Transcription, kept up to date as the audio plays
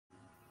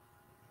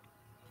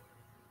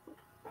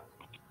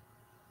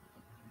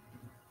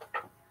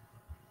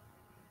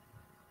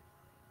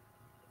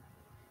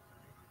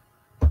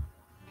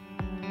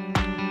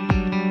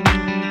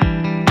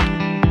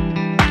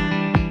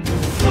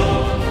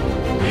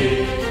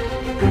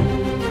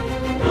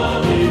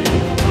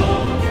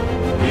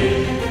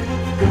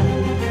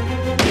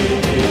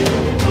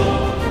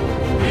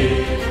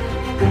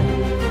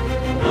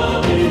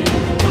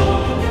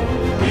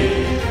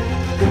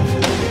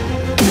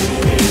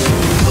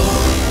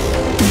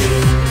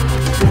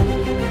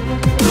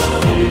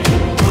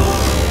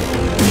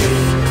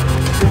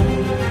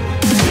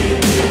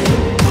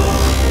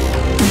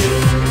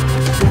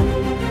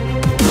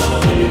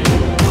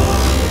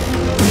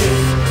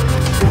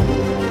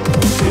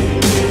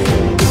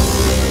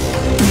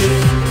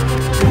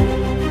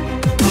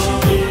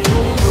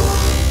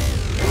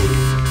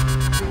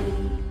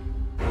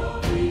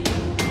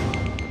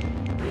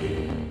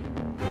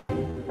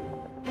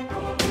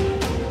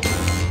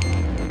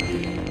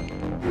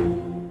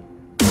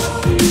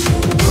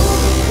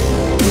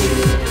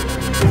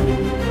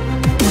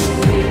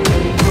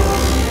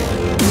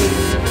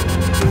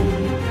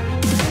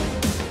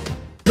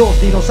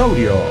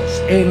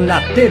dinosaurios en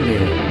la tele.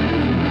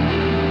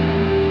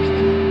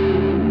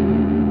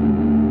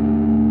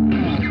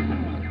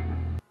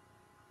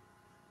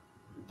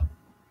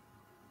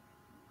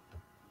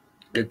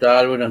 ¿Qué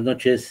tal? Buenas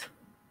noches.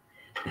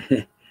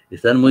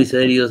 Están muy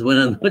serios.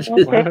 Buenas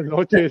noches. Buenas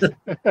noches.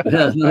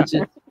 Buenas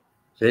noches.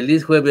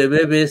 Feliz jueves,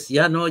 bebés.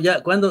 Ya no,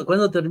 ya.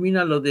 ¿Cuándo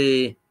termina lo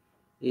de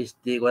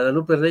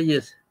Guadalupe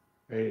Reyes?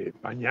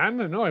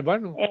 Mañana, ¿no?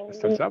 Bueno,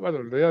 hasta el sábado,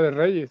 el Día de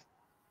Reyes.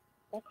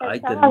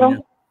 Ahí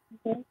termina.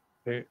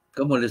 Sí.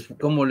 ¿Cómo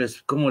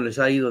les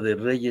ha ido de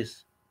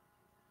Reyes?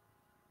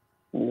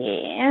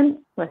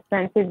 Bien,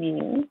 bastante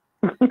bien.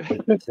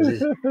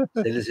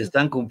 ¿Se les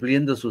están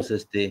cumpliendo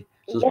sus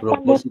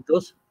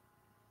propósitos?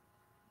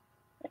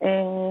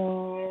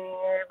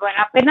 Bueno,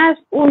 apenas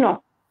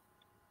uno.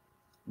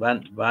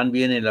 Van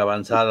bien en la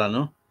avanzada,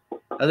 ¿no?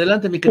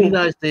 Adelante, mi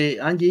querida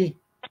Angie.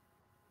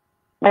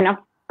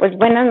 Bueno, pues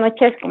buenas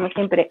noches, como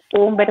siempre,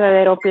 un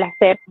verdadero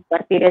placer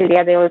compartir el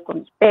día de hoy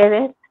con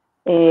ustedes,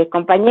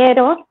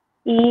 compañeros,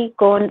 y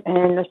con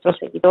nuestros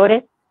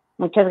seguidores.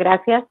 Muchas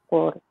gracias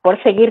por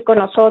seguir con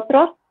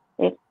nosotros.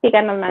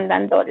 Síganos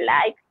mandando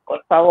likes,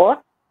 por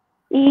favor.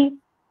 Y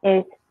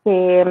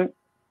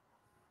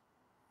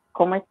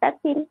 ¿cómo estás,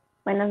 Siri?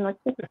 Buenas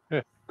noches.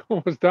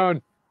 ¿Cómo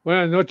están?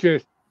 Buenas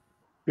noches.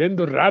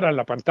 Viendo rara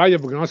la pantalla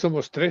porque no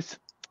somos tres.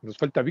 Nos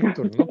falta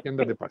Víctor, ¿no? Que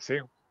anda de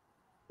paseo.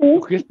 ¿Sí?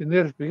 Lo que es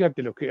tener,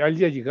 fíjate, lo que al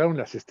día llegaron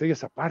las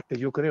estrellas aparte,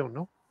 yo creo,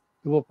 ¿no?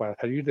 Tuvo para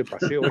salir de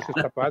paseo, eso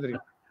está padre.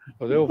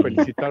 Lo debo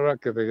felicitar ahora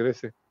que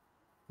regrese.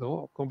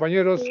 ¿No?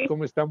 Compañeros,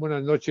 ¿cómo están?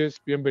 Buenas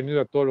noches.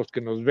 Bienvenido a todos los que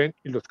nos ven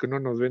y los que no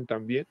nos ven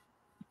también.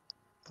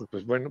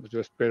 Pues bueno, pues yo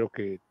espero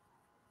que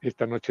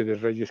esta noche de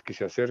Reyes que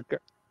se acerca,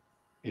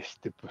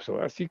 pues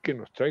ahora sí que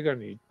nos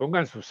traigan y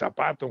pongan su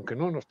zapato, aunque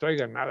no nos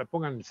traigan nada,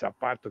 pongan el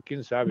zapato,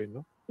 quién sabe,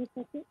 ¿no?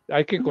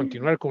 Hay que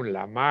continuar con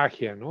la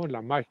magia, ¿no?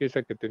 La magia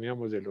esa que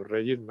teníamos de los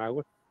Reyes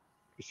Magos,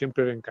 que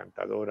siempre era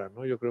encantadora,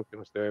 ¿no? Yo creo que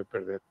no se debe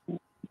perder.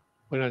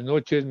 Buenas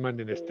noches,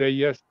 manden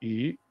estrellas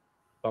y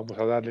vamos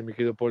a darle, mi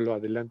querido Polo,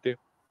 adelante.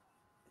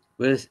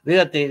 Pues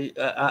fíjate,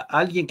 a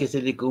alguien que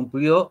se le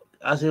cumplió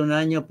hace un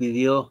año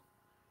pidió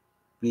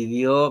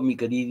mi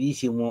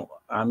queridísimo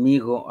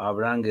amigo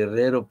Abraham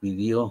Guerrero,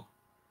 pidió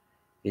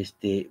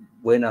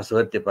buena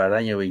suerte para el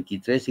año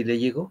 23 y le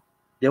llegó.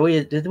 Les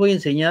voy a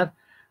enseñar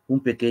un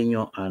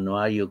pequeño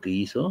anuario que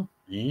hizo,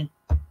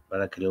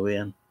 para que lo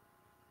vean.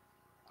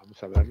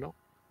 Vamos a verlo.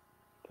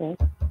 Sí.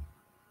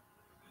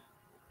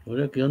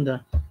 Hola, ¿qué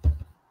onda?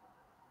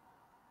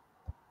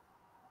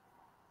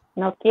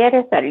 No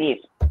quiere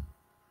salir.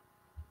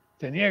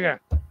 Se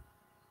niega.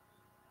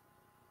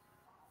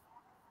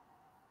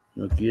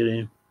 No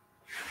quiere.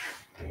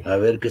 A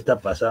ver qué está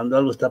pasando.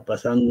 Algo está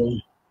pasando.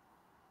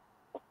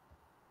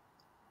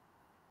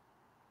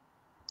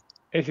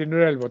 Ese no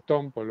era el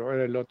botón, Polo,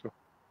 era el otro.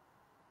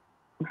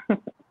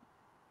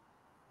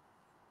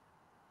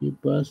 ¿Qué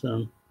pasa?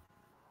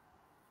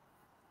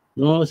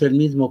 No, es el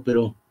mismo,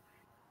 pero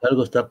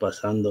algo está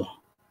pasando.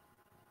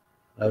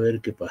 A ver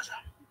qué pasa.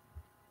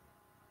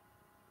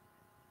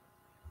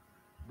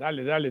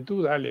 Dale,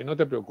 tú dale, no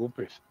te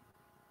preocupes.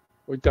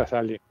 Ahorita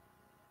sale.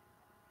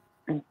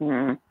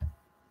 Uh-huh.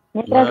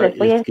 Mientras les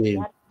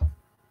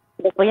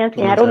voy a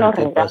enseñar unos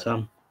regalos.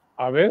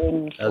 A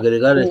ver.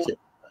 Agregar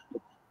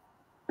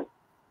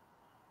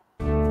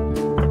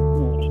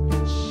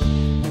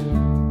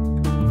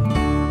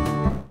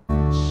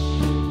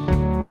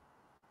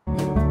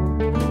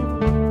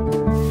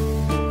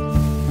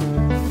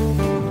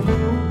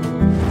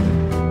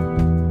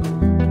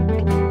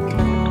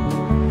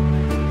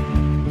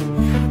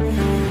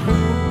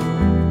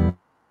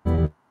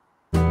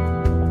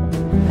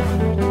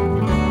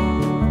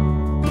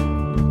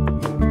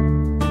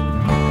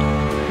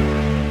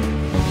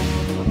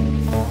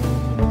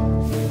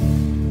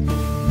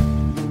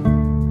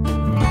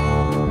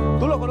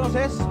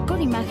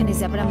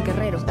De Abraham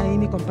Guerrero. Ahí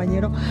mi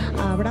compañero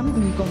Abraham,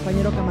 mi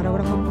compañero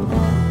camarógrafo.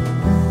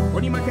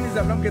 Con imágenes de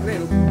Abraham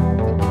Guerrero.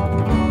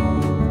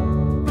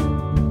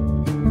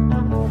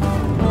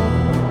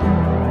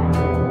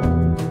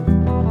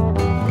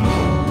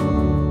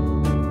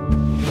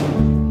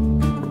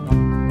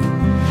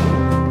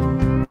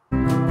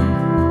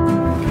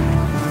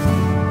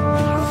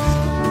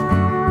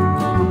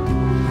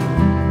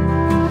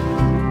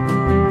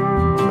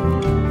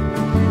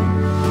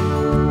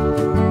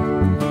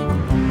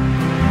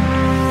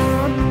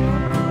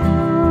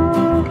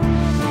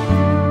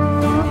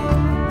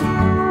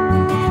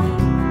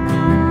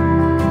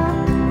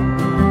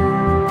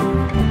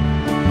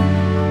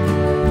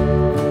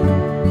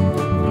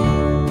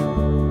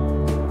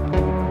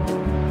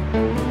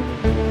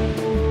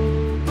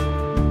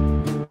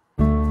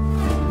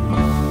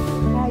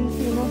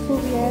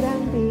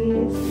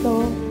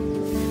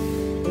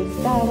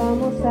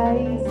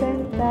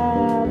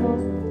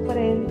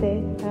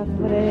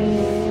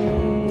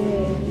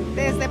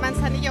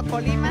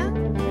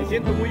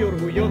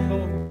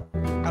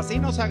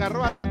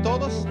 Agarró a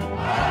todos.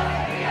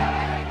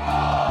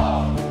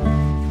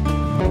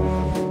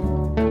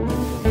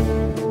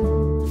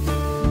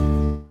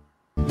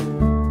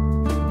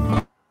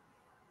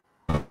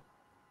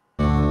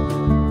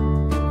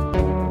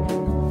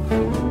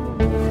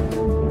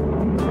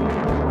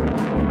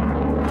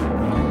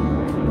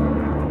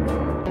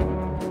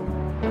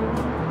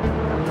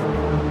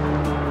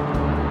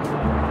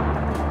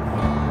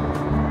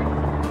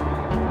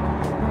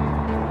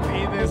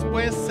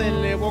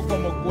 despegó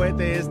como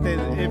cohete este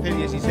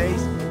F-16.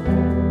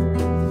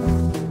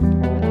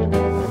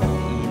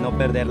 Y no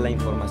perder la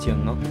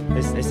información, ¿no?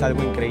 Es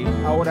algo increíble.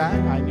 Ahora,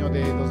 año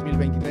de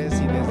 2023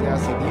 y desde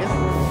hace 10.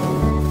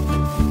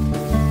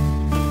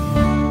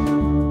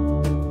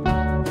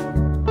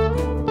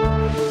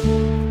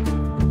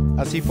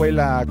 Así fue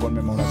la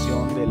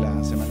conmemoración de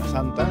la Semana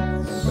Santa,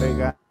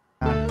 entrega,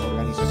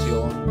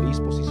 organización,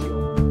 disposición.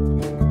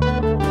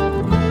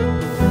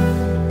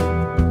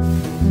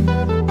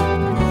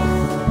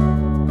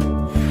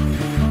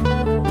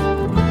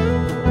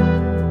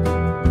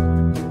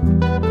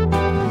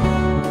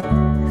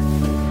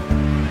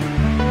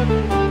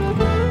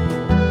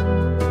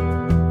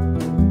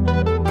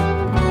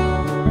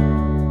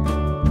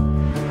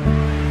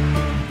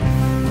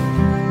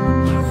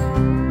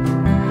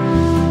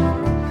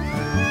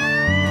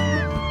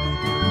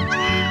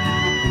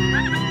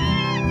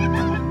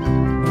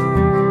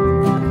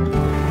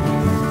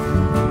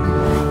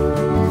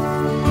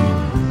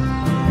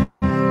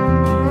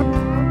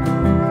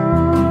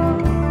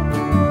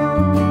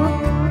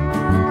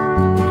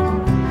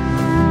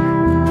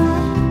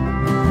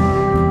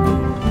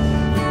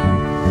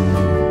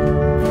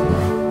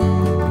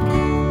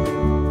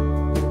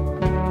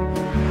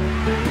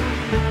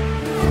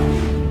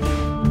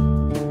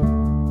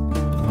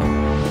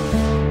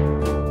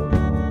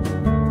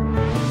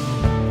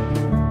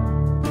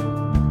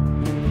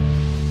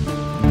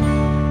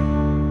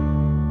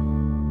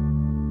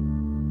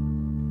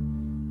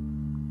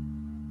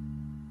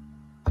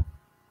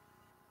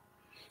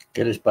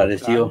 ¿Qué les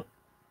pareció?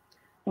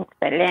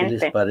 Excelente. ¿Qué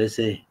les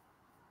parece?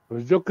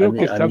 Pues yo creo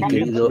que está mi bien,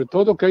 querido... sobre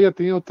todo que haya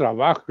tenido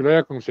trabajo, que lo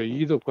haya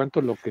conseguido,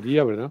 cuánto lo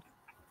quería, ¿verdad?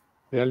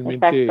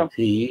 Realmente Exacto.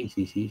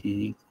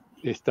 Sí.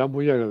 está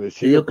muy Te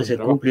agradecido. digo con que el se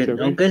trabajo que cumplen.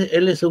 se ve. Aunque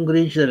él es un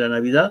Grinch de la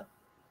Navidad,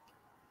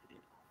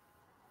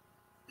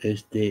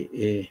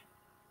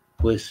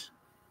 pues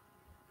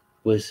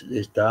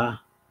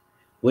está...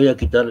 Voy a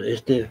quitar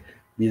este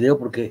video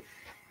porque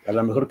a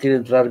lo mejor quiere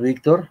entrar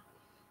Víctor.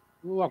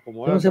 Yo no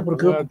Acomódate, sé por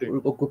qué acomódate.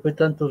 ocupé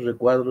tantos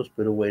recuadros,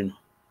 pero bueno,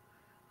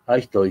 ahí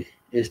estoy.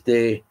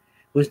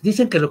 Pues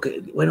dicen que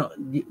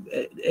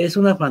es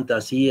una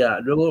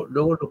fantasía, luego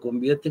lo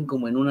convierten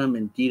como en una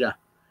mentira,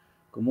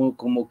 como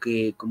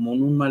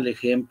en un mal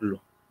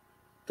ejemplo,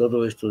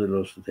 todo esto de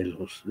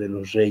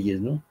los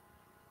reyes, ¿no?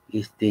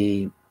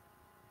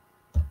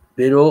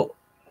 Pero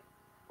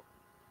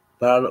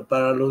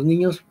para los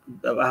niños,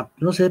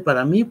 no sé,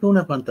 para mí fue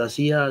una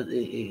fantasía.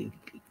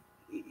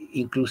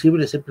 Inclusive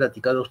les he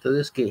platicado a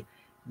ustedes que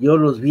yo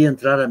los vi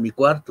entrar a mi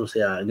cuarto, o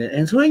sea,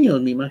 en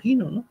sueños, me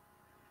imagino, ¿no?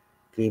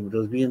 Que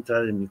los vi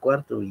entrar en mi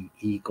cuarto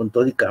y con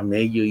todo y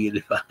camello y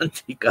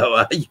elefante y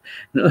caballo,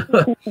 ¿no?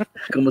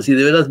 Como si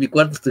de veras mi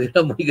cuarto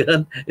estuviera muy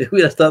grande,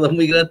 hubiera estado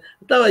muy grande.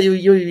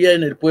 Yo vivía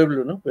en el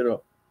pueblo, ¿no?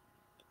 Pero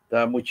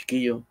estaba muy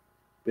chiquillo.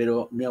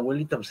 Pero mi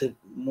abuelita, pues, es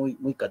muy,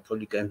 muy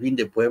católica, en fin,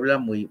 de Puebla,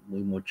 muy,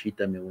 muy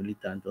mochita mi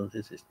abuelita.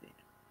 Entonces,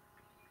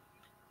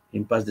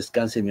 en paz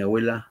descanse mi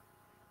abuela.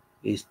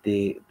 Pues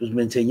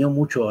me enseñó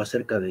mucho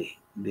acerca de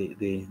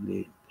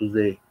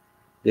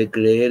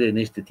creer en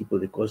este tipo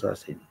de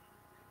cosas.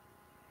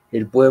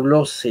 El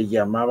pueblo se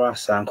llamaba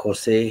San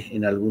José,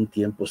 en algún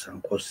tiempo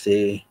San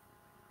José,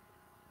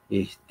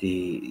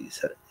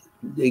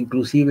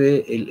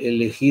 inclusive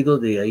el ejido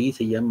de ahí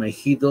se llama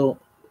ejido,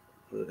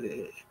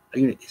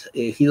 hay un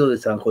ejido de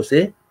San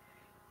José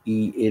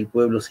y el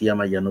pueblo se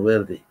llama Llano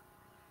Verde.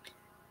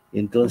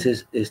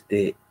 Entonces,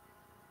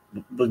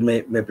 pues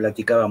me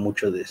platicaba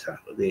mucho de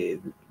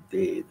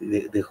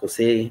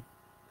José,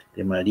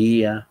 de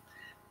María.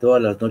 Todas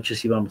las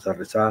noches íbamos a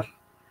rezar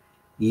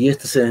y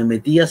esto se me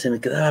metía, se me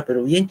quedaba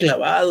pero bien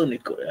clavado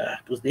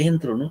pues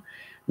dentro, ¿no?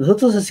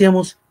 Nosotros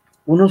hacíamos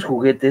unos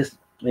juguetes.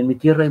 En mi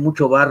tierra hay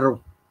mucho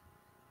barro,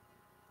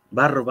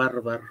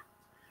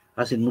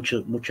 hacen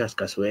muchas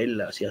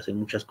cazuelas y hacen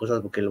muchas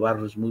cosas porque el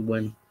barro es muy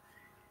bueno.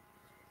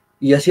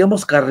 Y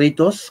hacíamos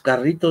carritos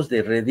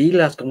de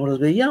redilas, como los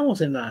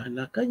veíamos en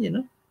la calle,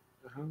 ¿no?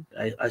 Ajá.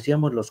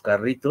 Hacíamos los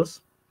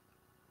carritos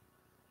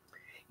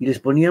y les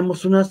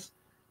poníamos unas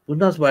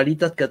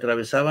varitas que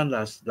atravesaban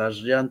las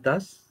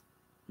llantas,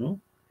 ¿no?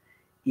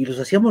 Y los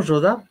hacíamos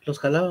rodar, los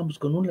jalábamos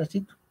con un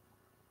lacito.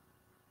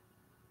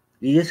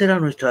 Y esa era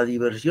nuestra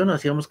diversión,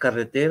 hacíamos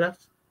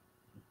carreteras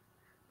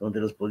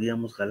donde los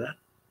podíamos jalar.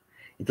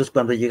 Entonces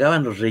cuando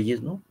llegaban los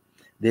reyes, ¿no?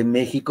 De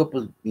México,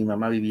 pues mi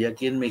mamá vivía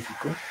aquí en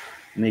México,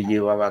 me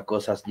llevaba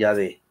cosas ya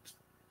de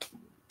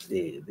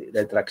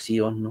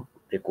atracción, ¿no?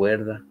 De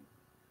cuerda.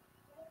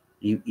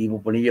 Y me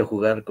ponía a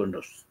jugar con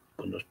los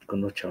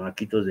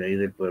chamaquitos de ahí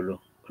del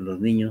pueblo, con los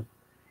niños.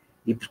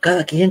 Y pues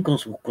cada quien con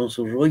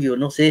su rollo.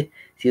 No sé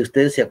si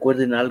ustedes se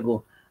acuerden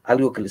algo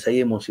que les haya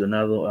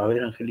emocionado. A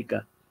ver,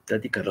 Angélica,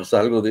 platícanos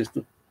algo de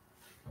esto.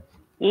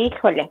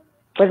 Híjole,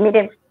 pues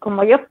miren,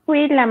 como yo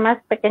fui la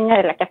más pequeña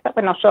de la casa,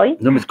 bueno, soy.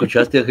 ¿No me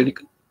escuchaste,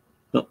 Angélica?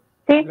 No.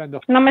 Sí,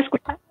 ¿no me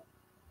escuchas?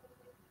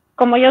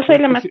 Como yo soy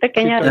la más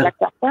pequeña de la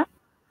casa,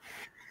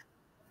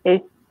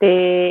 pues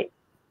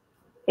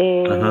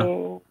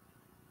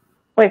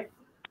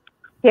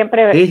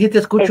siempre sí te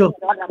escucho. he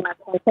sido la más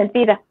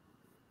consentida.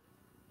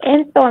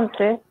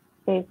 Entonces,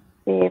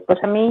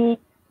 pues a mí,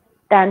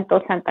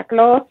 tanto Santa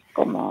Claus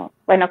como,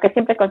 bueno, que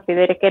siempre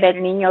consideré que era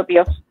el niño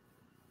Dios,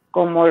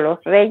 como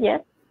los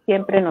reyes,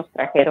 siempre nos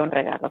trajeron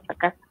regalos a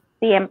casa.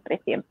 Siempre,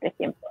 siempre,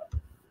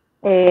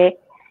 siempre.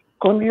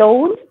 Con lo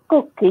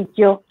único que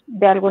yo,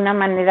 de alguna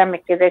manera,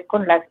 me quedé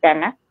con las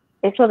ganas,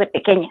 eso de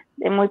pequeña,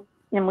 de muy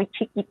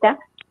chiquita,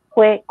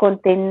 fue con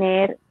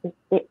tener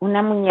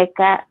una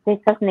muñeca de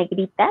esas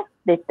negritas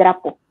de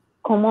trapo.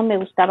 Cómo me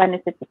gustaban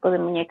ese tipo de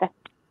muñecas.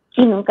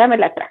 Y nunca me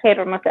la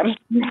trajeron, o sea, me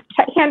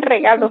traían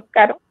regalos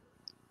caros,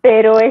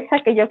 pero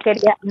esa que yo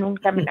quería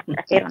nunca me la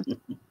trajeron.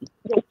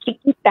 De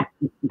chiquita,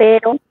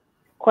 pero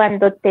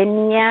cuando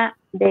tenía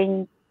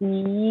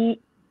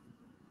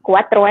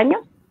 24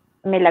 años,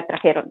 me la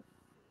trajeron.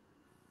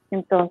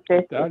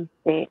 Entonces,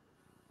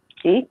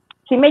 sí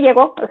me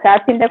llegó, o sea,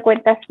 a fin de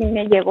cuentas sí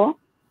me llegó,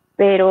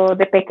 pero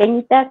de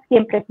pequeñita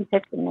siempre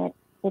quise tener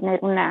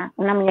una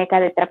muñeca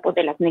de trapo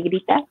de las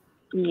negritas,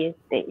 y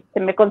se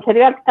me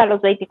concedió hasta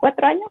los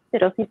 24 años,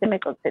 pero sí se me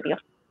concedió.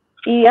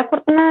 Y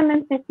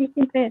afortunadamente sí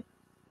siempre,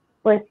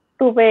 pues,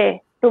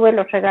 tuve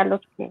los regalos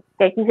que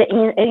quise,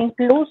 e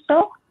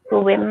incluso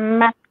tuve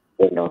más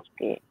de los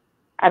que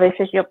a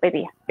veces yo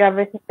pedía. Yo a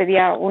veces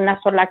pedía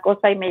una sola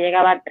cosa y me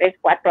llegaban 3,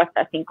 4,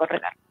 hasta 5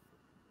 regalos.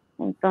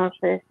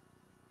 Entonces,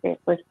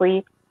 pues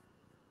fui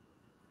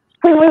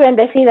muy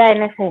bendecida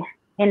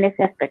en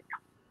ese aspecto.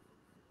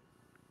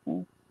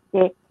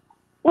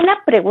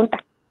 Una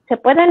pregunta, ¿se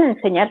pueden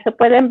enseñar, se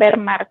pueden ver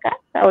marcas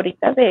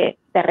ahorita de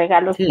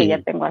regalos que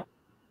ya tengo aquí?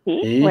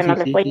 ¿Sí? Bueno,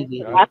 les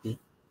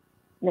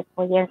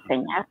voy a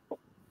enseñar,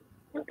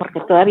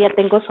 porque todavía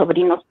tengo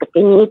sobrinos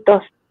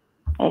pequeñitos.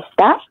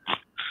 ¿Está?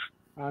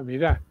 Ah,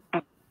 mira.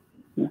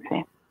 No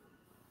sé.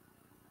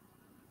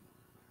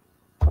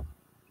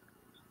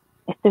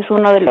 Este es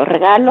uno de los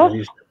regalos.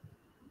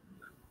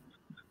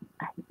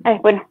 Ay,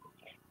 bueno,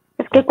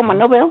 es que como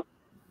no veo.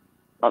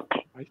 Ok.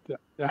 Ahí está.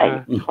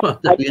 Ahí. No,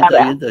 está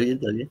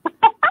bien.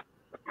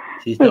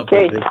 Sí, está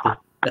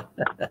perfecto.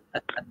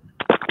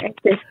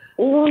 Este es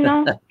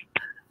uno.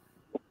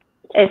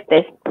 Este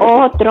es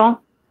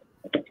otro.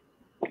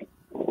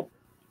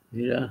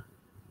 Mira.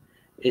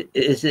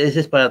 ¿Ese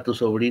es para tus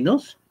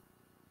sobrinos?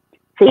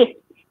 Sí,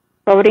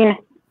 sobrina.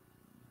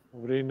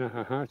 Sobrina,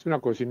 ajá, es una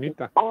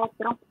cocinita.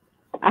 Otro.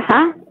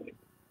 Ajá.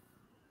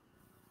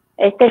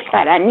 Este es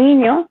para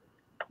niños.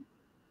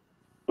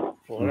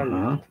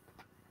 Órale.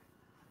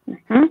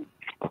 Uh-huh.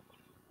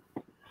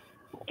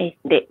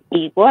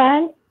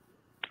 Igual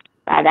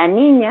para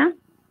niña,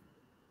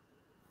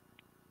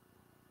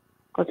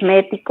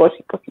 cosméticos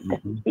y cositas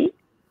así.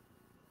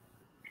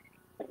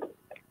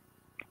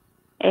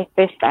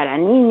 Este es para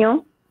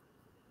niño.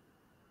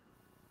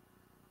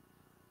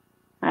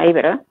 Ahí,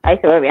 ¿verdad? Ahí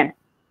se ve bien.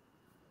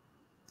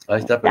 Ahí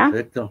está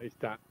perfecto. Ahí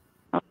está.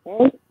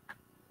 Okay.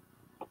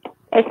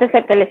 Este es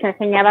el que les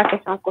enseñaba, que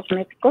son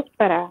cosméticos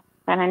para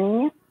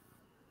niñas.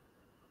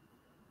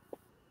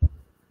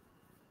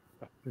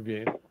 Muy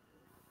bien.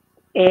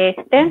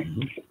 Este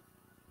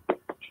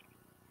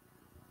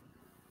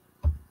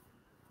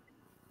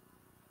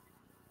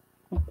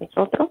es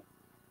otro.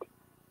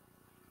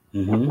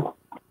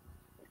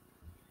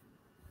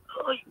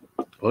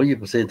 Oye,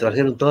 pues se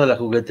trajeron toda la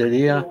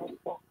juguetería.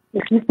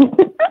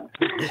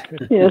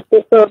 Y este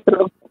es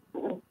otro.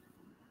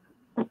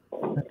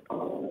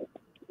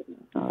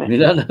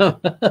 Mira,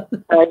 no.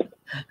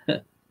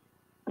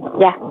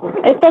 Ya,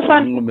 estos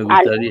son Me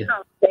gustaría.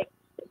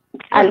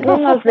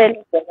 algunos de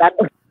los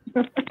regalos.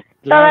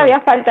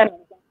 Todavía faltan.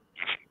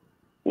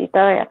 Sí,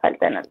 todavía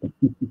faltan.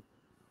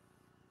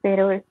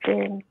 Pero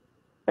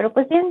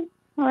pues bien.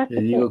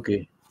 Te digo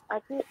que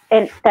aquí,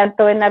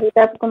 tanto en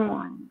Navidad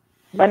como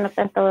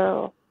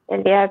tanto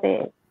el día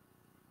de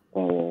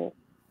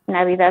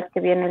Navidad que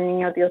viene el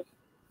Niño Dios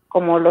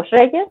como los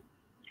Reyes,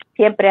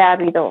 siempre ha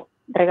habido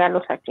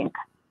regalos aquí en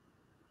casa.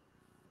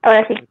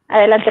 Ahora sí,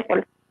 adelante,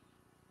 Polo.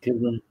 Qué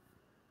bueno.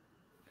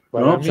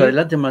 No, pues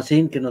adelante,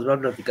 Macín, que nos va a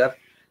platicar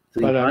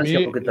tu infancia,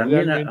 porque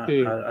también,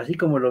 así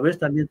como lo ves,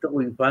 también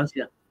tuvo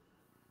infancia.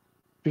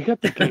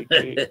 Fíjate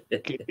que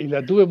y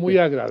la tuve muy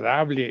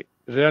agradable.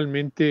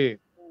 Realmente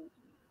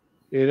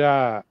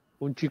era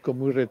un chico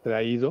muy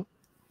retraído.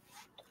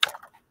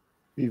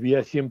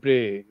 Vivía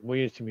siempre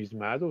muy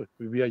ensimismado.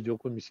 Vivía yo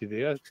con mis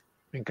ideas.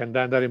 Me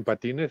encantaba andar en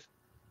patines,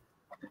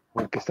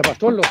 porque estaba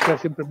solo. O sea,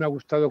 siempre me ha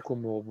gustado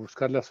como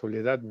buscar la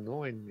soledad,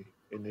 ¿no? En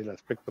el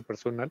aspecto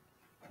personal.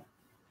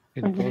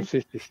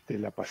 Entonces,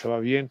 la pasaba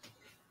bien.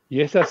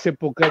 Y esas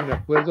épocas me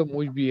acuerdo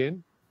muy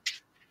bien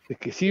de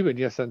que sí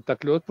venía Santa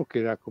Claus, porque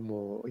era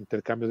como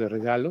intercambio de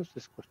regalos,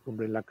 es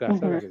costumbre en la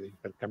casa de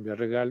intercambiar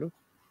regalos,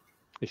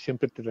 y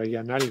siempre te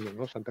traían algo,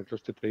 ¿no? Santa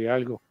Claus te traía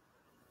algo.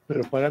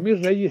 Pero para mí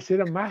Reyes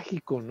era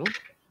mágico, ¿no?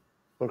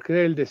 Porque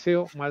era el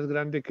deseo más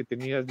grande que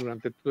tenías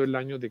durante todo el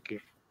año de que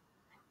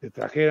te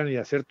trajeran y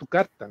hacer tu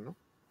carta, ¿no?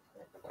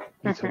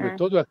 Y sobre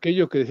todo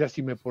aquello que decías,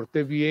 si me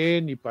porté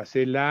bien y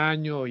pasé el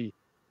año y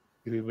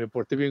me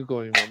porté bien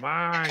con mi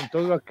mamá, en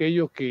todo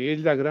aquello que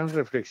es la gran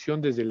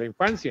reflexión desde la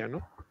infancia,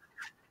 ¿no?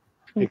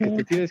 de que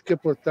te tienes que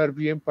portar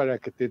bien para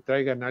que te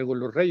traigan algo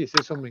los reyes.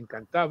 Eso me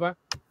encantaba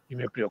y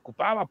me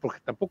preocupaba porque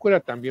tampoco era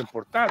tan bien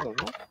portado,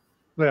 ¿no?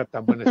 No era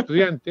tan buen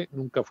estudiante,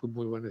 nunca fui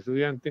muy buen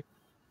estudiante.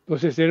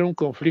 Entonces era un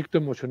conflicto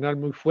emocional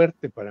muy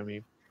fuerte para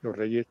mí, los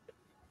reyes,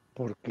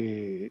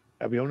 porque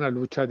había una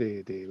lucha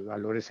de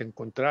valores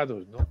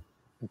encontrados, ¿no?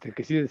 Entre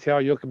que sí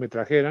deseaba yo que me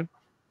trajeran,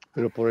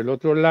 pero por el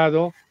otro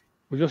lado,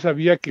 pues yo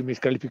sabía que mis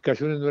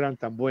calificaciones no eran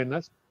tan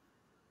buenas,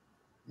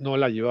 no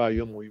la llevaba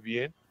yo muy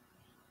bien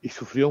y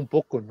sufría un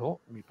poco, ¿no?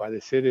 Mi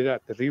padecer era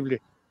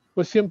terrible.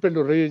 Pues siempre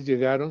los reyes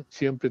llegaron,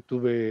 siempre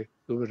tuve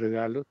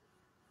regalos,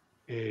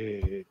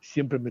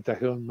 siempre me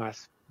trajeron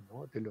más,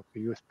 ¿no? De lo que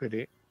yo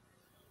esperé.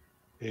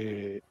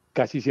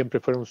 Casi siempre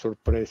fueron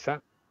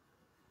sorpresa.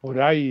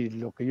 Por ahí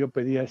lo que yo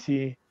pedía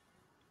así,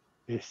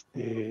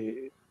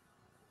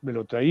 me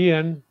lo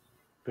traían,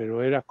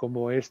 pero era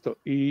como esto.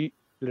 Y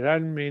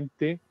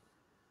realmente,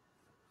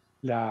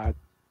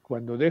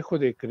 cuando dejo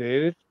de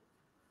creer,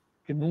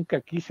 que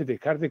nunca quise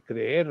dejar de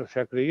creer, o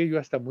sea, creía yo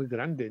hasta muy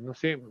grande, no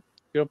sé,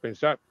 quiero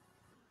pensar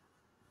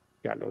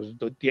que a los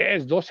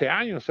 10, 12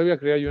 años todavía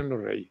creía yo en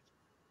los reyes.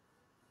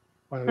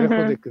 Cuando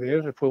dejo de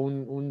creer fue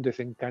un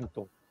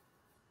desencanto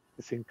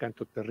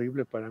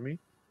terrible para mí.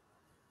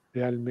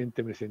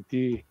 Realmente me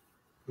sentí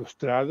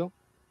frustrado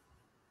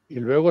y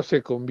luego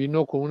se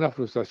combinó con una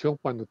frustración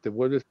cuando te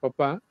vuelves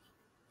papá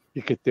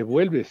y que te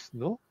vuelves,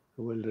 ¿no?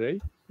 Como el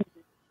rey.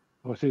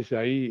 Entonces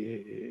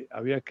ahí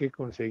había que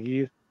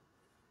conseguir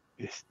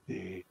pues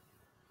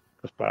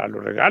para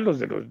los regalos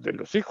de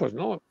los hijos,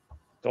 ¿no?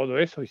 Todo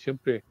eso y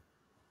siempre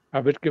a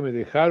ver qué me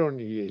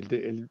dejaron y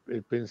el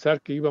pensar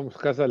que íbamos a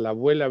casa de la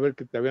abuela a ver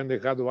que te habían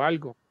dejado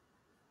algo,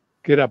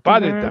 que era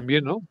padre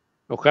también, ¿no?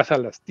 O casa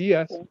de las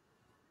tías,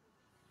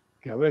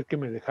 que a ver qué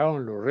me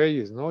dejaron los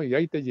reyes, ¿no? Y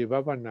ahí te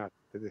llevaban a que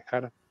te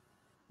dejaran.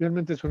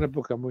 Realmente es una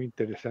época muy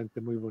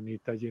interesante, muy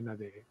bonita, llena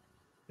de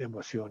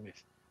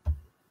emociones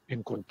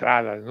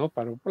encontradas, ¿no?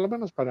 Por lo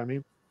menos para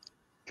mí.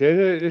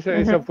 Que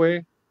esa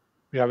fue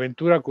mi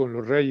aventura con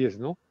los reyes,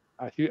 ¿no?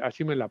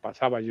 Así me la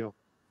pasaba yo.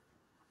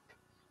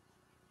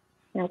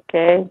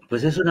 Okay.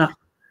 Pues es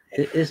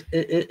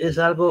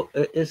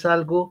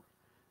algo,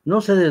 no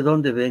sé de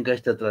dónde venga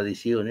esta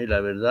tradición, la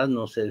verdad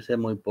no sé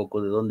muy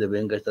poco de dónde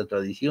venga esta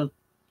tradición.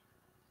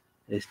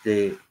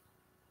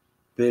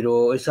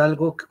 Pero es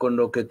algo con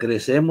lo que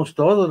crecemos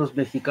todos los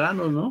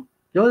mexicanos, ¿no?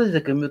 Yo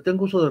desde que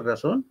tengo uso de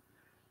razón,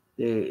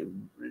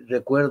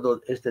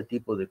 recuerdo este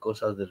tipo de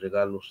cosas, de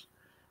regalos.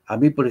 A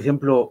mí, por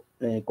ejemplo,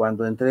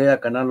 cuando entré a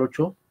Canal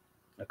 8,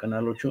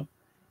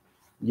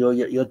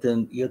 yo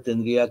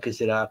tendría que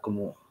será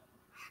como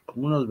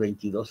unos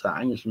 22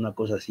 años, una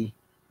cosa así.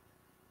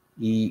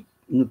 Y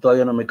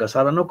todavía no me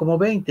casaba, no, como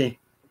 20.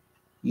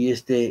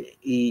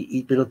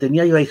 Pero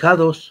tenía yo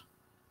ahijados,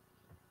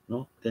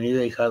 ¿no?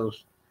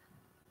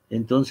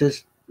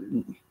 Entonces,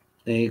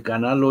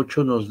 Canal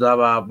 8 nos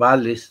daba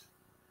vales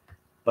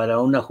para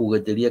una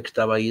juguetería que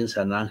estaba ahí en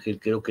San Ángel,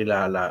 creo que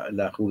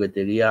la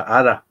juguetería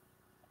Ara.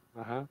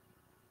 Ajá.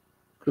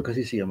 Creo que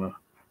así se llamaba.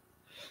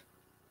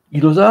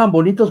 Y nos daban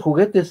bonitos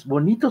juguetes,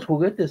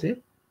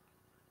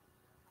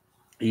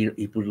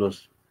 Y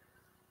pues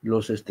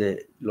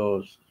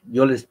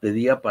yo les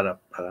pedía para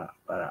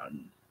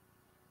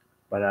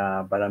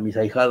mis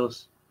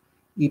ahijados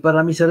y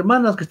para mis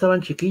hermanas que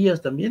estaban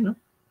chiquillas también, ¿no?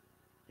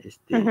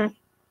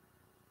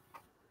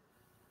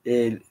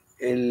 El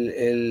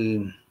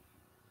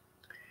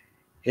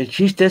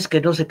chiste es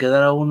que no se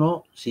quedara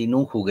uno sin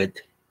un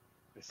juguete.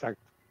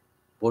 Exacto.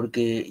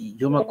 Porque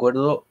yo me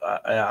acuerdo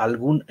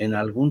en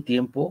algún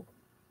tiempo,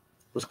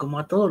 pues como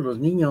a todos los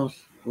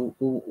niños,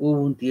 hubo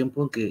un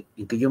tiempo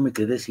en que yo me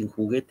quedé sin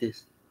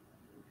juguetes.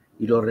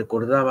 Y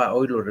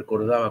hoy lo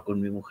recordaba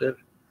con mi mujer.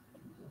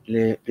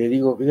 Le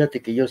digo,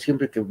 fíjate que yo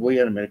siempre que voy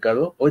al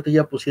mercado, ahorita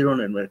ya pusieron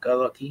el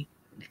mercado aquí,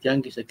 el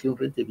tianguis aquí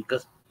enfrente de mi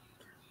casa.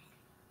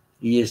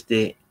 Y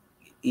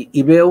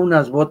veo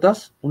unas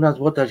botas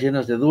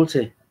llenas de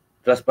dulce,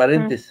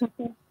 transparentes.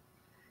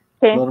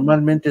 Sí.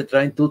 Normalmente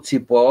traen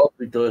Tootsie Pop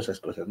y todas esas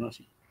cosas, ¿no?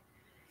 Sí.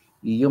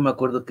 Y yo me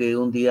acuerdo que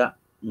un día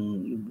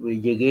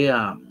llegué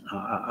a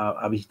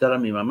visitar a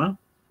mi mamá,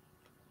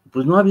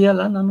 pues no había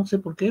lana, no sé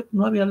por qué,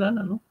 no había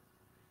lana, ¿no?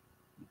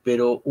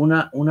 Pero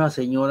una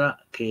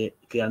señora que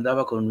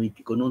andaba con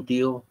un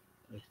tío,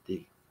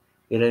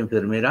 era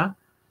enfermera,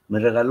 me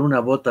regaló una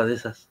bota de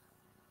esas.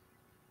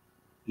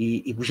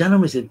 Y pues ya no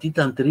me sentí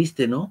tan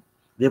triste, ¿no?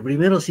 De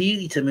primero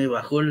sí, se me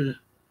bajó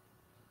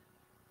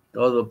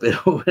todo, pero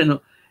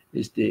bueno,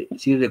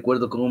 sí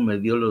recuerdo cómo me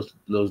dio los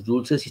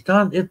dulces, y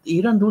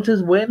eran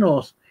dulces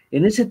buenos,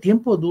 en ese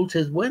tiempo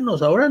dulces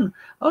buenos, ahora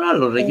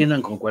los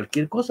rellenan con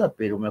cualquier cosa,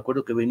 pero me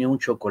acuerdo que venía un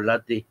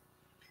chocolate,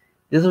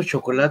 de esos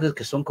chocolates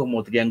que son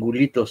como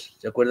triangulitos,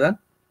 ¿se acuerdan?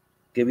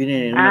 Que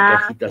vienen en una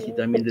cajita así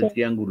también del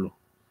triángulo.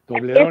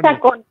 Empieza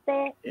con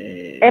T.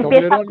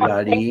 Empieza con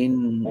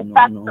Clarín,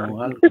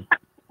 no, algo.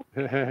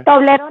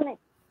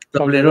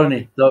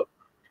 Toblerone.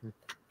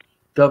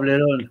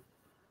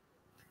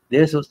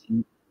 De esos.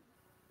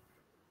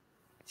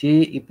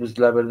 Sí, y pues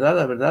la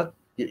verdad,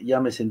 ya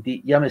me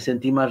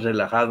sentí más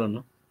relajado,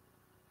 ¿no?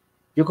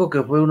 Yo creo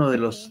que fue uno de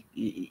los,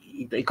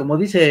 y como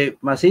dice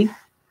Macín,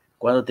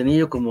 cuando tenía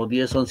yo como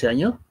 10, 11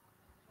 años,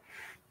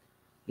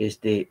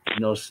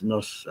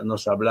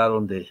 nos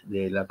hablaron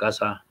de la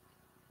casa,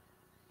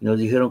 y nos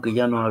dijeron que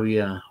ya no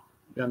había,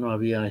 ¿cómo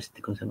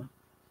se llama?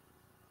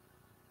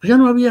 Pues ya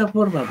no había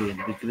forma de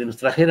que nos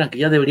trajeran, que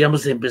ya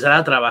deberíamos empezar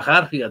a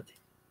trabajar, fíjate.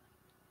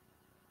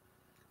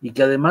 Y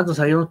que además nos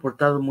habíamos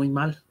portado muy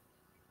mal.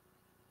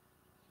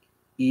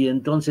 Y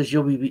entonces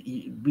yo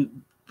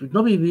pues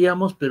no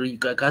vivíamos, pero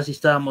casi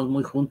estábamos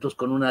muy juntos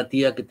con una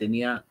tía que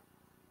tenía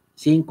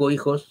 5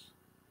 hijos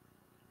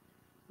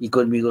y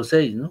conmigo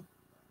 6, ¿no?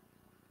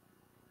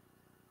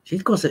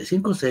 5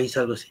 o 6,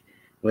 algo así.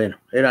 Bueno,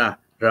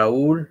 era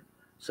Raúl,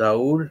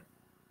 Saúl,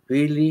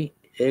 Pili,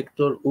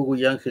 Héctor, Hugo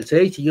y Ángel,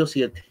 6 y yo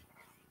 7.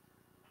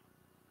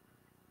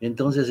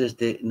 Entonces,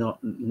 no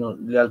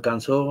le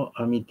alcanzó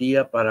a mi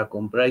tía para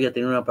comprar, ella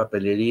tenía una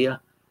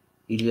papelería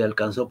y le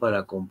alcanzó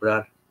para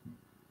comprar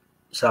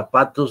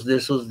zapatos de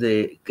esos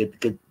de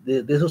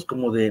esos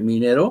como de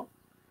minero,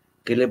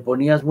 que le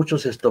ponías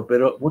muchos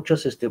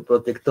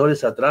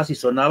protectores atrás y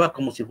sonaba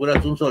como si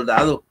fueras un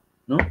soldado,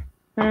 ¿no?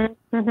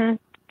 Uh-huh.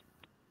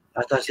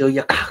 Hasta se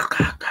oía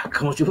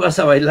como si fueras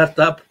a bailar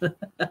tap.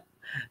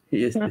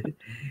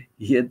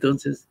 Y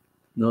entonces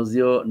nos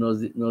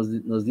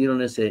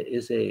dieron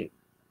ese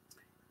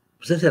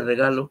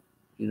regalo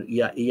y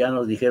ya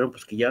nos dijeron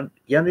pues que ya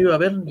no iba a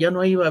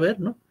haber,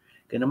 ¿no?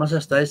 Que nada más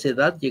hasta esa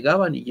edad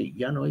llegaban y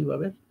ya no iba a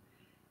haber.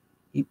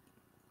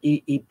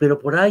 Pero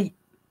por ahí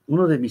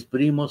uno de mis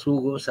primos,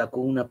 Hugo,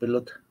 sacó una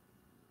pelota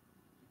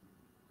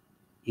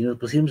y nos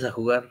pusimos a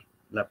jugar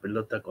la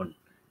pelota con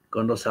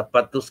los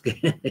zapatos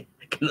que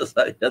nos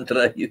habían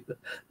traído,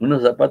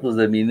 unos zapatos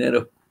de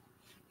minero.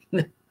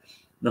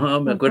 No,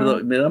 me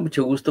acuerdo, me da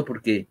mucho gusto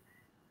porque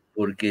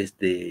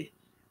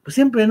pues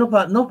siempre no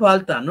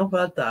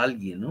falta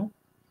alguien, ¿no?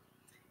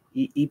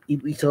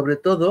 Y sobre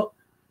todo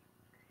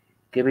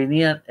que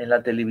venían en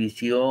la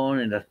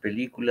televisión, en las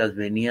películas,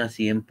 venía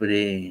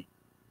siempre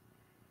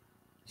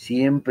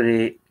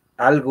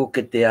algo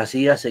que te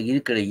hacía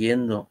seguir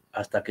creyendo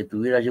hasta que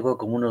tuvieras, yo creo,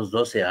 como unos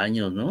 12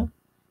 años, ¿no?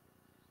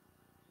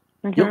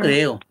 Uh-huh. Yo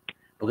creo,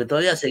 porque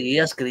todavía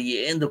seguías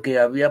creyendo que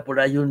había por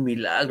ahí un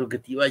milagro, que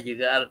te iba a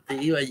llegar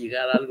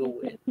algo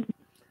bueno.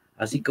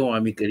 Así como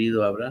a mi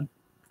querido Abraham.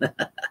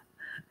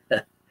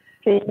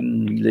 Sí.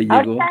 Le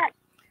llegó.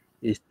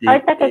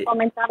 Ahorita que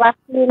comentabas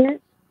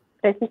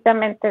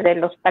precisamente de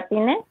los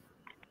patines,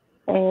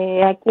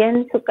 aquí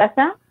en su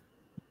casa,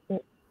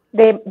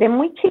 de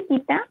muy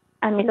chiquita,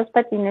 a mí los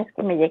patines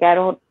que me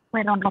llegaron,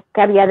 bueno, los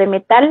que había de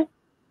metal,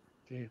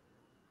 sí,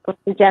 pues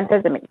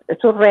llantas de metal,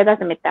 sus ruedas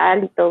de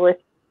metal y todo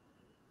eso.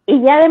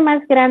 Y ya de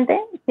más grande,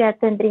 ya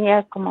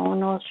tendría como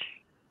unos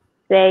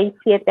 6,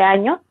 7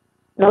 años,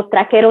 los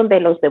trajeron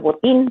de los de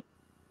botín,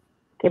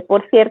 que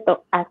por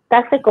cierto, hasta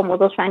hace como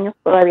 2 años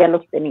todavía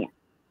los tenía.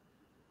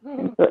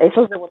 Entonces,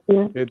 esos de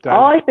botín.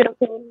 Ay, pero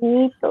qué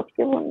bonitos,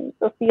 qué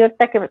bonitos. Y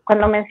ahorita que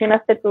cuando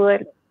mencionaste tú de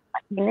los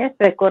patines,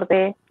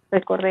 recordé.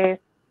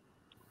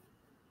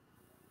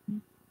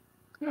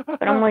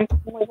 Pero muy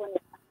bonita.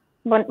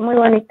 Muy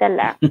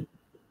bonita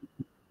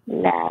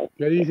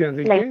 ¿Qué dice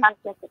Enrique? La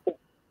infancia que tiene.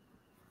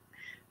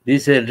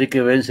 Dice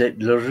Enrique Vence,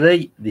 los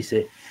reyes,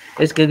 dice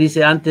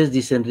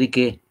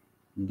Enrique,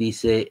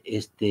 dice,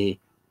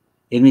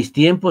 en mis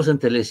tiempos en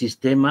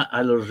Telesistema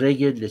a los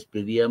reyes les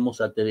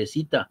pedíamos a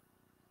Teresita.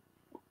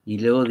 Y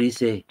luego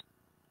dice,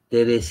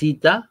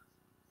 Teresita,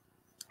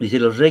 dice,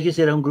 los reyes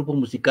era un grupo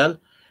musical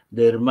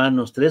de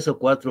hermanos, 3 o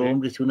 4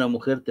 hombres y una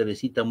mujer,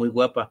 Teresita, muy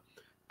guapa.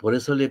 Por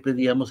eso le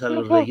pedíamos a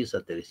los reyes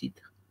a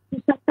Teresita.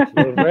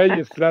 Los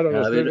reyes, claro.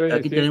 A ver, reyes,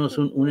 aquí sí. Tenemos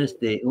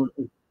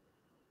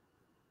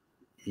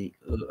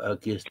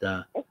aquí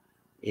está.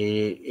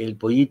 El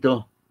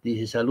pollito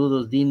dice,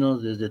 saludos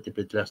Dinos desde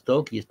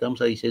Tepetlastoc y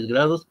estamos a 16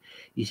 grados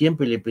y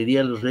siempre le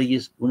pedía a los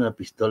reyes una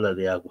pistola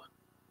de agua.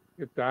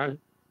 ¿Qué tal?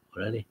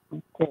 Órale.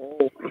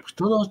 Pues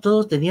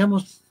todos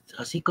teníamos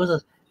así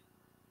cosas.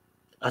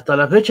 Hasta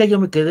la fecha yo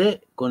me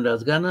quedé con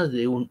las ganas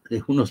de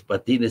unos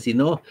patines y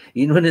no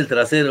en el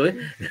trasero, ¿eh?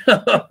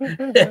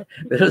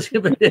 Pero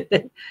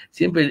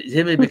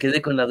siempre me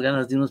quedé con las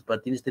ganas de unos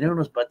patines. Tener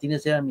unos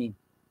patines era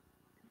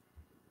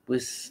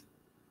pues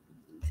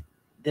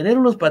tener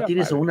unos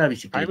patines o una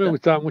bicicleta. A mí me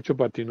gustaba mucho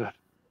patinar.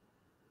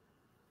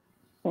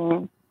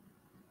 Un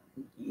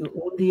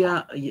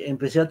día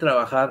empecé a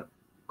trabajar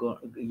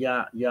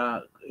ya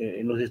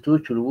en los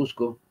estudios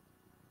Churubusco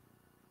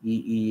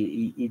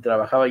y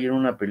trabajaba yo en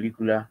una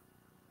película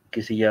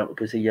que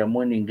se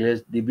llamó en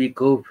inglés The Big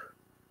Cove,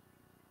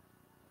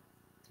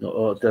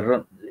 o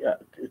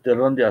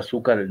Terrón de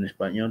Azúcar en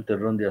español,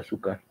 Terrón de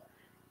Azúcar.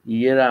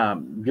 Y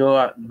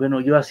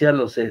yo hacía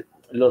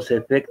los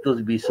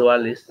efectos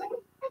visuales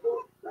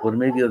por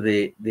medio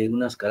de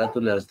unas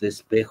carátulas de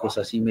espejos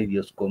así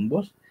medios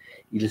combos,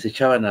 y les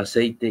echaban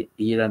aceite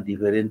y eran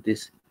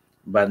diferentes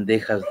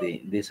bandejas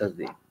de esas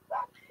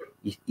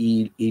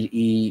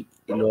y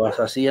lo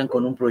hacían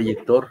con un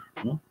proyector,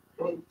 ¿no?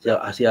 O sea,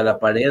 hacia la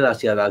pared,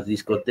 hacia las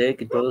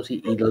discotecas y todo,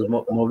 y los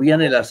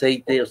movían el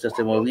aceite, o sea,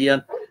 se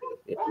movían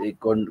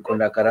con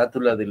la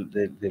carátula del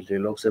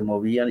reloj se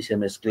movían y se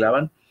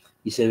mezclaban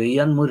y se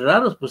veían muy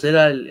raros, pues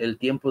era el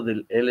tiempo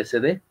del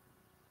LCD.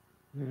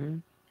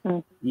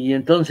 Y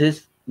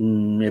entonces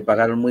me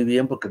pagaron muy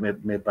bien porque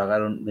me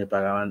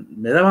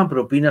daban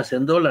propinas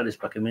en dólares,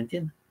 para que me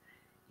entiendan,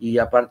 y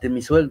aparte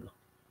mi sueldo.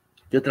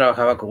 Yo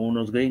trabajaba con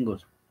unos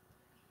gringos.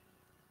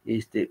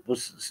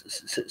 Pues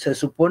se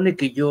supone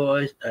que yo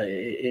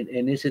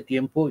en ese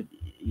tiempo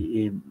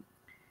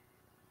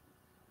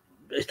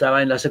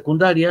estaba en la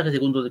secundaria,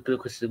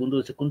 creo que segundo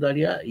de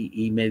secundaria,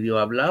 y medio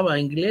hablaba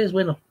inglés,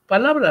 bueno,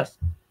 palabras.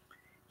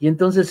 Y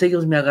entonces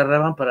ellos me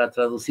agarraban para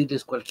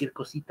traducirles cualquier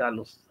cosita a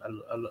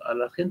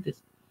las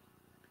gentes.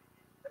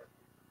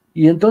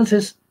 Y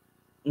entonces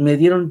me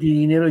dieron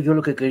dinero, yo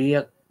lo que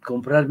quería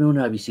comprarme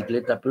una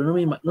bicicleta, pero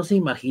no se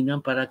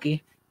imaginan para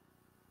qué.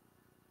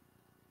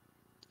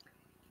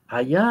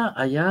 Allá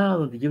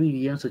donde yo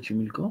vivía en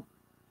Xochimilco,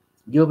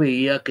 yo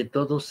veía que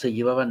todos se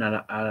llevaban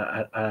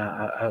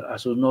a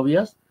sus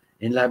novias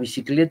en la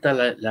bicicleta,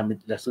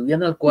 la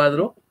subían al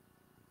cuadro,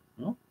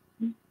 ¿no?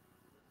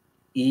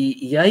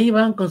 Y ahí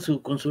iban con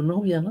su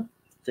novia, ¿no?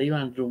 Se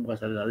iban rumbo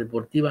a la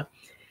deportiva.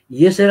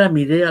 Y esa era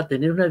mi idea,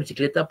 tener una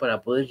bicicleta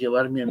para poder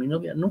llevarme a mi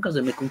novia. Nunca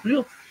se me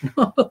cumplió.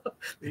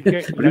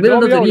 Primero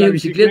no tenía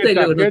bicicleta y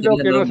luego no tenía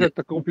novia. No se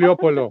te cumplió,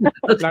 Polo?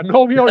 ¿La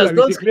novia o la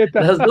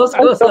bicicleta? Las dos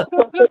cosas.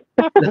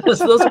 Las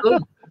dos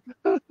cosas.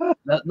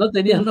 No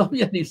tenía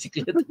novia ni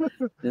bicicleta.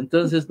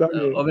 Entonces,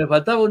 o me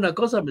faltaba una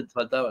cosa, me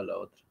faltaba la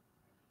otra.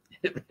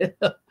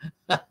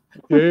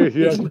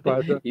 Sí, así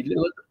pasa. Y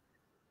luego,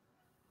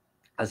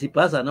 así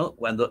pasa, ¿no?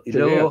 Y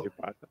luego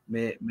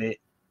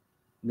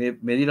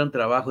me dieron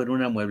trabajo en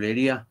una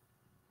mueblería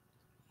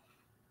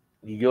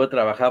y yo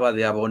trabajaba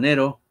de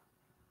abonero.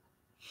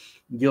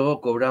 Yo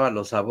cobraba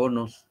los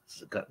abonos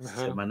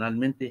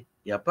semanalmente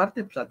y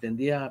aparte pues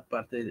atendía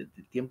parte del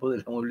tiempo de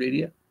la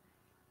mueblería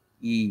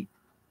y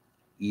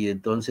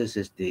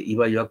entonces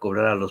iba yo a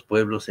cobrar a los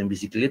pueblos en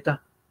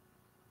bicicleta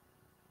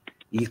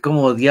y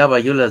cómo odiaba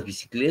yo las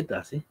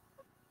bicicletas, ¿eh?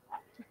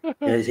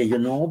 Y decía yo,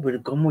 no,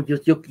 pero cómo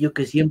yo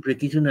que siempre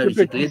quise una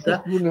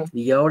bicicleta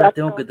y ahora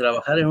tengo que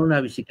trabajar en una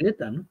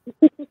bicicleta, ¿no?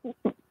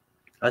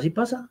 Así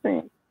pasa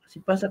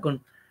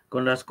con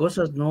las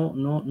cosas,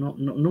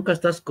 nunca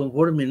estás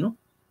conforme, ¿no?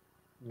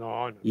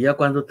 No. Y ya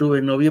cuando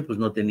tuve novio, pues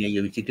no tenía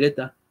yo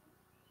bicicleta.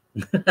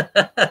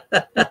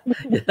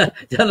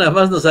 ya nada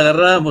más nos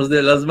agarrábamos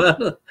de las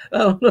manos,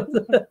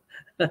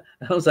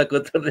 vamos a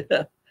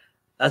cotorrear.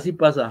 Así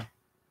pasa,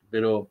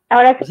 pero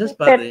ahora pues es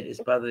padre.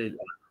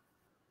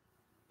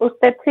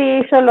 Usted sí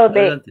hizo lo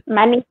de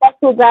manita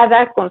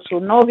sudada con su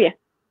novia.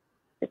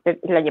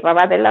 La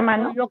llevaba de la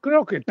mano. Yo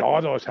creo que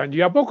todos,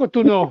 Angie. ¿A poco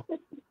tú no?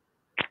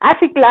 Ah,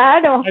 sí,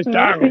 claro. Ahí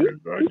está. ¿Sí?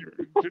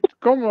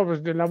 ¿Cómo?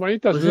 Pues de la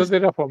manita sudada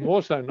era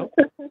famosa, ¿no?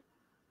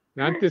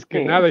 Antes que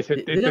Sí. nada, y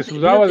te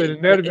sudaba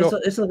del nervio.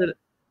 Eso de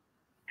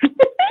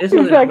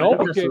la No, manita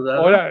porque sudada.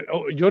 ahora,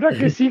 y ahora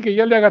que sí, que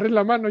ya le agarré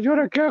la mano, ¿y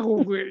ahora qué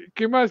hago, güey?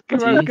 ¿Qué más ¿Qué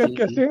hay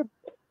que hacer?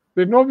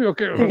 De novio,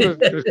 que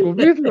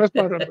descubrirlo es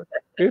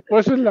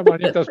por eso es la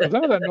manita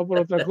sudada, no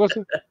por otra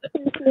cosa.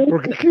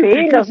 Porque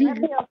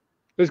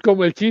es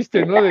como el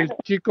chiste, ¿no? Del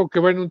chico que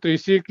va en un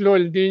triciclo,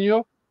 el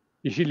niño,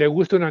 y si le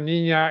gusta una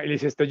niña, y le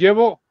dice, ¿te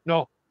llevo?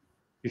 No.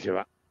 Y se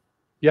va.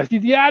 Y así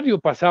diario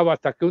pasaba,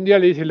 hasta que un día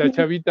le dice la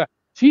chavita,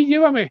 sí,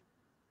 llévame.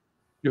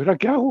 ¿Y ahora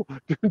qué hago?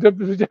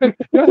 Entonces,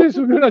 ya se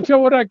subió la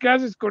chava, ¿ahora qué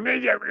haces con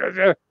ella? O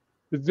sea,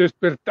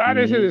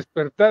 ese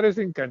despertar es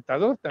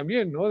encantador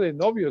también, ¿no? De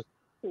novios.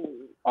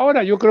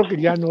 Ahora yo creo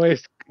que ya no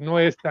es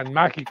tan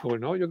mágico,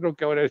 ¿no? Yo creo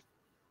que ahora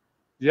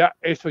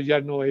eso ya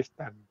no es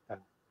tan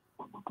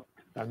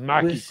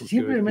mágico. Pues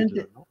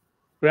simplemente, ¿no?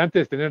 Pero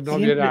antes de tener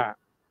novio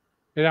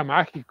era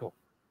mágico.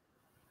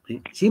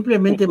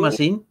 Simplemente,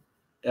 Macín,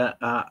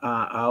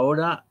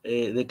 ahora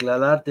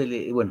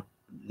declarártele, bueno,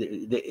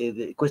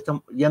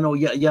 cuesta, ya no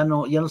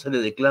se le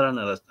declaran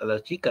a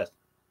las chicas.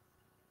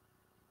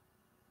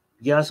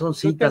 Ya son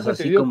citas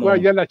así como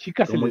ya las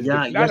chicas como se les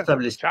ya declaran,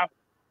 establecidas.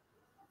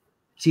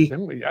 Sí,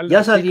 ya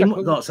ya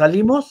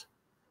salimos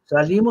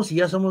y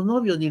ya somos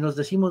novios, ni nos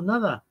decimos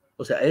nada.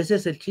 O sea, ese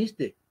es el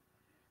chiste.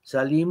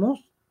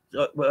 Salimos,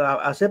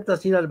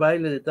 aceptas ir al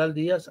baile de tal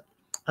día,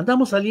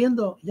 andamos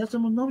saliendo, ya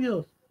somos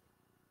novios.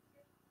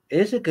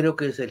 Ese creo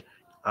que es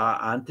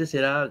antes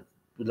era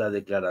la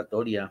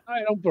declaratoria.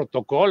 Era un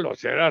protocolo, o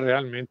sea, era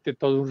realmente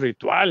todo un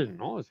ritual,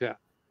 ¿no? O sea,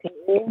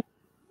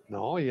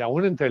 no, y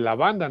aún entre la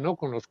banda, ¿no?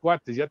 Con los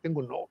cuates, ya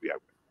tengo novia,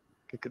 güey.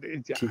 ¿Qué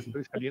crees? Ya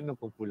estoy saliendo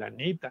con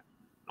fulanita.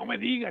 No me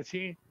digas,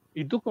 sí.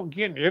 ¿Y tú con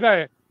quién?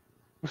 Era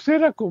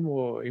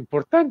como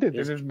importante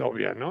tener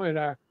novia, ¿no?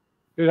 Era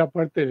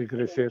parte del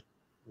crecer,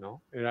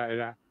 ¿no?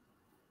 Era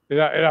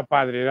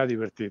padre, era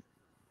divertido.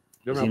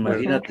 Pues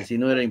imagínate, si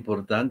no era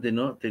importante,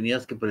 ¿no?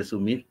 Tenías que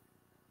presumir.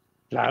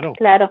 Claro.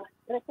 Claro.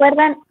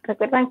 ¿Recuerdan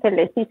que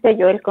les hice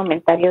yo el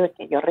comentario de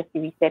que yo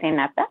recibí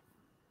serenata?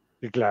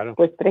 Sí, claro.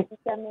 Pues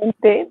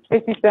precisamente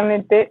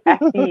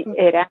así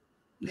era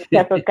en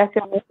muchas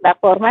ocasiones la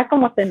forma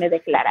como se me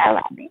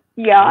declaraba, ¿eh?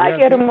 Y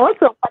 ¡ay,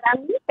 hermoso!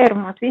 Para mí,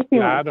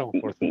 hermosísimo. Claro,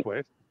 por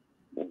supuesto.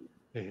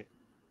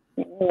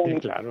 Sí,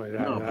 claro, No,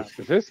 era, pues,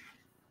 entonces,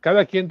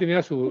 cada quien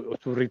tenía su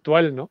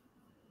ritual, ¿no?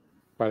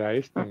 Para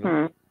esto,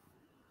 ¿no? Ujú.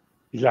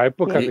 Y la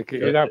época sí, de que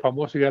era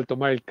famoso ir a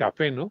tomar el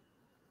café, ¿no?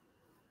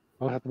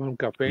 Vamos a tomar un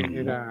café,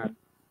 era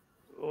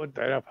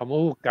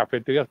famoso,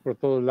 cafeterías por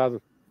todos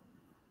lados.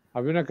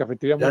 Había una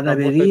cafetería muy famosa,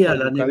 esa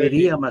la Bucareli,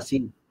 nevería,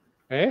 Masín,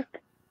 ¿eh?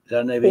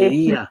 la Sí,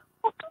 nevería,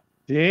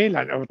 Sí, sí.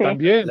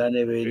 también, la sí,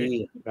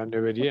 nevería, la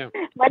nevería.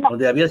 Bueno,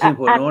 donde había a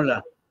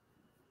sinfonola.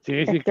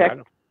 Sí, sí, exacto.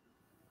 claro.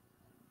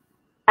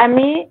 A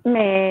mí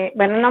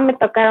bueno, no me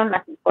tocaron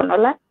las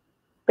sinfonolas,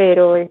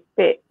 pero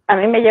a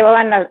mí me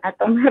llevaban a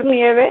tomar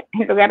nieve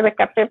en lugar de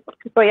café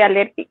porque soy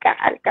alérgica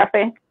al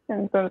café.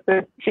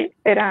 Entonces, sí,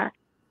 era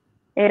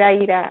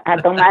ir a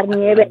tomar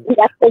nieve, ir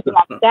a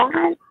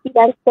Coyoacán, ir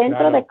al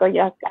centro de Claro.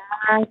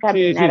 Coyoacán, Sí,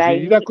 caminar sí, sí.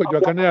 ahí, Ir a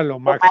Coyoacán era lo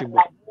tomar máximo.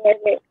 la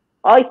nieve.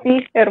 Ay,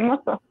 sí,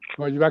 hermoso.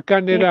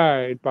 Coyoacán Sí.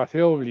 era el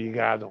paseo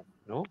obligado,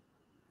 ¿no?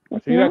 O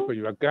sea, ir a Ujú.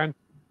 Coyoacán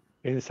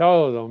en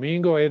sábado o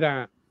domingo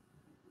era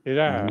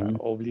Ujú.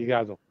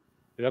 obligado.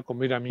 Era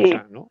como ir a Sí,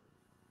 misa, ¿no?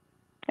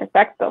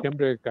 exacto.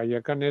 Siempre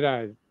Coyoacán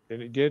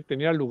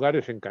tenía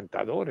lugares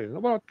encantadores, ¿no?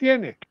 Bueno,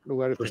 tiene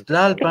lugares Pues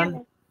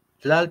encantadores.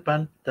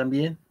 Tlalpan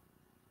también.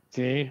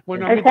 Sí,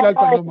 bueno, a El mí centro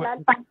Tlalpan de no me,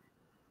 Tlalpan.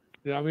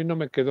 a mí no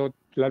me quedó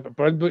Tlalpan,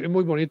 pero es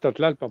muy bonita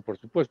Tlalpan, por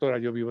supuesto. Ahora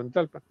yo vivo en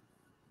Tlalpan,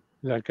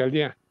 en la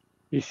alcaldía.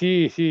 Y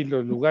sí, sí,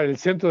 los lugares, el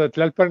centro de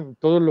Tlalpan,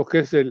 todo lo que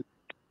es el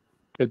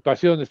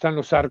paseo donde están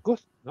los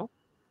arcos, ¿no?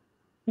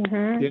 Ujú.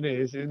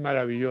 Es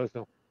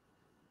maravilloso.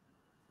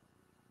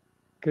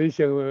 ¿Qué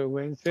dice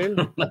Wenzel?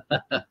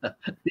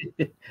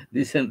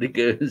 Dice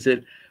Enrique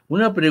Benzel.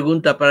 Una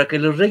pregunta, para que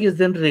los reyes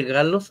den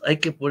regalos hay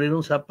que poner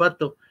un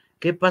zapato.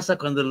 ¿Qué pasa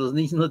cuando los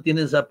niños no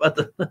tienen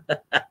zapatos?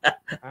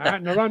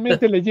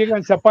 Normalmente les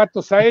llegan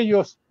zapatos a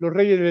ellos, los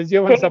reyes les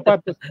llevan Sí.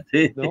 zapatos,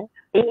 Sí. ¿no?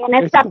 Y en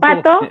el Es como,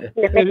 zapato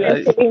le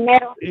meten su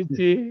dinero.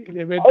 sí,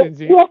 le meten,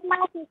 sí. Y es más,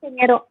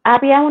 ingeniero,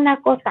 había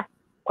una cosa,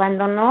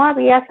 cuando no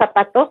había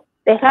zapatos,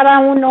 dejaba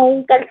uno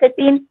un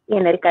calcetín y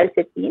en el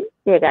calcetín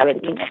llegaba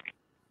el dinero.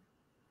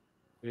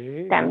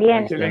 Sí,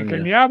 También. se le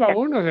ingeniaba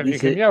uno, se le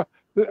Dice, ingeniaba.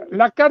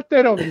 La carta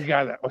era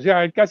obligada, o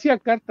sea, el que hacía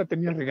carta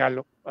tenía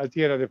regalo,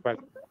 así era de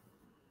fácil.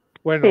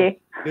 Bueno, Sí.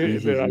 Sí,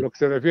 sí, pero a sí. lo que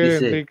se refiere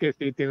Dice, Enrique,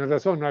 sí, tienes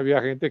razón, no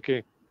había gente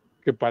que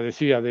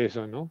padecía de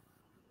eso, ¿no?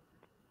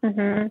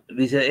 Ujú.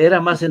 dice,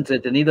 era más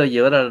entretenido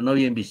llevar a la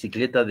novia en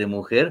bicicleta de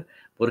mujer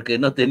porque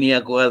no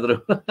tenía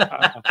cuadro.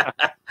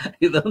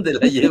 ¿Y dónde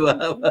la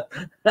llevaba?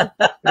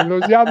 En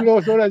los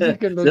diablos, ahora sí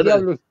que en los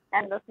diablos.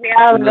 En los Los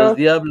diablos.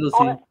 diablos,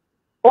 sí.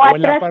 O O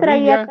en la atrás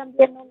traía parrilla,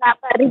 también una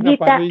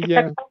parrillita. parrilla.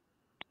 Exacto.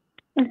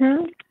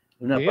 Ujú.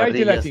 Una Sí, ahí se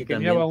parrilla, las sí,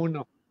 ingeniaba también.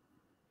 uno.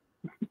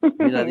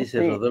 Mira,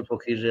 dice Sí. Rodolfo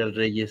Girreal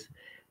Reyes.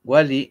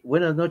 Wally,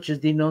 buenas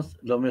noches, dinos.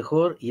 Lo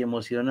mejor y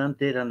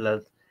emocionante eran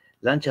las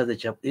lanchas de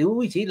Chapultepec.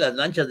 Uy, sí, las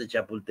lanchas de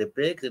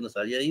Chapultepec, se nos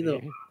había ido.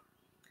 Sí.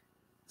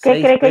 ¿Qué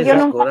 6 cree que yo pesos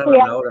nunca fui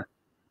cobraban la hora.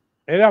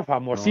 Era No,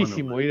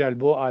 famosísimo ir al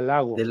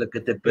lago. de lo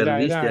que te Era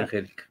perdiste,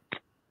 Angélica.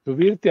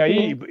 subirte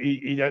ahí Sí.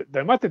 y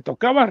además te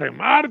tocaba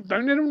remar,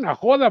 también era una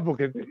joda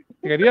porque te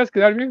querías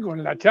quedar bien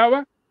con la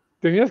chava,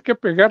 tenías que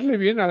pegarle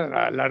bien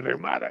a la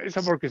remada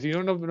esa porque si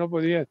no, no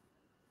podías.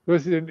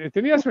 Entonces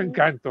tenía su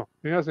encanto,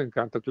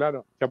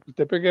 claro.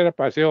 Chapultepec era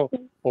paseo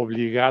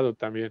obligado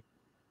también.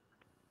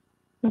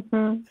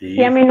 Ujú. Sí.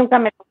 Sí, a mí nunca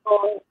me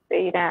tocó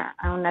ir a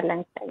una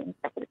lancha en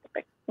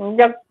Chapultepec.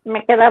 Yo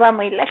me quedaba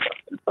muy lejos,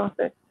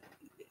 entonces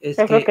Es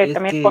yo creo que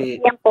también por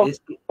tiempo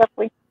yo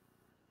fui.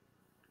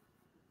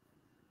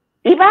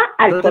 Iba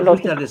al ¿dónde fuiste a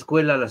zoológico, la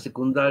escuela, a la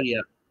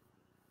secundaria?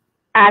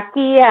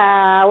 aquí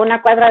a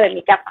una cuadra de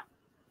mi casa,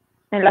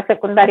 en la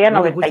secundaria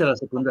 ¿Dónde fuiste a 91. la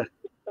secundaria?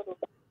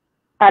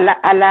 A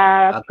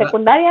la Acá.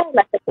 secundaria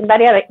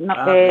de Es que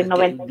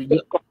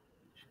 95.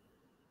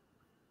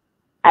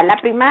 A la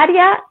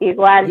primaria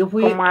igual, yo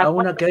fui como a a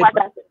una 4 que hay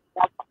cuadras de mi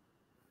casa.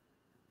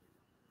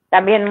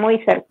 También muy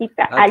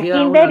cerquita. Aquí Al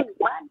a kinder una-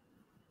 igual.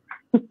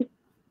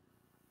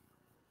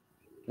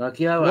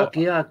 aquí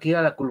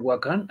a la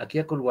Culhuacán,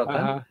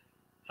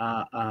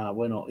 Ajá.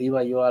 bueno,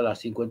 iba yo a las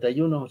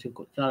 51,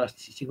 a las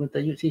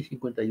 51, sí,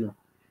 51,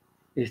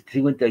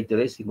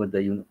 53,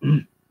 51.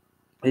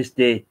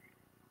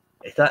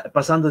 Está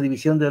pasando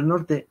División del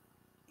Norte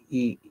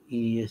y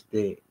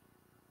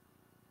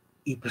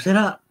pues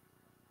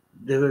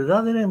de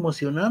verdad era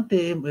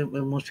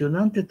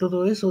emocionante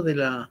todo eso de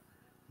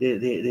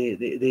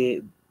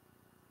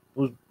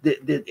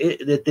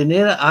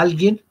tener a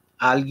alguien,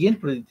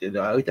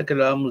 ahorita que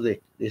hablábamos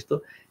de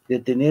esto, de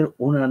tener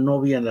una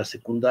novia en la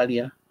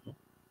secundaria, ¿no?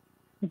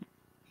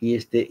 Y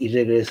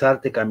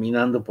regresarte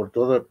caminando por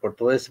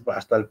todo eso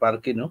hasta el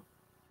parque, ¿no?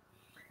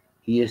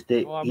 Y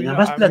No, a y mí nada no,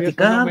 más a mí eso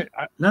platicar, a mí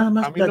no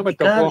me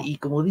platicar, tocó. y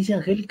como dice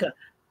Angélica,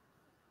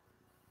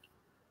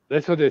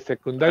 Eso de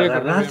secundaria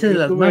cuando agarrarse de yo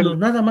las manos,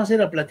 nada más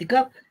era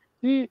platicar.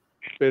 sí,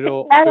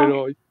 pero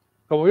Claro.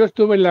 como yo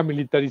estuve en la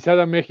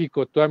militarizada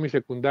México toda mi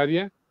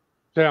secundaria,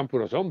 pues eran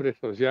puros hombres,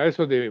 o sea,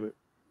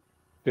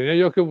 tenía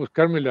yo que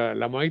buscarme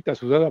la manita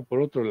sudada por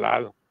otro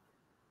lado,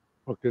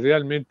 porque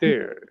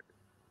realmente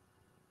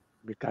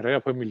mi carrera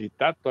fue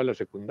militar toda la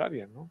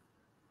secundaria, ¿no?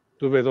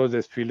 tuve 2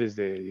 desfiles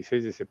de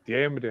 16 de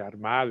septiembre,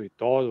 armado y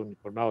todo,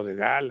 uniformado de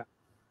gala.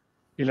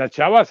 Y las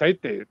chavas ahí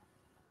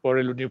por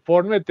el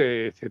uniforme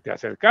se te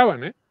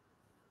acercaban, ¿eh?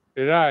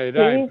 Era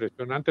Sí.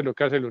 impresionante lo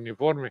que hace el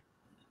uniforme.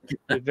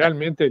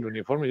 Realmente el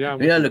uniforme llama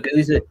Mira mucho. lo que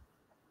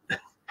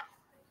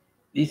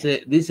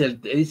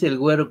dice el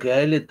güero que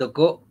a él le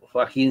tocó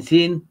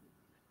Fajincín,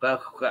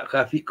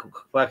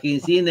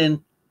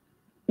 Fajincinen.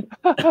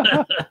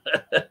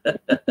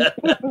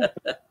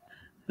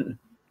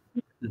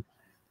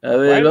 A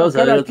ver, Bueno, vamos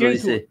a ver otro,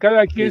 dice.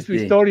 Cada quien su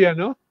historia,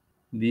 ¿no?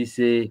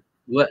 Dice,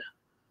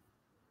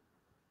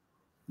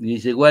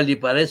 Wally,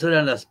 para eso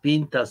eran las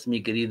pintas,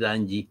 mi querida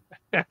Angie.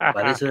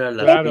 Para eso eran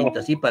las Claro.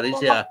 pintas, sí,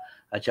 parece a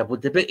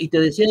Chapultepec. Y te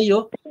decía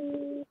yo,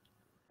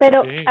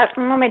 Pero, Sí.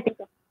 un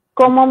momentito.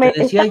 Como me te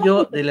decía estaban yo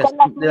mis de la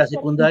escuelas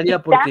secundaria,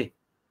 muy cerquitas, porque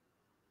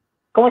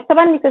como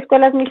estaban mis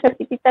escuelas muy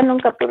cerquititas,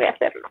 nunca pude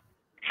hacerlo.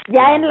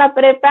 Ya en la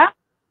prepa,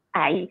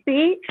 ahí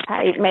sí,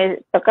 ahí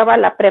me tocaba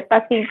la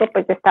prepa 5,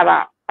 pues yo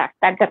estaba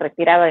bastante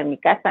retirado de mi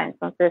casa,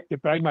 entonces,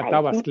 Pero ahí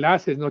matabas sí.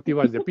 clases, no te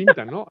ibas de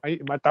pinta, ¿no? Ahí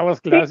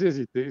matabas clases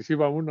y se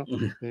iba uno.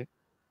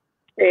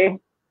 ¿sí?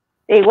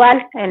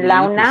 Igual, en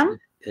la sí, UNAM,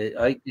 pues,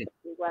 hay que...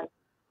 igual.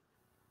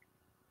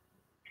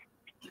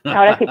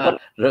 Ahora sí, por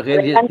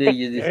Rogelio adelante.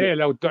 Telles dice,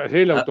 El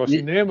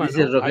autocinema,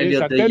 dice ¿no? Ahí en Rogelio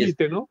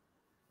satélite, ¿no?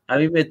 a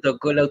mí me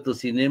tocó el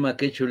autocinema,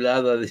 qué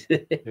chulada,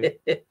 dice.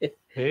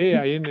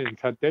 Ahí en el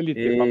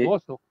satélite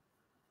famoso.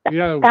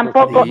 Mira el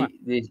Tampoco.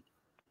 autocinema.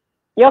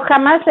 Yo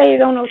jamás he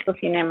ido a un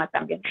autocinema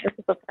también. Eso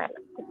es otra de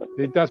las cosas.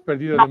 Sí, te has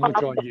perdido de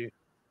mucho allí.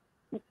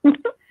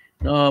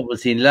 No,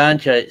 pues sin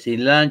lancha,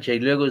 y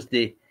luego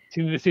Sin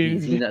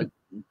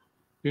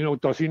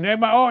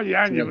autocinema, oye,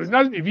 Ángel, pues no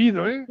has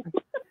vivido, ¿eh?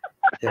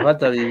 Te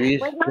falta vivir,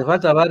 Pues no, te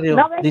falta barrio,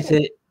 no,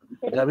 dice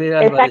Gabriel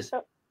Álvarez.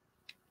 Exacto.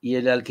 Y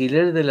el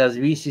alquiler de las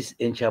bicis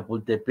en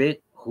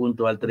Chapultepec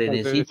junto al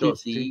trenecito,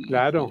 Sí,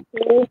 claro.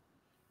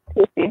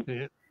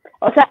 Sí.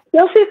 O sea,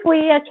 yo sí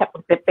fui a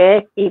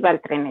Chapultepec, iba al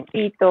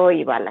trenecito,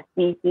 iba a las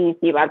bicis,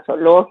 iba al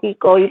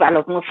zoológico, iba a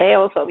los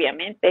museos,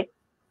 obviamente,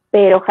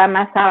 pero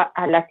jamás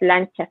a las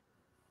lanchas.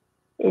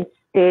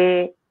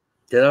 ¿Te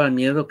daban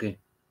miedo que?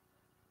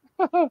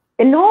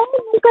 No,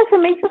 nunca se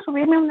me hizo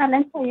subirme a una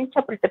lancha ahí en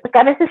Chapultepec.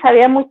 A veces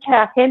había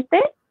mucha gente.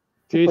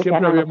 Sí, pues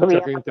siempre no había mucha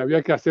subíamos. gente,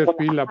 había que hacer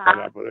fila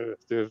para poder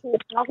hacer.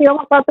 Nos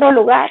íbamos a otro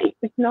lugar, y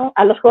pues no,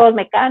 a los juegos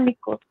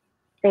mecánicos,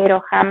 pero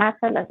jamás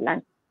a las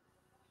lanchas.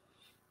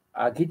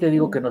 Aquí te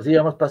digo que nos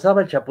íbamos,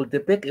 pasaba el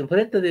Chapultepec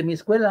enfrente de mi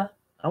escuela,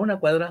 a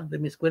una cuadra de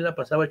mi escuela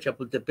pasaba el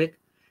Chapultepec,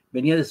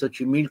 venía de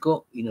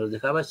Xochimilco y nos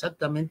dejaba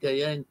exactamente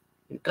allá,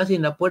 casi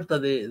en la puerta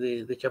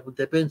de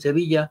Chapultepec, en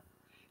Sevilla.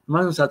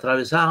 Más nos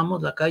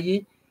atravesábamos la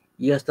calle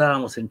y ya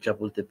estábamos en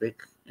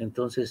Chapultepec.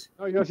 Entonces...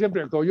 No, yo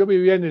siempre, como yo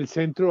vivía en el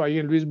centro, ahí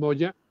en Luis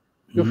Moya,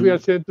 yo fui al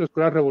Centro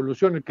Escolar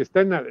Revolución, el que está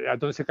a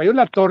donde se cayó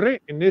la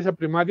torre, en esa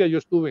primaria yo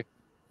estuve,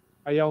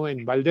 allá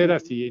en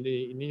Valderas y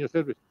Niños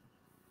Héroes.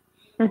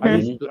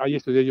 Ahí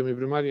estudié yo mi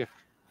primaria.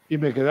 Y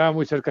me quedaba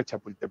muy cerca de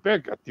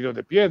Chapultepec, a tiro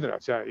de piedra.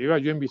 O sea, iba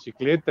yo en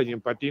bicicleta y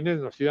en patines,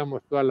 nos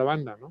íbamos toda la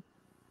banda, ¿no?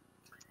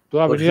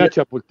 Toda avenida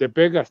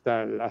Chapultepec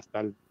hasta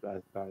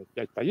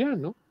allá,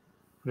 ¿no?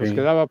 Nos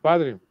quedaba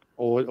padre.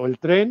 O el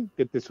tren,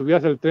 que te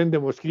subías al tren de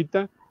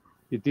Mosquita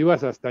y te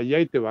ibas hasta allá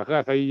y te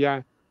bajabas ahí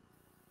ya,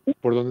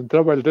 por donde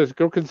entraba el tren.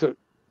 Creo que es el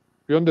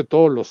peón de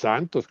Todos los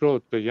Santos,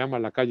 creo que te llama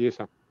la calle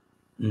esa.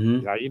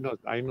 Y ahí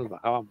nos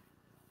bajábamos.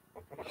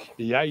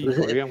 Y ahí pues,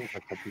 corríamos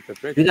a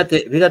Chapultepec.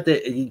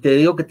 Fíjate, y te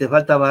digo que te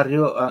falta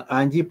barrio,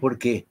 Angie,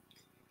 porque,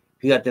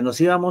 fíjate, nos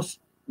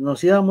íbamos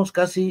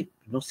casi,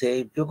 no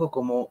sé, yo creo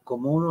como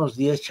unos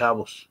 10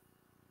 chavos,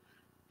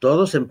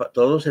 todos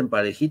en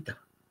parejita,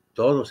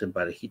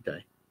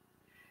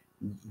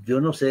 Yo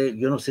no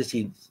sé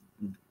si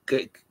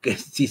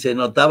si se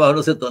notaba o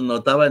no se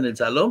notaba en el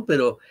salón,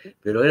 pero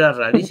era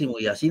rarísimo,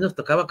 y así nos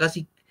tocaba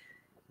casi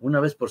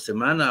una vez por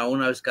semana,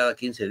 una vez cada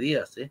 15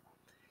 días,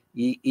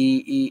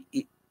 y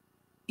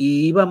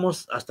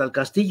íbamos hasta el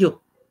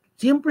castillo,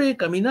 siempre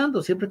caminando,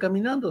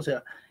 o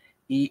sea,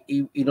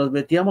 y nos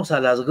metíamos a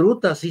las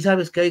grutas. ¿Sí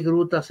sabes que hay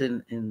grutas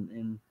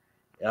en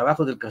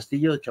abajo del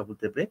castillo de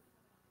Chapultepec?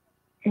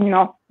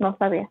 No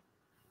sabía.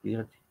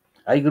 Fíjate,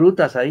 hay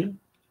grutas ahí.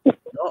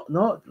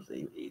 No,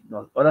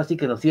 ahora sí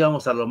que nos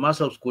íbamos a lo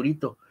más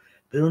oscurito,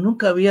 pero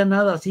nunca había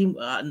nada así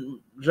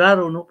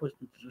raro, ¿no? Pues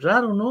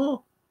raro,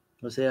 ¿no?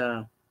 O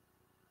sea,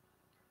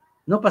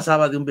 no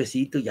pasaba de un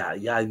besito, ya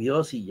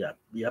adiós, y ya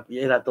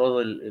era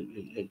todo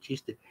el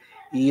chiste.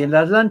 Y en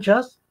las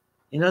lanchas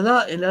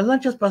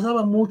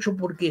pasaba mucho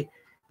porque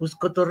pues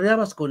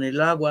cotorreabas con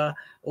el agua,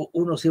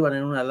 unos iban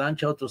en una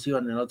lancha, otros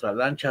iban en otra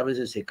lancha, a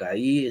veces se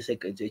caía,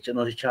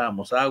 nos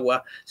echábamos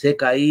agua, se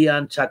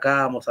caían,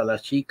 sacábamos a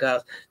las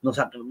chicas, nos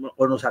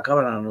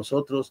sacaban a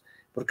nosotros,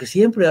 porque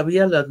siempre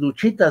había las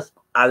luchitas,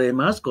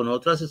 además con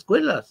otras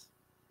escuelas.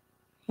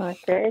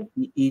 Okay.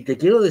 Y te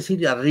quiero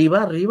decir,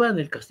 arriba en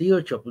el castillo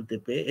de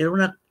Chapultepec,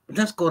 eran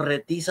unas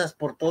corretizas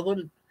por todo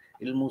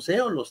el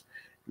museo.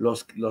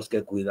 Los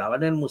que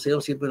cuidaban el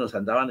museo siempre nos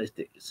andaban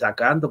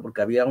sacando,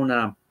 porque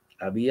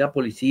había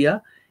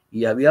policía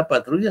y había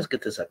patrullas que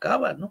te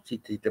sacaban, ¿no? Si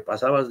te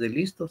pasabas de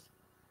listos.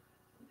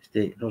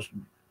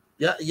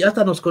 Ya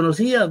hasta nos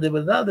conocían, de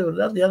verdad,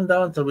 ya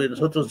andaban sobre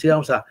nosotros,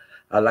 íbamos a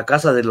la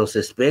casa de los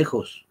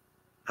espejos,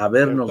 a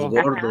vernos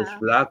gordos,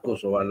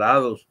 flacos,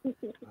 ovalados,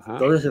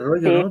 todo ese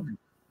rollo, ¿no?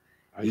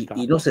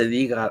 Y no se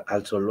diga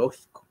al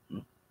zoológico,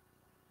 ¿no?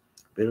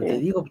 Pero te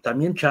digo,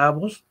 también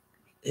chavos,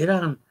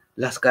 eran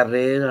las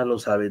carreras,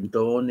 los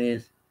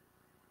aventones,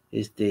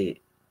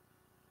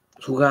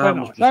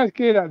 jugábamos. Bueno, ¿sabes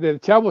qué era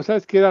del chavo?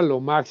 ¿Sabes qué era lo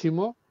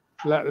máximo?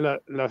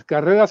 Las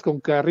carreras con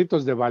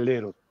carritos de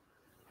valeros.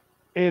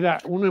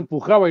 Uno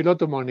empujaba y el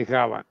otro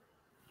manejaba.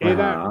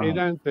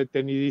 Era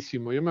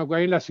entretenidísimo. Yo me acuerdo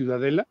ahí en la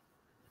Ciudadela,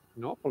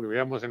 ¿no? Porque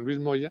vivíamos en Luis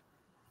Moya,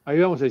 ahí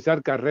íbamos a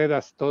echar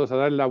carreras todos a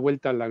dar la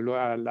vuelta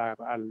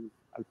al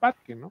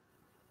parque, ¿no?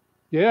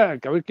 Y era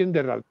a ver quién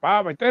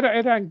derrapaba. Entonces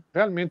eran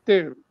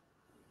realmente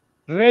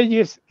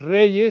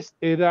Reyes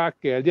era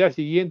que al día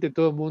siguiente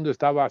todo el mundo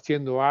estaba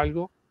haciendo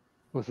algo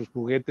con sus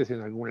juguetes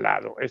en algún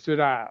lado. Eso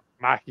era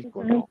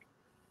mágico, ¿no?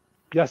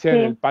 Ya sea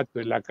en el patio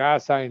de la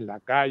casa, en la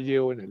calle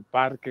o en el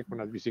parque, con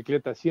las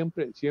bicicletas,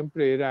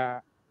 siempre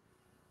era,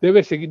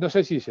 debe seguir, no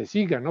sé si se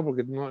siga, ¿no?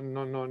 Porque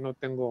no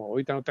tengo,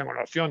 ahorita no tengo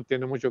noción,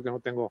 tiene mucho que no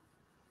tengo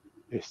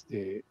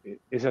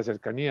esa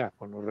cercanía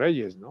con los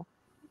Reyes, ¿no?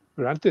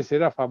 Pero antes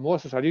era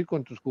famoso salir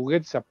con tus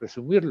juguetes a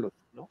presumirlos,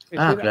 ¿no?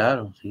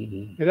 Claro,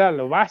 sí. Era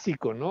lo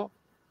básico, ¿no?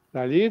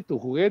 Salir, tu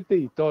juguete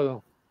y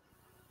todo.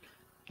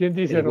 ¿Quién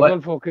dice,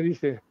 Rodolfo? ¿Qué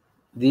dice?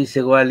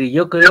 Dice Wally,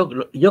 yo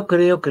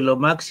creo que lo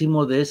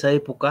máximo de esa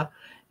época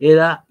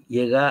era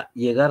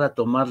llegar a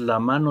tomar la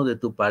mano de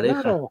tu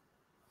pareja. Claro.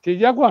 Que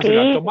ya cuando se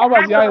la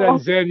tomabas ya era en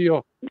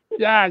serio.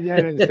 Ya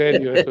era en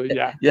serio eso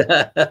ya.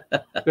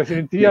 Te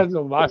sentías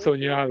lo más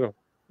soñado.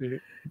 Sí.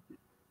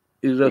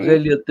 Y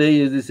Rogelio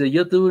Telles dice,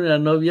 yo tuve una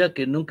novia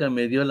que nunca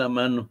me dio la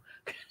mano.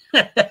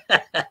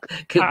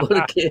 Que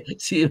porque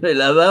si me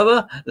la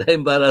daba, la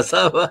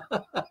embarazaba.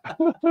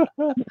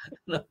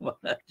 No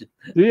manches.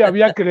 Sí,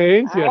 había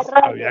creencias.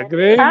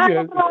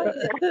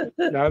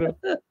 Claro.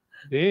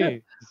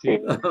 Sí.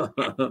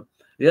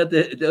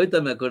 Fíjate,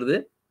 ahorita me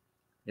acordé.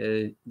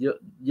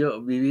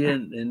 Yo viví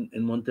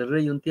en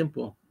Monterrey un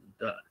tiempo.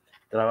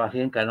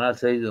 Trabajé en Canal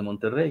 6 de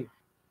Monterrey.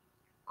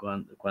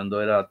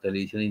 Cuando era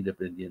televisión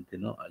independiente,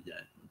 ¿no? Allá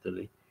en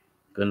Monterrey.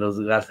 Con los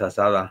Garza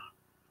Sada.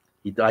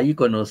 Y ahí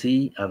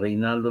conocí a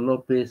Reinaldo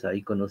López,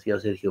 ahí conocí a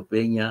Sergio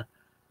Peña,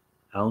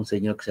 a un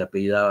señor que se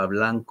apellidaba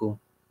Blanco.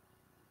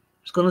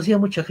 Pues conocí a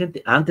mucha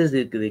gente antes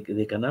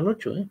de Canal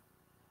 8, ¿eh?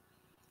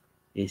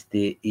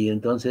 Y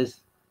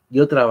entonces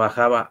yo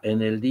trabajaba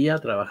en el día,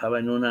 trabajaba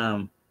en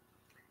un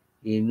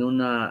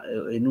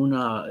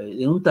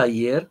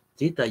taller,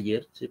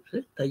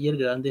 taller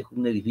grande,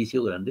 un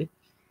edificio grande,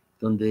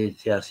 donde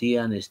se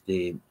hacían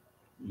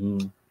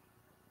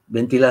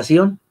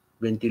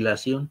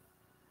ventilación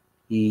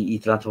y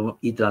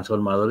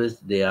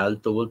transformadores de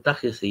alto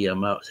voltaje, se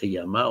llamaba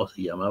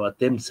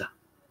TEMSA.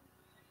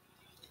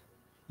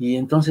 Y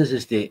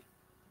entonces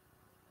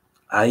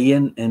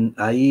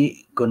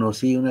ahí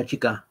conocí una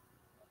chica,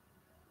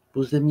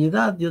 pues de mi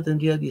edad, yo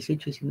tendría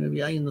 18,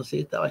 19 años, no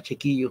sé, estaba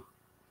chiquillo.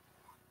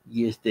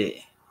 Y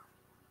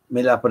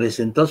me la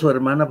presentó su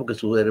hermana, porque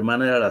su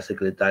hermana era la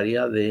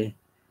secretaria de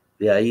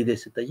ahí, de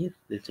ese taller,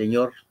 del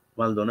señor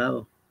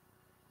Maldonado.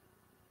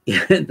 Y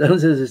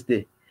entonces,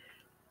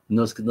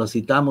 nos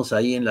citamos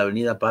ahí en la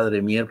avenida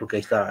Padre Mier,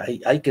 porque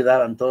ahí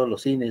quedaban todos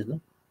los cines, ¿no?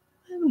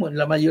 Bueno,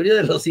 la mayoría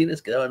de los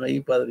cines quedaban ahí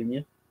en Padre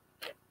Mier.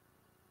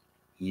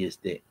 Y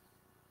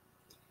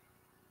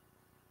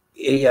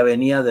ella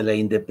venía de la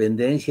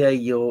Independencia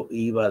y yo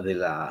iba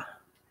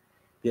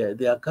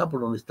de acá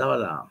por donde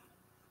estaba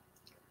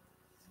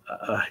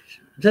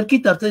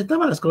cerquita,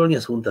 estaban las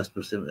colonias juntas,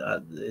 pero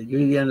yo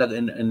vivía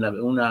en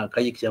una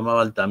calle que se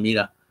llamaba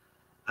Altamira,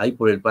 ahí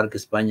por el Parque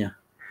España.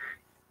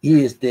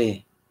 Y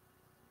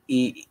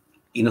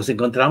y nos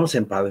encontramos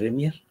en Padre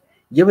Mier.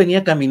 Yo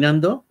venía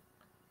caminando,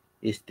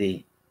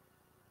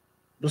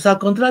 pues al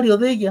contrario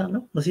de ella,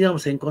 ¿no? Nos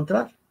íbamos a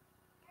encontrar.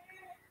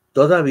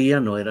 Todavía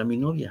no era mi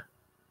novia.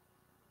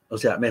 O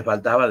sea, me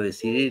faltaba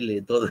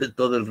decirle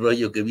todo el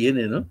rollo que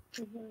viene, ¿no?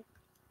 Uh-huh.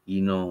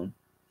 Y no,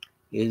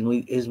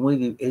 es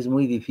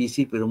muy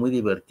difícil, pero muy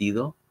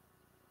divertido,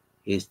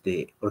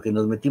 porque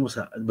nos metimos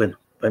bueno,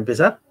 para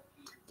empezar,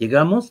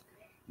 llegamos,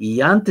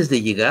 y antes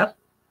de llegar,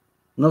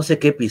 no sé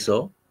qué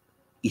pisó,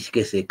 y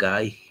que se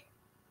cae.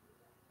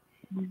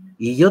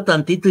 Y yo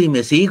tantito y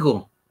me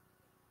sigo.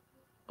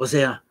 O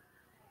sea,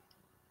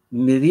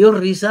 me dio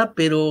risa,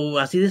 pero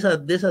así de esa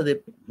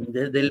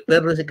del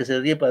perro ese que se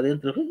ríe para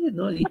adentro,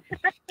 ¿no?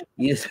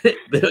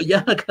 Pero ya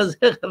alcancé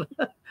a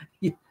agarrar.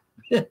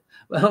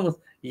 Vamos,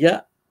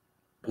 ya,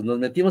 pues nos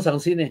metimos a un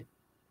cine.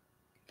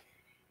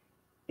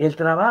 El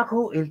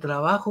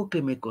trabajo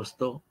que me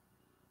costó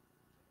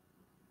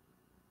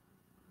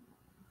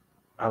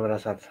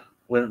abrazarla,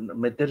 bueno,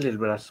 meterle el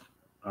brazo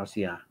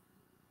hacia,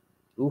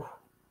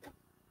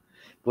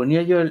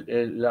 ponía yo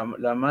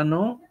la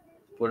mano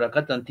por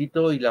acá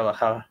tantito y la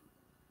bajaba.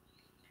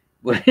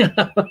 Ponía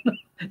la mano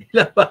y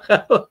la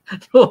bajaron.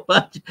 No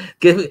manches,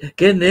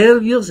 qué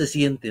nervio se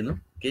siente, ¿no?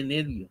 Qué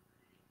nervio.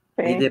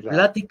 Sí.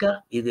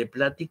 Y de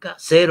plática,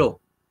 cero.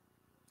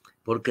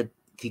 Porque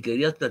si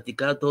querías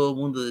platicar, todo el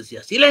mundo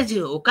decía,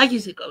 silencio, o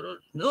cállese, cabrón.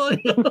 No,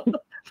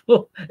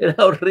 no,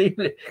 era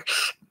horrible.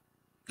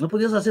 No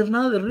podías hacer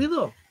nada de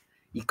ruido.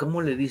 ¿Y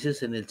cómo le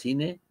dices en el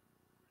cine?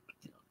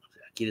 O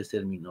sea, ¿quieres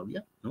ser mi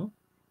novia? ¿No?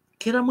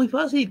 Que era muy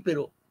fácil,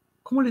 pero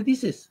 ¿cómo le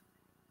dices?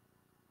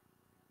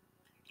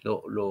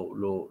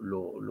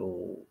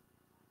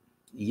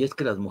 Y es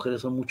que las mujeres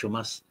son mucho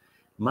más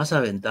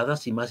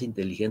aventadas y más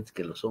inteligentes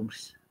que los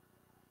hombres.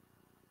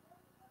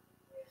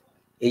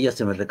 Ella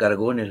se me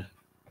recargó en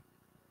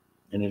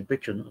el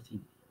pecho, ¿no?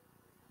 Así.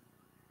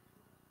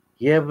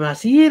 Y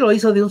así lo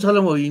hizo de un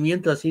solo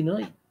movimiento, así, ¿no?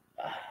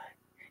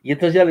 Y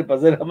entonces ya le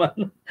pasé la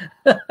mano.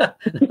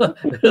 No,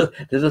 pero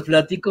les los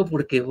platico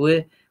porque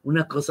fue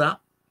una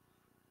cosa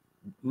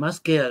más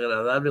que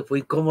agradable, fue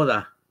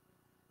incómoda.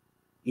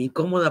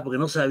 Incómoda porque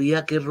no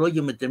sabía qué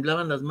rollo, me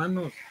temblaban las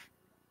manos.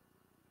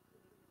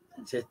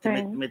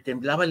 Me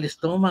temblaba el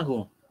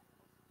estómago.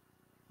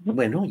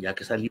 Bueno, ya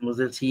que salimos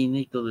del cine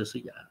y todo eso,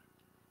 ya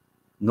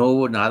no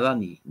hubo nada,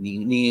 ni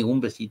ningún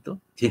besito,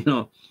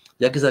 sino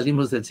ya que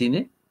salimos del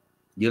cine,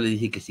 yo le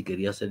dije que si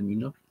quería ser mi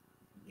novio,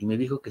 y me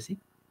dijo que sí.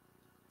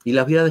 Y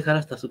la fui a dejar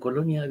hasta su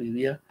colonia,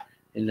 vivía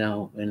en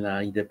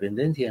la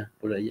Independencia,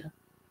 por allá.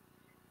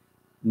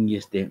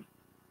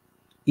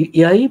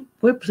 Y ahí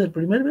fue pues el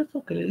primer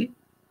beso que le di.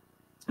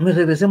 Me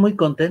regresé muy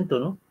contento,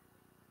 ¿no?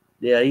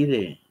 De ahí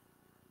de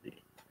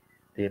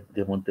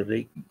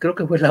Monterrey. Creo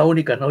que fue la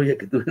única novia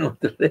que tuve en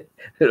Monterrey,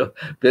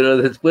 pero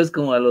después,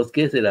 como a los,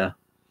 ¿qué será?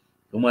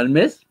 Como al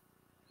mes,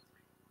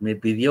 me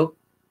pidió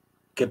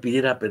que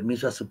pidiera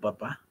permiso a su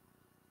papá.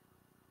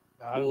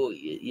 Claro.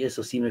 Uy, y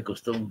eso sí me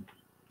costó.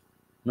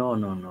 No.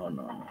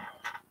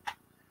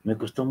 Me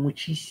costó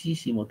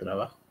muchísimo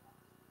trabajo.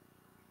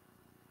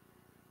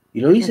 Y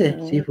lo hice,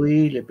 sí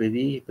fui, le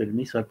pedí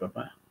permiso al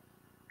papá.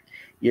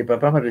 Y el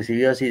papá me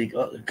recibió así,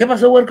 ¿qué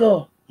pasó,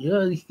 huerco? Y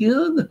yo dije, ¿qué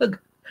onda?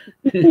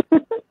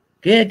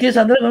 ¿Quieres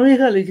andar con mi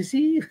hija? Le dije,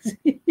 sí.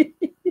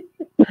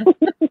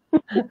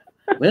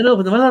 Bueno,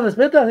 pues nomás la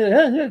respetas,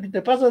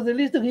 te pasas de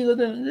listo.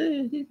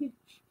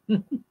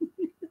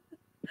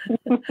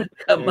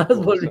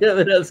 Jamás volví a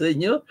ver al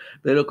señor,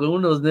 pero con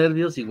unos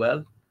nervios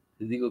igual.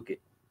 Les digo que,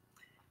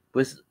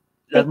 pues,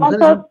 las mujeres.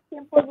 ¿Cuánto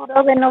tiempo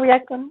duró de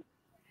novia con?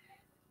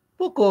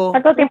 Poco.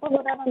 ¿Cuánto tiempo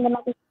duraron de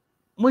novia?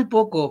 Muy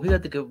poco,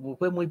 fíjate que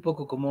fue muy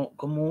poco,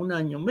 como un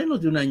año, menos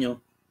de un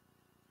año.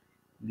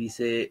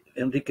 Dice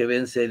Enrique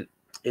Wenzel,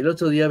 el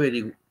otro día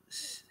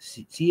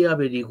sí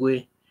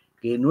averigüé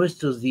que en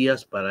nuestros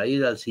días para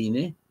ir al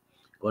cine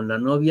con la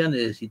novia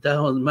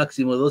necesitábamos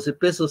máximo 12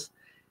 pesos,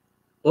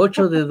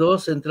 8 de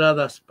 2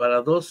 entradas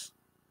para dos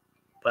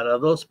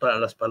para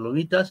las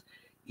palomitas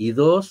y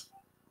 2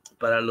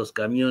 para los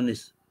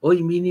camiones.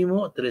 Hoy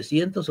mínimo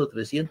 300 o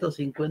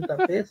 350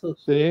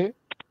 pesos. Sí.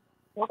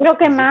 Yo creo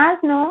que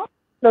más, ¿no?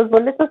 Los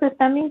boletos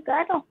están bien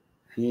caros.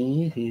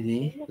 Sí.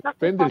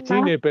 Depende del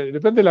cine,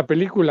 depende de la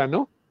película,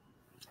 ¿no?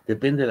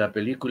 Depende de la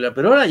película,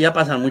 pero ahora ya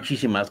pasan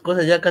muchísimas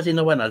cosas, ya casi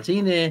no van al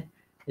cine,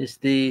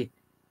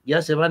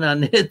 ya se van a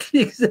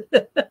Netflix.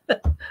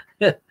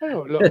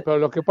 Bueno, pero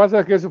lo que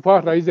pasa es que eso fue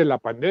a raíz de la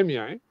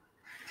pandemia, ¿eh?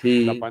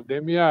 Sí. La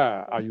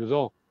pandemia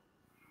ayudó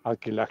a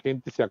que la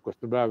gente se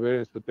acostumbrara a ver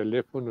en su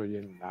teléfono y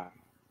en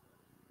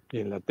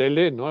la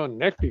tele, ¿no?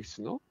 Netflix,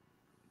 ¿no?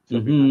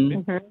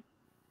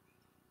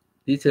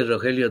 Dice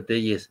Rogelio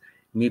Telles,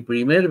 mi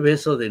primer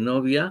beso de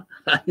novia,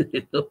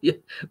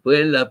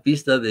 fue en la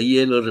pista de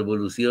hielo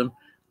Revolución.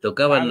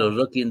 Tocaban los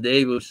Rocking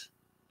Davis,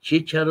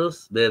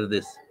 Chícharos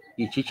Verdes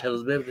y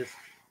Chícharos Verdes.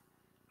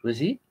 Pues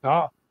sí.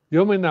 No,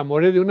 yo me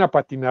enamoré de una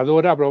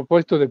patinadora a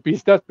propósito de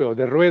pistas, pero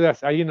de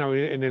ruedas. Ahí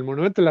en el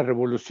Monumento de la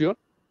Revolución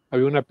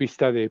había una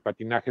pista de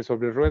patinaje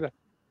sobre ruedas.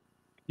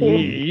 Sí.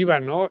 Y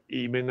iba, ¿no?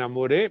 Y me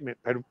enamoré,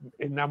 pero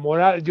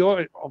enamorado, yo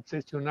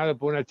obsesionado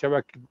por una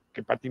chava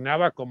que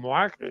patinaba como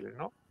ángel,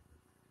 ¿no?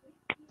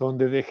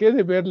 Donde dejé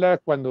de verla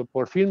cuando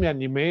por fin me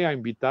animé a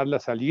invitarla a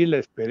salir, la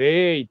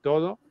esperé y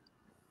todo.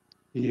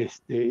 Y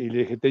le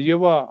dije, te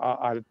llevo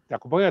te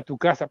acompaño a tu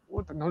casa.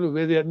 Puta, no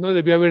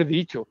debía haber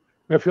dicho.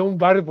 Me fui a un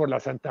barrio por la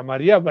Santa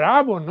María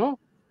Bravo, ¿no?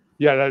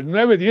 Y a las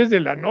 9, 10 de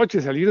la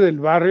noche salir del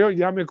barrio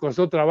ya me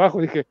costó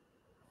trabajo. Dije,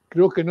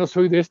 creo que no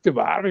soy de este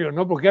barrio,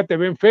 ¿no? Porque ya te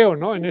ven feo,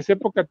 ¿no? En esa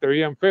época te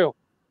veían feo.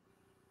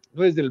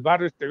 No es del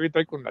barrio, te ven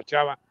ahí con la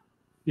chava.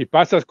 Y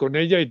pasas con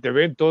ella y te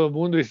ven todo el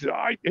mundo y dices,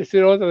 ay, esa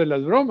era otra de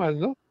las bromas,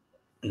 ¿no?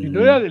 Si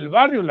no era del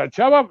barrio, la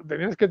chava,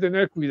 tenías que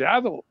tener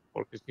cuidado,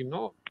 porque si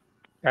no,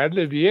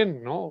 caerle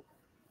bien, ¿no?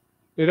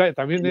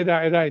 También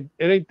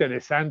era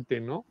interesante,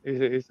 ¿no?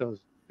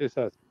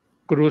 Esas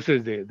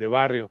cruces de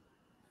barrio.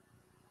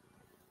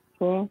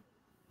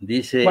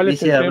 Dice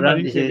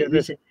Abraham,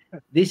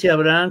 dice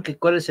Abraham que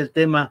cuál es el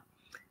tema,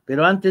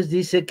 pero antes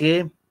dice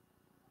que,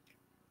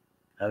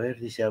 a ver,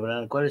 dice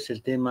Abraham, ¿cuál es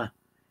el tema?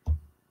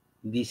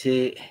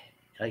 Dice,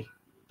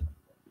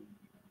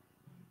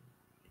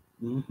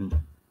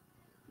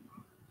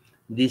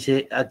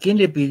 dice, ¿a quién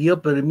le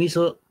pidió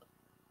permiso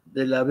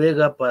de la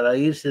Vega para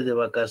irse de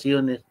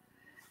vacaciones.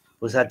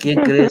 Pues ¿a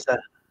quién crees?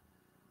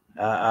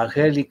 A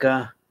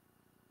Angélica.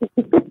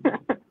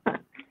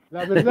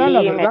 La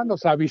verdad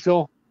nos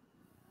avisó,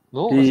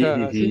 ¿no? Sí, O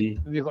sea, sí.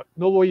 así dijo,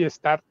 no voy a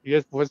estar, y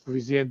eso fue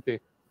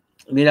suficiente.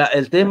 Mira,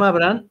 el tema,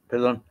 Abraham,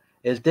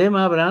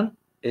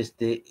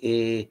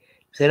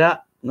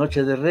 será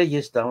Noche de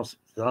Reyes, estamos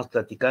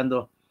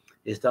platicando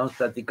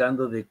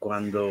de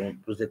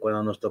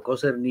cuando nos tocó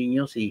ser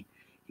niños y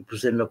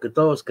pues en lo que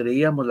todos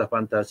creíamos, la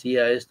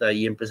fantasía esta,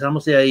 y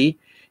empezamos de ahí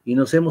y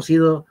nos hemos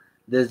ido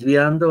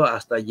desviando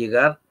hasta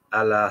llegar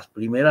a las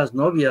primeras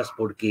novias,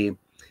 porque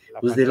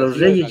pues de los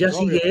Reyes ya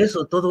sigue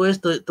eso, todo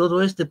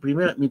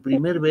mi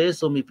primer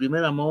beso, mi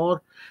primer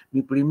amor,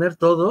 mi primer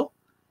todo,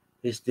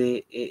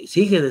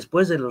 sigue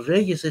después de los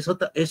Reyes,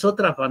 es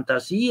otra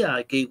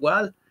fantasía que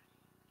igual,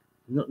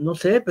 no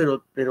sé,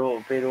 pero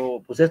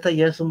pues esta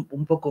ya es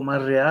un poco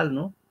más real,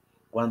 ¿no?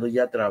 Cuando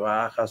ya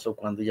trabajas o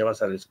cuando ya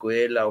vas a la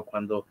escuela o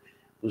cuando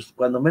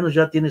menos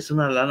ya tienes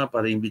una lana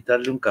para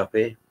invitarle un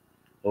café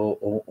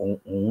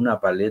o una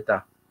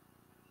paleta,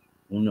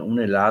 un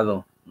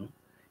helado, ¿no?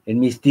 En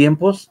mis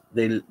tiempos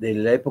de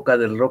la época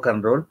del rock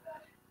and roll,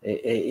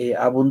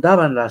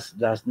 abundaban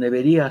las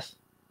neverías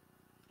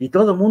y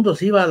todo el mundo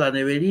se iba a la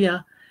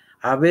nevería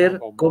a ver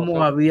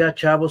cómo había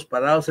chavos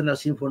parados en la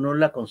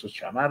Sinfonola con sus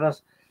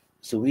chamarras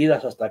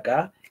subidas hasta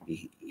acá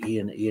y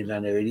en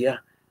la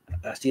nevería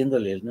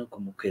haciéndoles, ¿no?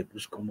 Como que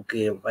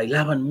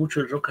bailaban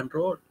mucho el rock and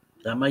roll,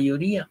 la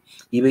mayoría,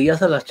 y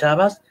veías a las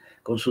chavas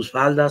con sus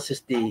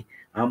faldas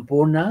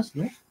amponas,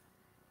 ¿no?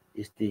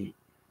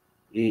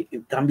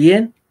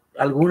 También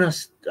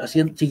algunas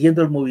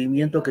siguiendo el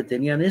movimiento que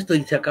tenían esto,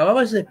 y se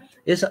acababa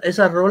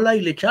esa rola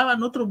y le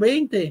echaban otros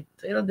 20,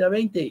 eran de a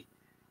 20,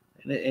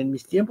 en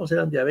mis tiempos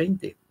eran de a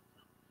 20.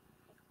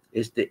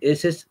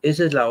 Esa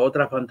es la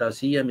otra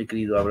fantasía, mi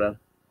querido Abraham.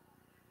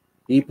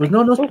 Y pues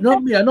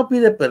mira, no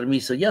pide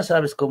permiso, ya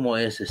sabes cómo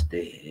es,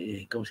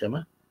 ¿cómo se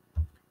llama?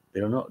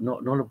 Pero no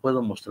lo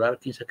puedo mostrar.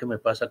 ¿Quién sabe qué me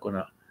pasa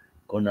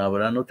con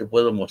Abraham? No te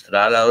puedo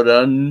mostrar,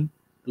 Abraham,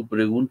 tu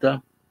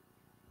pregunta.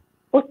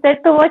 ¿Usted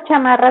tuvo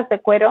chamarras de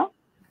cuero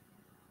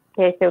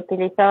que se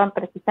utilizaban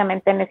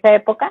precisamente en esa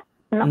época?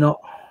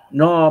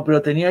 No,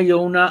 pero tenía yo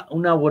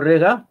una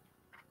borrega,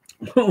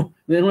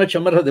 una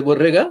chamarra de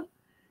borrega,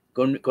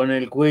 con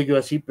el cuello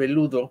así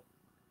peludo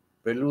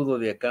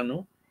de acá,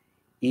 ¿no?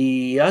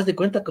 Y haz de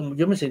cuenta como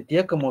yo me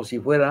sentía como si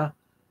fuera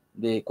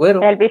de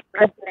cuero. Elvis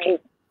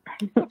Presley.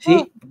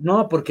 Sí,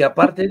 no, porque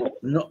aparte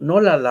no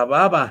la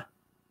lavaba.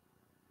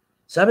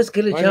 ¿Sabes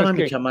qué le echaba a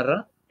mi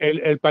chamarra?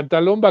 El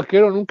pantalón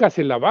vaquero nunca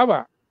se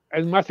lavaba.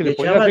 Es más, se le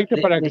ponía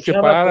aceite para que se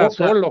parara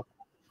solo.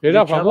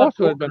 Era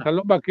famoso el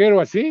pantalón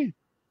vaquero así.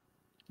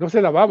 No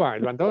se lavaba.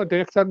 El pantalón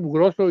tenía que estar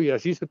mugroso y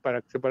así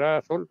para que se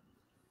parara solo.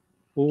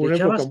 Le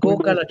echabas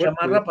coca a la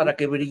chamarra para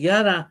que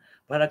brillara,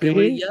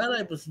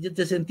 y pues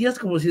te sentías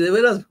como si de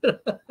veras.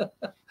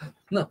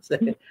 No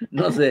sé.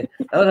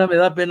 Ahora me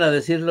da pena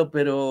decirlo,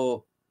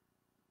 pero.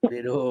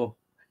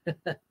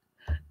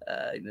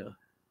 Ay, no.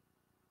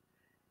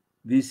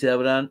 Dice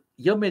Abraham,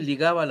 yo me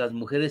ligaba a las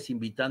mujeres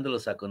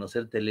invitándolos a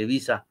conocer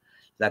Televisa,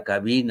 la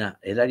cabina,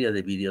 el área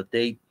de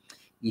videotape,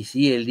 y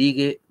si el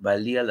ligue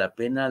valía la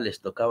pena,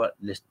 les tocaba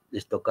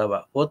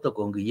foto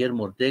con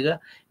Guillermo Ortega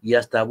y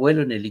hasta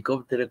vuelo en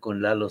helicóptero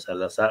con Lalo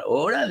Salazar.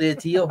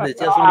 ¡Órale, sí,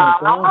 ofrecías un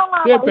montón!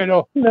 Sí,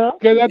 pero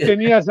 ¿qué edad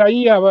tenías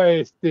ahí? A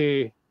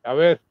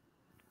ver,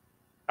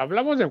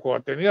 hablamos de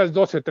cuando tenías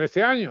 12,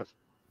 13 años.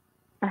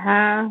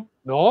 Ajá.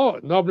 No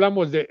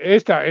hablamos de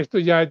esto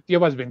ya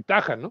llevas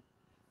ventaja, ¿no?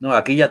 No,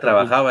 aquí ya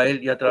trabajaba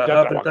él,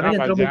 pero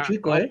también entró muy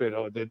chico, no,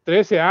 pero de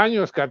 13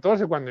 años,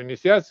 14, cuando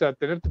iniciaste a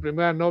tener tu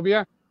primera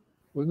novia,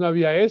 pues no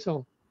había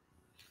eso.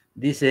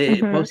 Dice,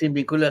 Pausin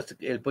Vinculas,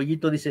 el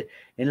pollito dice,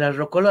 en las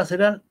rocolas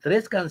eran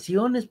 3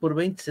 canciones por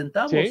 20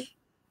 centavos. ¿Sí?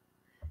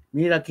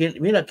 Mira quién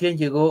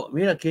llegó,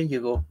 el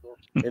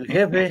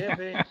jefe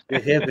de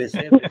jefes.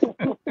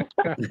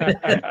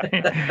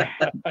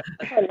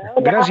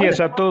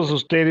 Gracias a todos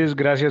ustedes,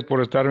 gracias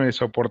por estarme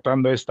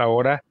soportando a esta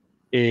hora.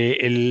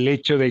 El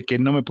hecho de que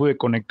no me pude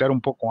conectar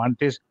un poco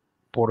antes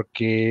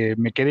porque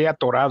me quedé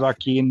atorado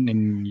aquí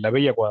en la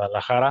bella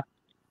Guadalajara.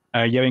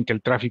 Ya ven que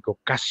el tráfico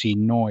casi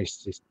no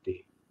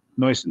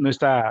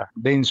está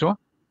denso.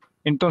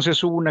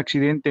 Entonces hubo un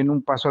accidente en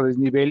un paso a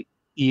desnivel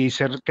y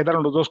se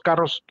quedaron los dos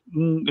carros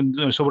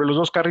sobre los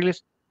dos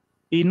carriles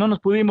y no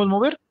nos pudimos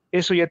mover.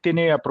 Eso ya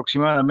tiene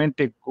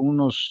aproximadamente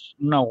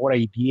una hora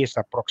y 10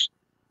 aprox.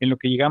 En lo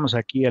que llegamos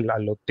aquí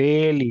al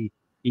hotel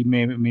y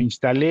me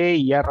instalé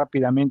y ya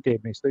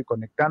rápidamente me estoy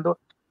conectando,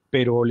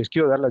 pero les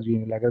quiero dar las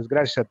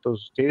gracias a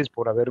todos ustedes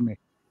por haberme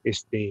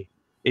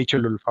hecho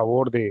el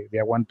favor de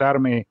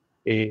aguantarme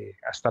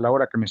hasta la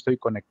hora que me estoy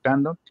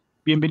conectando.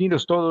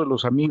 Bienvenidos todos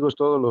los amigos,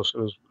 todos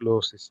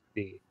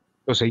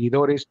los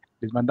seguidores,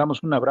 les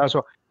mandamos un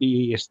abrazo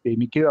y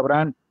mi querido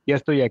Abraham, ya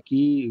estoy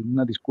aquí,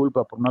 una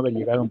disculpa por no haber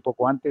llegado un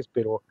poco antes,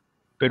 pero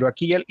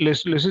aquí ya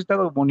les he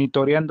estado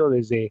monitoreando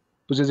desde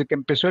que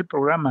empezó el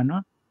programa,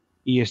 ¿no?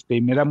 Y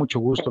me da mucho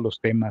gusto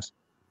los temas,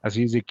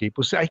 así es de que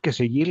pues hay que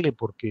seguirle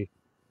porque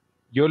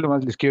yo lo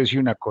más les quiero decir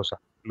una cosa,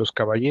 los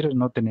caballeros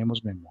no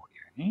tenemos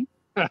memoria, ¿eh?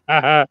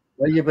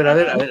 Oye, pero a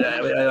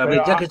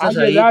ver, ya que estás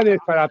hay ahí, edades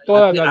para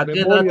todas las ¿a qué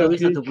edad memorias.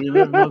 tuviste a tu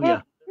primer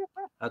novia?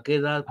 ¿A qué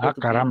edad? fue Ah, tu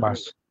primer novia?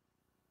 carambas.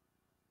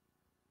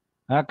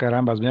 Ah,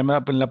 carambas, me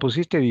la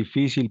pusiste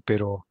difícil,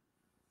 pero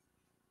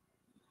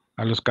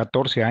a los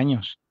 14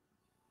 años.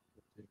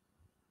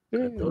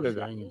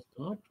 14 años,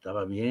 ¿no?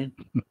 Estaba bien.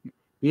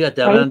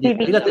 Fíjate, Ahí Abraham, sí,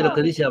 fíjate lo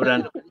que dice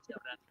Abraham.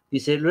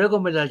 Dice, luego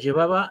me las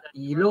llevaba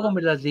y luego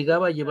me las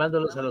ligaba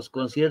llevándolas a los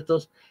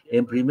conciertos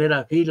en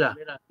primera fila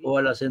o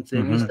a las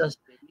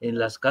entrevistas en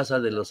las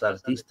casas de los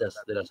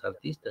artistas, de las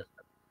artistas.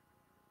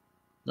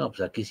 No,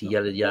 pues aquí sí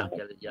ya.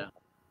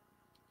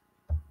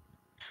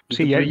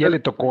 Sí, ya le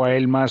tocó a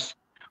él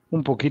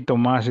un poquito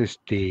más,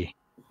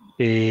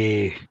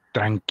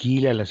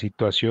 tranquila la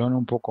situación,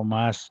 un poco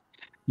más,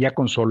 ya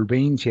con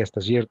solvencia hasta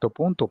cierto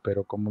punto,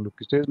 pero como lo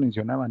que ustedes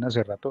mencionaban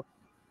hace rato,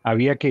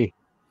 había que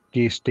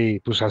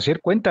pues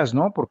hacer cuentas,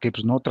 ¿no? Porque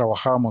pues no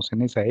trabajábamos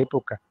en esa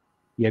época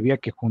y había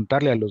que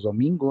juntarle a los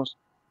domingos,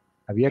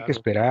 había que Claro.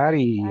 esperar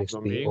y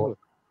Domingos.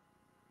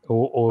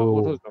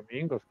 o Famosos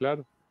domingos,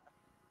 claro.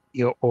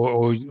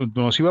 o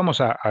nos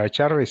íbamos a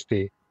echar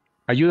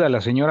ayuda a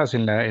las señoras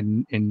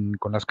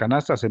con las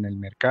canastas en el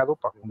mercado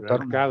para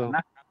juntar una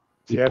lana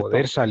y Cierto.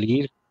 poder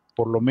salir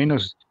por lo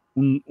menos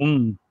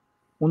un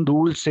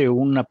dulce,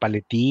 una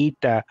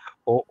paletita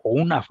o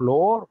una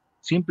flor,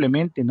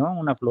 simplemente, ¿no?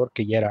 Una flor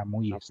que ya era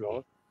muy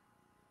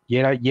y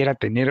era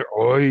tener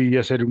hoy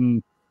ya ser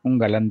un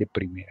galán de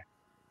primera.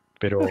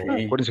 Pero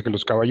Sí. acuérdense que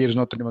los caballeros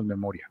no tenemos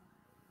memoria.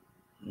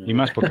 Y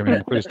más porque mi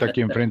mujer está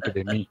aquí enfrente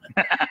de mí.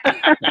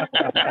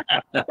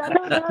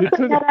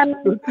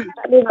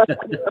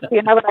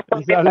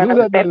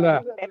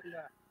 Salúdatela.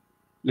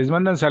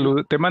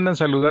 Te mandan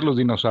saludar los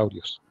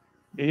dinosaurios.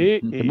 Y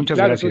Muchas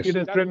claro, gracias. tú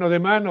tienes freno de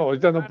mano,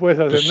 ahorita no puedes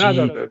hacer Pues sí.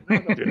 nada.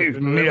 Tienes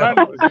freno de Mira.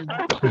 mano.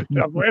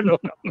 Está bueno.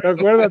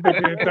 Acuérdate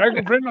que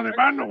traigo freno de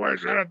mano, güey.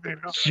 Espérate,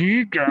 ¿no?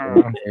 Sí,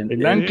 cabrón.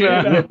 El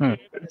ancla.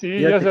 Sí,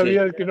 Fíjate ya que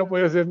sabías que no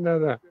podía hacer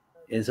nada.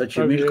 En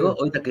Xochimilco, bien.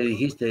 ahorita que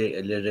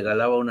dijiste, le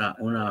regalaba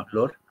una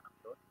flor,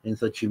 en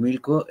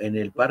Xochimilco, en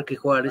el Parque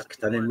Juárez, que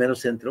está en el mero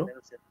centro,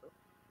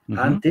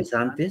 antes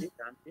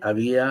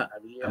había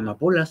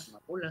amapolas.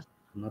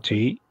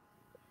 Sí.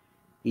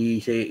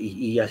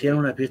 Y hacían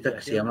una fiesta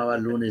que se llamaba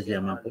Lunes de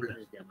Amapolas.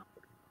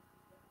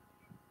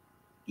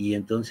 Y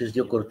entonces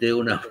yo corté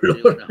una flor,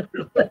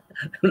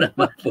 una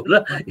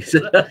amapola, y se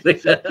la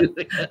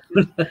regalé.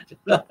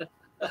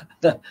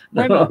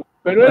 Bueno,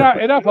 pero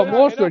era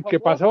famoso el que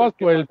pasabas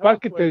por el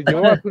parque y te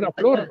llevabas una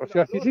flor. O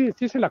sea,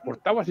 sí se la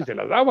cortabas y se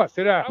la dabas.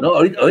 No,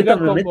 ahorita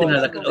me meten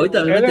a la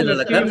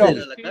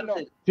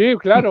cárcel. Sí,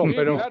 claro,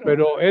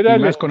 pero era Y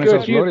más con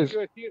esas flores.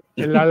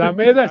 En la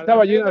Alameda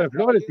estaba llena de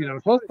flores y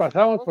nosotros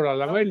pasábamos por la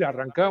Alameda y le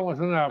arrancábamos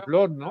una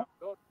flor, ¿no?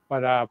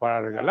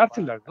 Para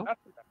regalárselas, ¿no?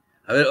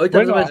 A ver, ahorita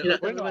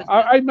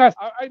hay más.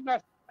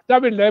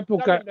 ¿Saben la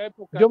época?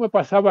 Yo me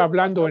pasaba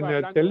hablando en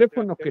el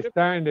teléfono que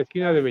está en la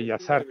esquina de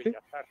Bellas Artes,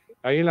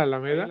 ahí en la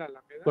Alameda,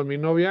 con mi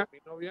novia,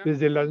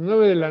 desde las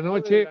 9 de la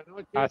noche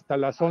hasta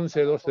las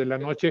 11, 12 de la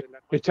noche,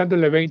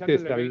 echándole 20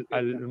 al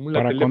Para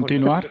teléfono.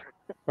 continuar,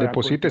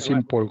 deposite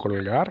sin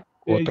colgar.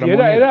 Y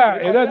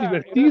era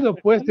divertido,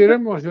 pues, era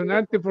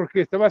emocionante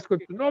porque estabas con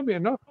tu novia,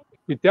 ¿no?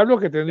 Y te hablo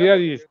que tendría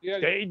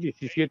 16,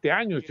 17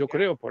 años, yo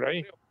creo, por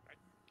ahí.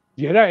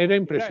 Y era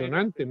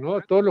impresionante,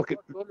 ¿no? Todo lo que,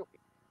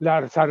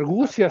 las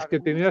argucias que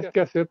tenías que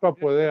hacer para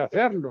poder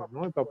hacerlo,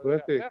 ¿no? Para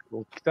poderte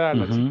conquistar a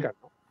la chica,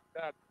 ¿no?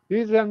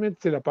 Y realmente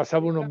se la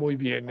pasaba uno muy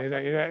bien,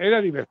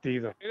 era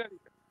divertido.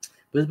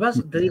 Pues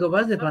vas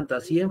de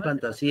fantasía en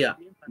fantasía.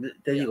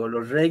 Te digo,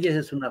 Los Reyes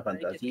es una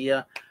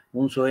fantasía,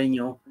 un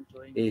sueño,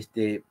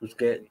 pues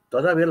que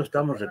todavía lo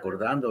estamos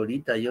recordando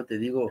ahorita. Yo te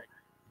digo,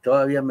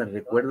 todavía me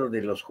recuerdo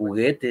de los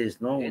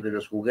juguetes, ¿no? De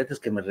los juguetes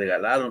que me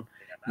regalaron.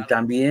 Y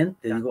también,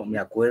 te digo, me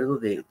acuerdo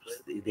de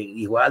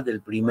igual del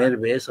primer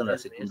beso en la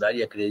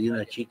secundaria que le di a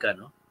una chica,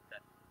 ¿no?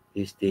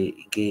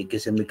 Que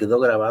se me quedó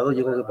grabado,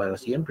 yo creo que para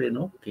siempre,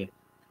 ¿no? Que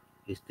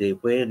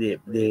fue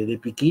de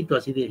piquito,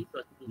 así de,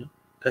 ¿no?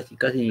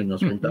 Casi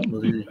nos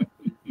juntamos,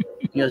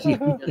 y así,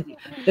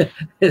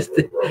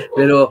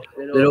 pero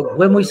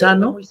fue muy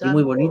sano y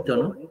muy bonito,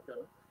 ¿no?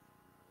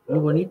 Muy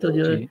bonito,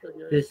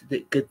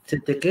 que se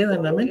te queda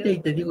en la mente y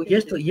te digo, y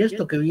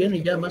esto que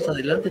viene ya más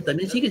adelante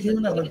también sigue siendo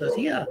una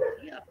fantasía.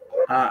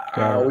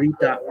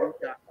 Ahorita,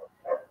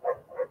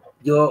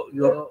 yo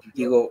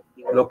digo,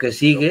 lo que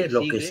sigue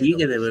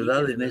de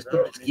verdad en esto,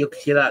 pues yo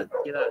quisiera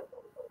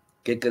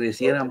que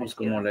creciéramos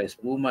como la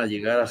espuma,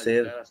 llegar a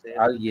ser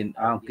alguien,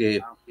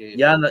 aunque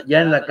ya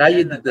en la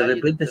calle de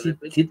repente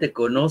sí te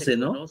conoce,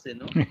 ¿no?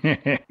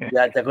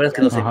 Ya te acuerdas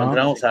que nos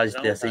encontramos a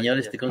señor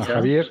 ¿cómo se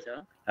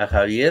llama? A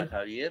Javier,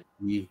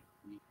 y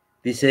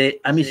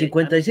dice, a mis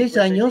 56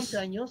 años,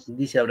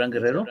 dice Abraham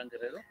Guerrero,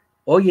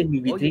 hoy en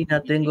mi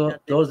vitrina tengo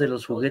 2 de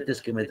los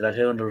juguetes que me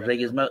trajeron los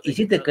Reyes Magos, y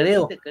sí te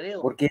creo,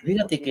 porque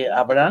fíjate que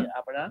Abraham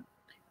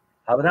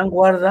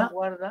guarda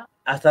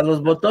hasta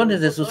los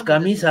botones de sus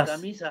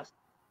camisas.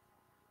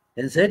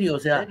 En serio, o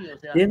sea,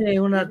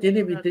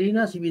 tiene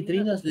vitrinas y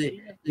vitrinas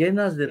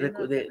llenas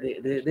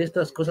de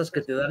estas cosas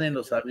que te dan en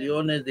los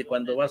aviones, de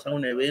cuando vas a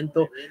un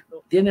evento,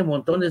 tiene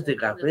montones de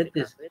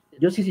gafetes.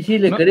 Yo sí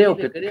le creo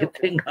que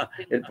tenga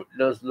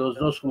los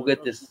dos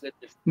juguetes.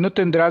 ¿No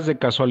tendrás de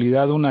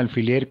casualidad un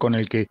alfiler con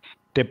el que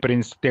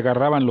te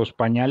agarraban los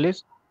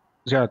pañales?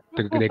 O sea,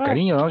 de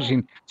cariño, ¿no?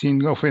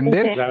 Sin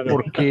ofender, Claro.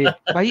 porque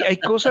hay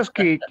cosas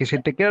que se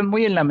te quedan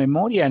muy en la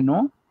memoria,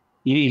 ¿no?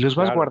 Y los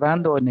vas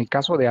guardando. En el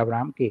caso de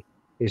Abraham, que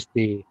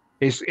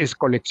es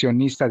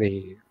coleccionista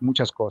de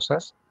muchas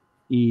cosas,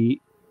 y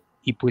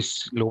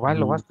pues lo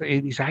vas,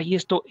 dice, ay,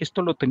 esto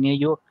lo tenía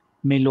yo,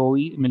 mi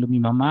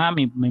mamá,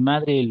 mi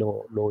madre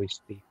lo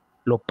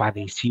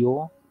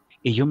padeció,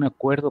 y yo me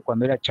acuerdo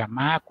cuando era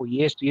chamaco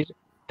y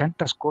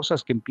tantas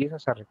cosas que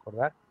empiezas a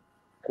recordar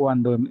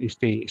cuando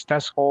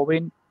estás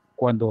joven,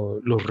 cuando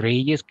los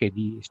reyes que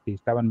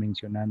estaban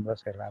mencionando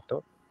hace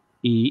rato,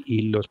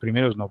 y los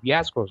primeros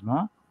noviazgos,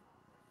 ¿no?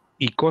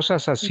 Y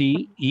cosas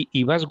así,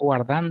 y vas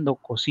guardando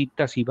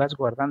cositas, y vas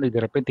guardando, y de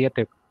repente ya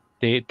te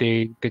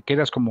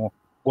quedas como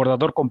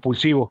guardador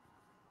compulsivo.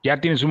 Ya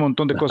tienes un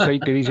montón de cosas ahí,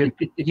 te dicen,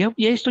 ya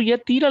esto ya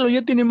tíralo,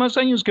 ya tiene más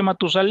años que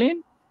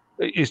Matusalén.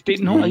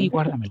 No, ahí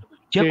guárdamelo.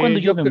 Ya cuando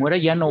yo me muera,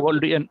 ya no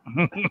volverían.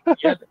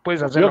 Ya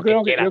puedes hacer lo que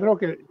quieras. Yo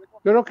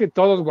creo que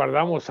todos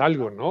guardamos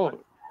algo, ¿no?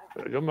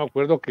 Yo me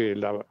acuerdo que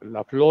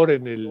la flor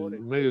en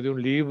medio de un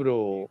libro,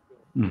 o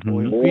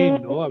en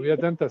fin, ¿no? Había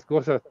tantas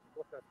cosas.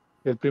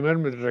 El primer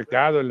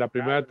recado, la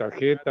primera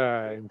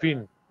tarjeta, en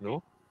fin,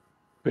 ¿no?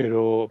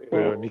 Pero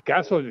en mi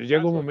caso,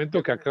 llega un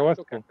momento que acabas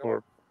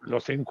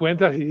los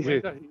encuentras y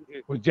dices,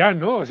 pues ya,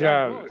 ¿no? O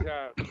sea, lo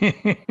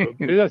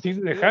empiezas a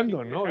ir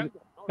dejando, ¿no?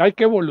 Hay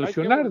que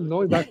evolucionar,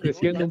 ¿no? Y vas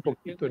creciendo un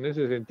poquito en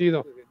ese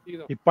sentido.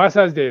 Y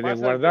pasas de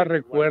guardar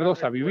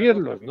recuerdos a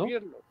vivirlos, ¿no?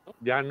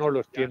 Ya no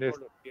los tienes,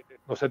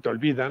 no se te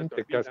olvidan,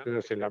 te quedas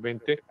en la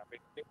mente,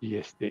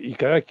 y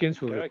cada quien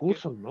sus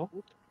recursos, ¿no?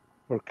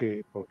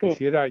 Porque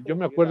si era, yo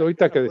me acuerdo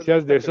ahorita que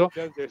decías de eso,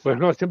 pues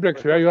no, siempre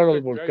que se iba yo a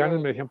los volcanes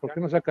me decían, ¿por qué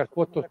no sacas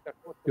fotos?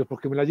 Digo,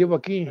 porque me la llevo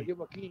aquí.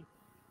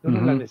 Yo no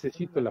la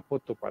necesito la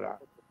foto para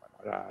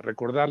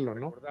recordarlo,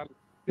 ¿no?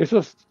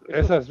 Esas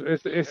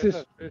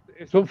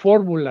son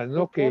fórmulas,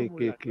 ¿no? Que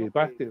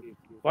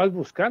vas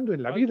buscando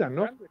en la vida,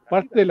 ¿no?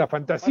 Parte de la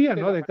fantasía,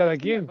 ¿no? De cada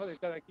quien.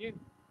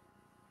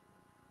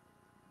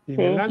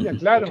 Finlandia,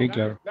 claro, sí,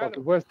 claro, por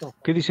supuesto.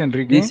 ¿Qué dice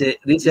Enrique?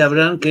 Dice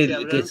Abraham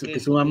que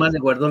su mamá le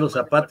guardó los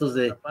zapatos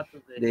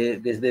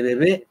desde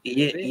bebé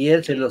y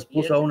él se los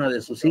puso a una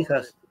de sus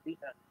hijas.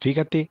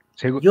 Fíjate.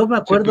 Yo me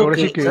acuerdo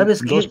que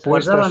 ¿sabes qué?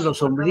 Guardaban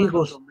los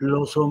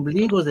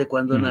ombligos de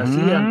cuando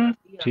nacían.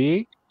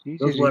 Sí.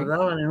 Los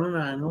guardaban en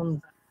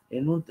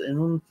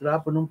un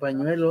trapo, en un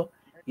pañuelo,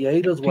 y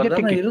ahí los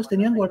guardaban, y los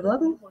tenían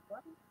guardados.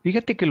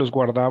 Fíjate que los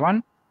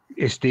guardaban,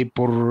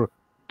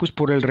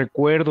 por el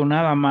recuerdo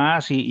nada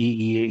más,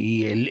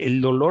 y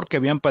el dolor que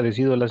habían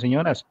padecido las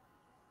señoras.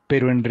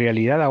 Pero en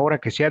realidad, ahora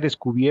que se ha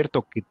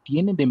descubierto que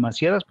tienen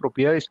demasiadas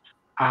propiedades,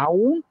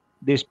 aún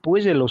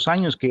después de los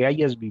años que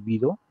hayas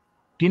vivido,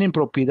 tienen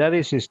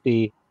propiedades,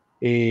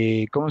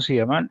 ¿cómo se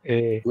llaman?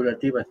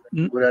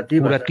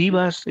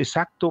 Curativas,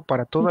 exacto,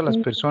 para todas las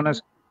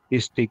personas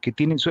que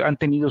han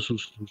tenido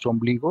sus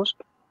ombligos,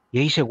 y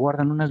ahí se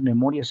guardan unas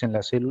memorias en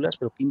las células,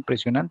 pero qué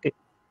impresionante,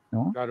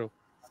 ¿no? Claro.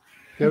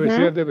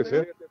 Debe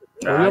ser.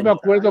 Yo me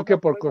acuerdo que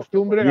por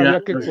costumbre había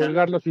que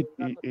colgarlos y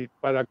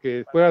para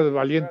que fueras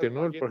valiente,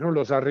 ¿no? Por ejemplo,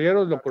 los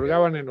arrieros lo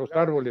colgaban en los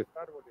árboles.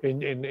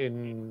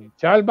 En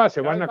Chalma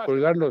se van a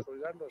colgar los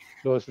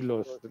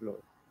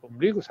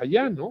ombligos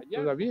allá, ¿no?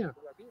 Todavía,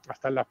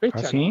 hasta la fecha.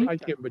 ¿Ah, sí? ¿No? Hay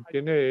quien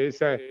tiene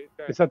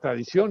esa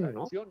tradición,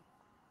 ¿no?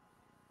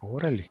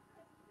 Órale.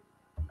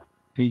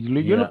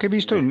 Y yo lo que he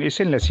visto es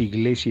en las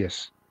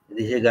iglesias.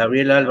 Dice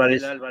Gabriel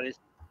Álvarez.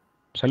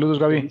 Saludos,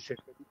 Gaby.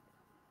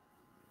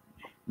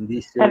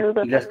 Dice,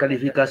 y las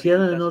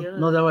calificaciones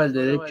no daba el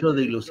derecho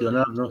de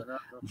ilusionarnos.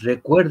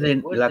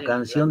 Recuerden la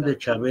canción de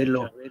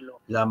Chabelo,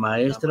 la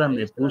maestra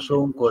me puso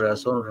un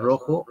corazón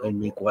rojo en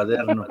mi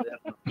cuaderno.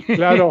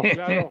 Claro.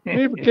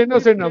 ¿Quién no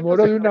se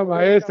enamoró de una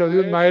maestra o de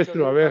un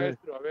maestro? A ver.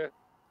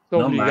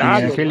 No,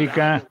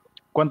 Angélica,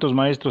 ¿cuántos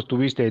maestros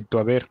tuviste en tu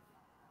haber?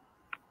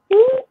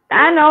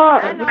 No.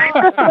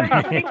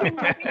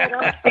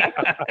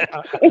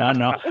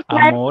 No,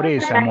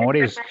 amores.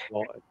 Amores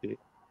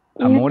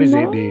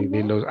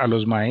a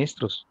los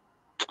maestros.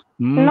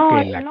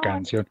 Que la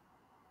canción.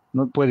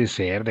 No puede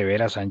ser, de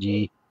veras,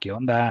 Angie. ¿Qué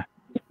onda?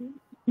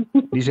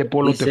 Dice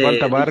Polo, te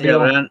falta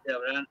barrio. Abraham,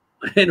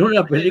 en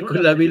una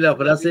película vi la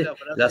frase,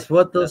 las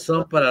fotos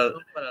son para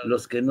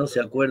los que no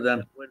se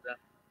acuerdan. Pues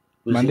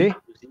 ¿Mandé?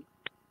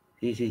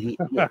 Sí.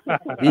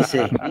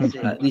 Dice,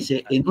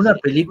 en una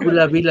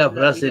película vi la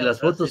frase, las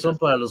fotos son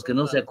para los que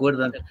no se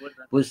acuerdan.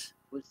 Pues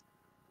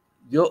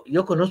yo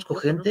conozco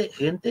gente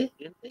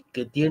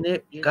que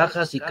tiene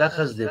cajas y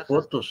cajas de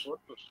fotos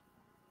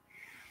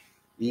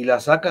y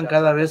las sacan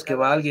cada vez que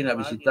va alguien a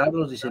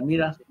visitarlos. Dice,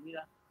 mira,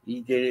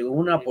 y de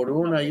una por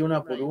una,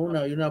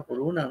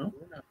 ¿no?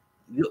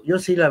 Yo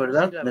sí, la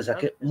verdad, me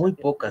saqué muy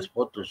pocas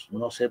fotos,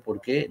 no sé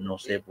por qué,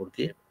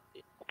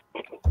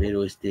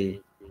 pero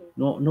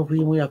no fui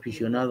muy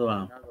aficionado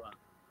a...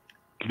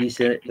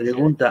 Dice,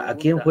 pregunta, ¿a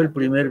quién fue el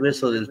primer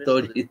beso del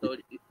Tori?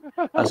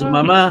 A su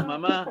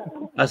mamá,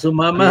 a su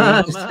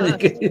mamá.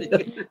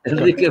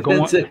 Enrique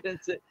Fence.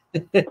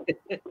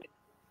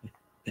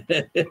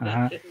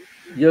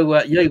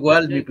 Yo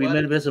igual, mi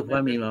primer beso fue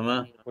a mi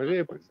mamá.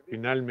 Pues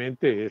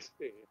finalmente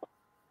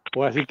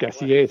o así que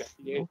así es,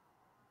 ¿no?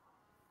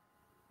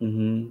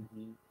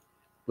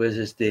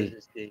 Pues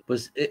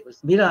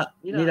mira,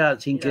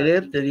 sin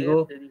querer te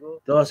digo,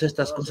 todas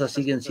estas cosas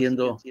siguen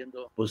siendo,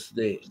 pues,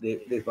 de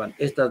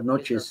estas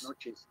noches,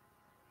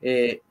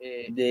 de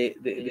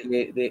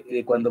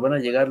cuando van a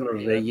llegar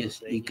los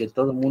reyes y que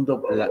todo el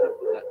mundo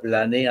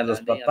planea, los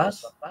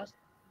papás,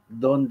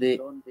 ¿dónde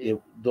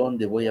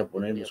voy a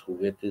poner los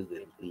juguetes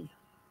del niño?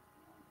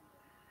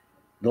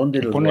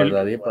 ¿Dónde los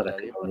guardaré para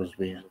que los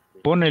vean?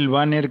 Pone el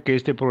banner que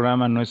este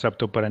programa no es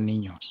apto para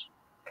niños.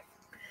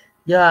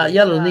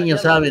 Ya los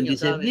niños saben,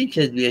 dicen,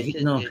 pinches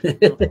viejitos, no.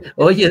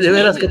 Oye, de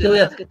veras, ¿qué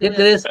crees?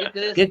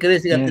 ¿Qué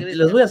crees? Fíjate,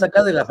 los voy a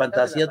sacar de la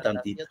fantasía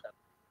tantito.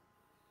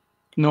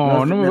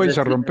 No me vais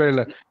a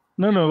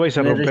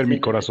romper mi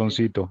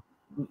corazoncito.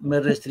 Me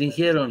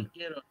restringieron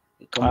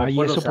como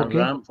Pueblo San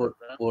Ram,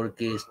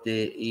 porque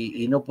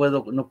y no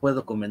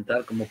puedo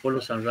comentar como Pueblo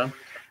San Ram,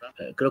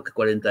 creo que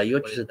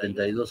 48,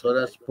 72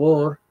 horas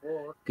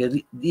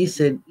porque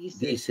dicen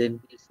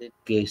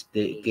que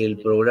el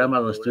programa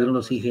donde estuvieron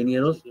los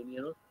ingenieros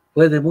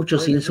fue de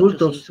muchos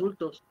insultos.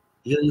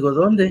 Y yo digo,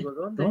 ¿dónde?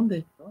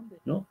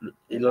 ¿No?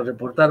 Y lo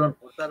reportaron.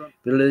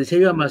 Pero le decía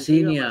yo a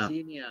Massini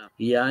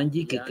y a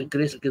Angie que ¿qué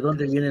crees que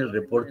dónde viene el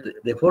reporte?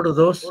 De Foro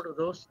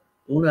 2,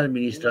 un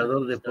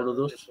administrador de Foro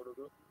 2.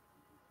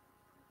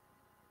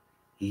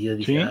 Y yo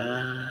dije,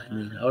 mira,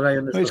 ahora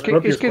ya es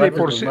que de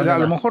por sí, a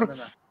lo mejor,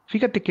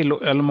 fíjate que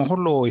a lo mejor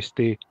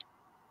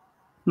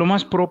lo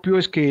más propio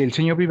es que el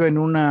señor viva en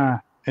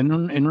una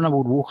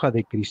burbuja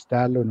de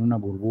cristal o en una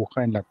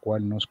burbuja en la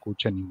cual no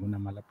escucha ninguna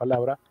mala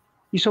palabra,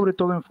 y sobre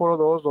todo en Foro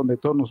 2, donde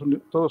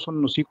todos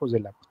son los hijos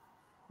de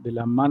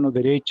la mano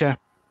derecha.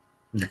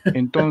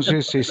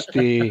 Entonces,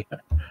 que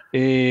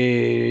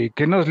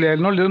no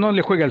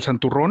le juegue al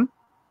santurrón.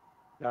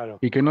 Claro.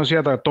 Y que no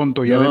sea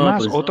tonto. Y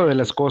además, otra de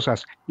las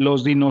cosas,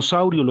 los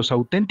dinosaurios, los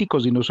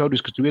auténticos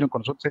dinosaurios que estuvieron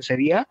con nosotros ese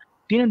día,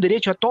 tienen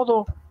derecho a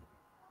todo.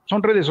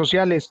 Son redes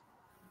sociales.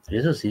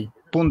 Eso sí.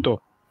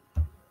 Punto.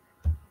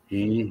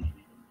 Sí.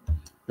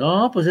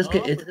 No, pues es que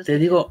te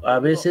digo, a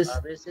veces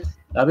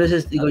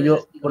digo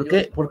yo, ¿por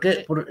qué?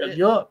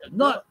 Yo,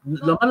 no,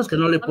 lo malo es que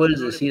no le puedes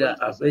decir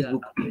a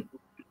Facebook,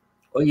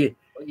 oye,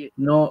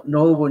 no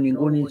hubo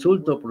ningún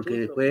insulto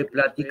porque fue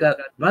plática,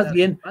 más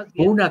bien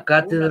fue una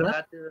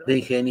cátedra de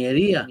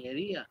ingeniería.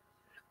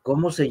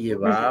 Cómo se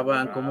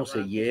llevaban, cómo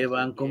se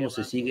llevan, cómo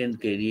se siguen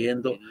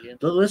queriendo,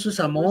 todo eso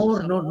es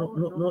amor,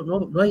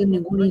 no hay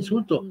ningún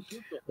insulto.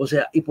 O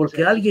sea, y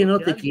porque alguien no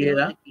te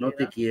quiera,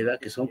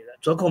 que son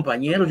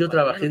compañeros, yo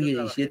trabajé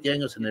 17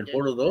 años en el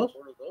Foro 2,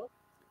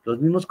 los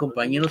mismos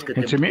compañeros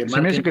que se me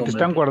hace que te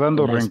están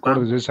guardando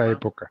rencor desde esa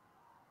época.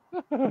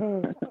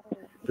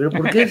 Pero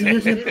 ¿por qué? Si yo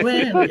siempre,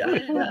 bueno,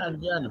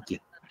 ya no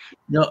quiero.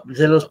 No,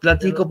 se los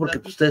platico porque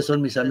ustedes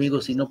son mis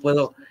amigos y no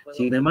puedo,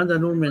 si me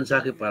mandan un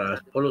mensaje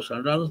para los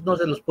Sanranos, no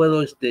se los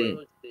puedo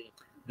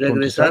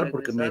regresar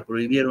porque me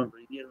prohibieron.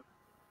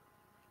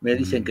 Me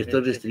dicen que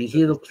estoy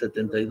restringido por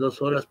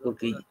 72 horas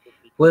porque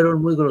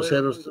fueron muy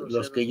groseros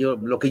lo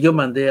que yo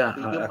mandé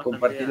a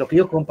compartir, lo que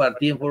yo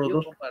compartí en Foro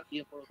 2.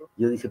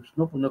 Yo dije, pues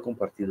no he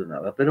compartido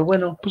nada, pero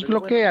bueno. Pues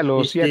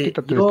bloquéalos, ya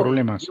quítate de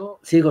problemas. Yo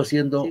sigo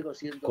siendo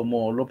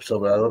como López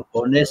Obrador,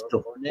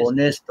 honesto.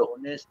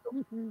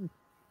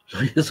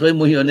 Soy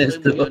muy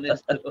honesto.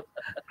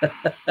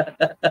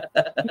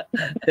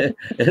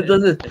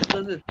 Entonces,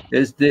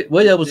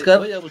 voy a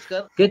buscar.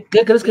 ¿Qué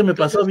crees que me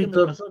pasó,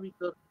 Víctor?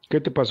 ¿Qué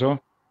te pasó?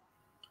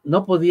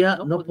 No podía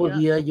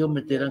yo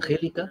meter a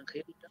Angélica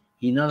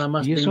y nada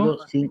más tengo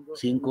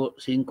 5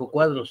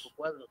 cuadros.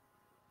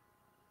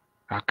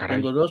 Ah, caray.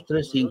 Tengo 2,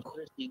 3, 5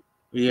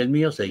 y el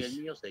mío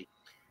 6.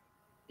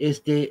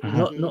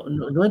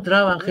 No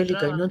entraba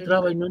Angélica y no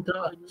entraba.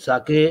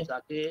 Saqué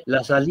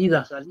la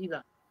salida.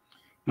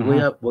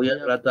 Voy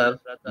a tratar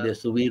de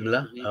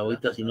subirla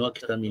ahorita, si no, aquí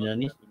está mi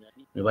nani,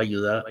 me va a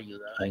ayudar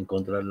a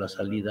encontrar la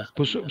salida.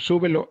 Pues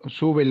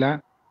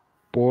súbela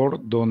por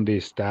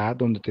donde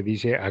te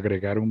dice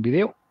agregar un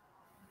video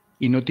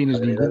y no tienes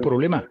ningún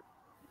problema.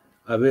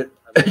 A ver,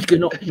 es que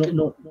no,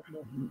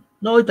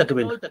 ahorita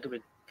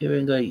que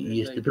venga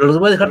y pero los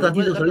voy a dejar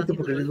tantito solito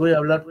porque les voy a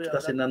hablar porque está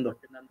cenando.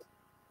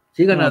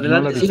 Sigan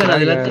adelante.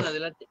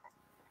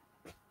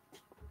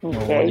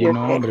 Oye,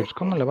 no, hombre, pues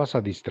 ¿cómo la vas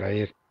a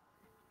distraer?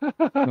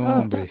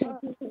 No, hombre.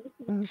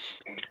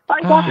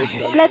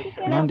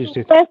 Mande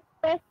usted.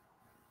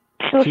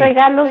 Sus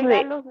regalos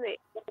de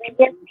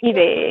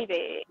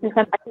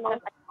Santa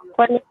Claus,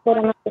 ¿cuáles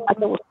fueron los que más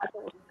te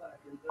gustaron?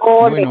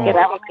 ¿O de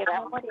quedamos?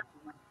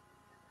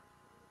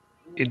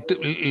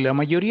 La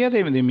mayoría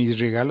de mis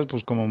regalos,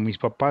 pues como mis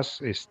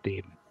papás,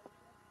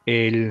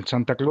 el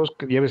Santa Claus,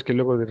 ya ves que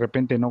luego de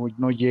repente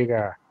no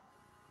llega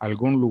a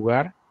algún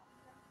lugar,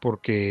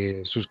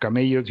 porque sus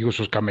camellos,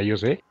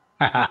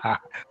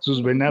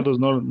 sus venados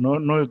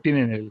no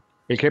tienen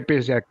el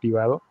GPS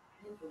activado,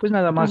 pues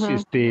nada más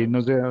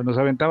nos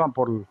aventaban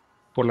por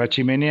la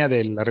chimenea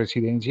de la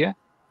residencia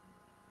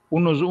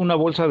una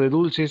bolsa de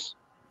dulces,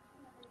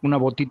 una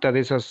botita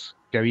de esas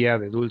que había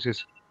de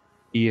dulces,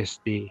 y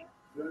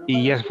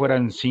ya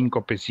fueran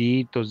 5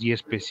 pesitos,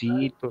 10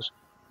 pesitos,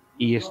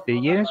 y eso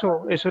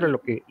era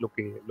lo que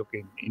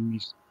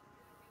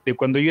de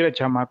cuando yo era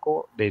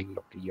chamaco, de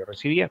lo que yo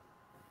recibía.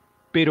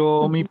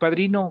 Pero mi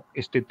padrino,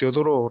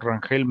 Teodoro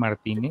Rangel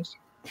Martínez,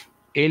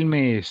 él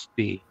me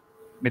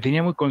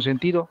tenía muy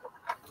consentido.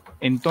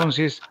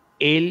 Entonces,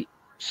 él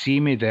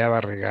sí me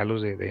daba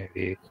regalos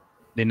de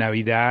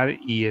Navidad,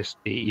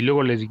 y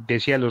luego les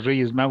decía a los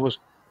Reyes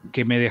Magos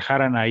que me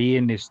dejaran ahí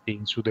en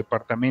su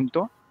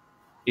departamento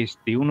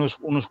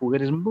unos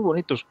juguetes muy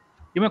bonitos.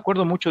 Yo me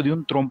acuerdo mucho de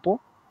un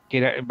trompo que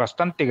era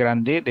bastante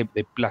grande,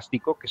 de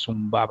plástico, que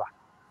zumbaba.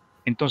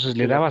 Entonces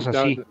le dabas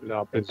así.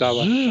 La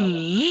apretabas.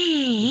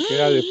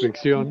 Era de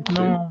fricción.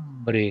 No,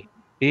 hombre.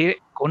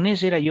 Con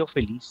ese era yo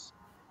feliz.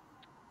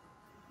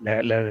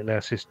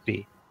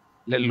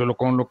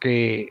 Con lo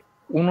que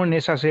uno en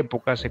esas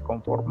épocas se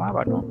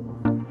conformaba, ¿no?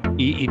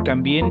 Y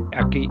también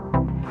aquí.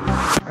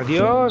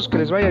 Adiós, que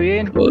les vaya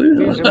bien.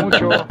 Cuídense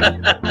mucho.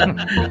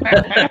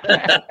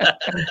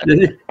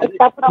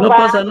 No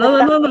pasa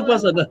nada, no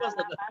pasa nada.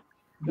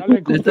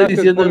 Le estoy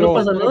diciendo, no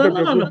pasa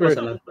nada, no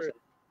pasa nada.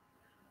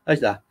 Ahí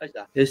está.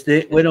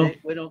 Bueno,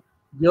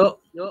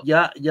 yo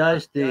ya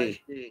es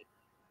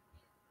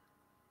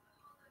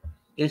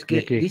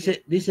que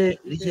dice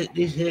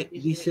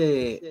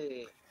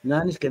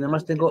Nanis que nada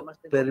más tengo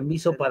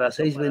permiso para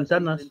 6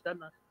 ventanas.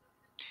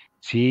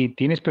 Sí,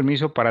 tienes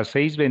permiso para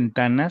 6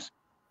 ventanas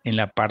en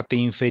la parte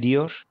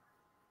inferior.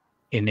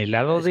 En el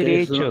lado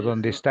derecho,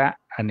 donde está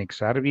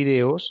anexar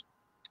videos,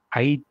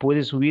 ahí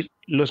puedes subir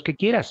los que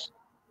quieras,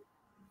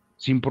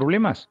 sin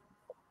problemas.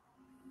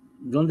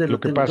 Lo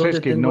que pasa es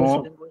que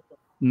no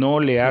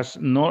le has,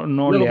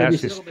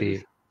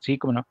 sí,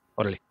 cómo no,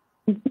 órale.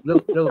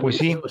 Luego, pues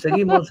sí.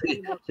 Seguimos.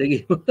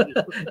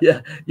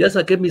 ya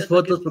saqué mis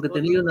fotos porque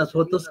tenía unas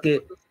fotos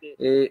que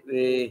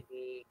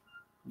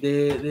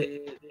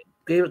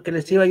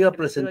les iba yo a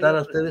presentar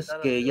a ustedes,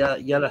 que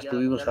ya las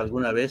tuvimos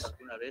alguna vez,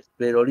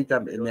 pero ahorita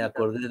me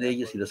acordé de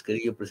ellos y los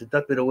quería yo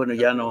presentar, pero bueno,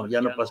 ya no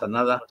pasa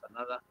nada.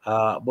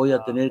 Voy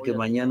a tener que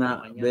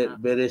mañana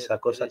ver esa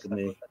cosa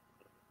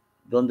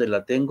dónde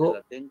la tengo,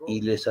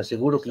 y les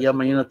aseguro que ya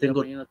mañana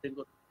tengo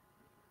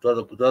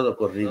todo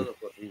corrido.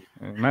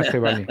 Más te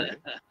vale.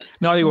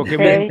 No, digo, que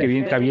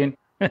bien, está bien.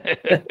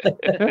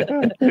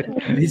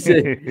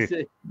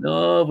 Dice,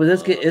 no,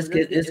 pues es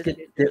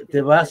que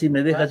te vas y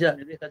me dejas ya.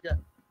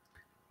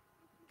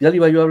 Ya le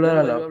iba yo a hablar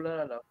a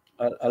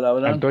la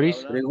Abraham.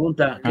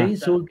 Pregunta, ¿qué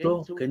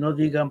insulto que no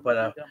digan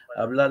para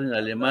hablar en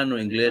alemán o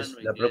inglés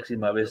la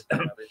próxima vez?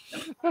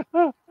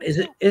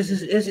 Eso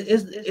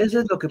es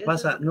lo que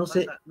pasa. No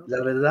sé,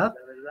 la verdad,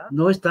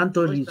 no es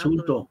tanto el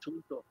insulto,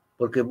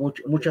 porque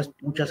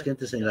muchas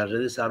gentes en las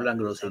redes hablan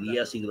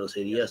groserías y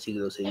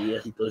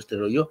todo este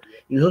rollo,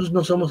 y nosotros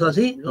no somos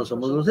así, no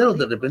somos groseros,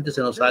 de repente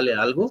se nos sale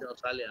algo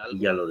y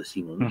ya lo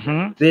decimos,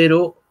 ¿no?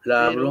 Pero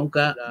la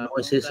bronca no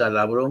es esa,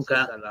 la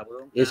bronca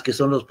es que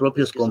son los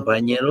propios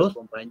compañeros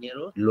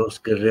los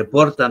que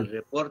reportan.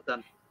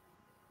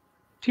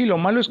 Sí, lo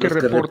malo es que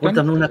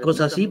reportan una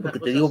cosa así, porque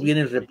te digo, viene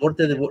el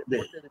reporte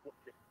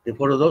de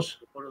Foro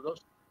 2.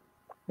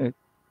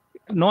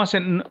 No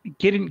hacen,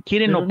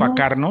 quieren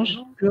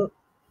opacarnos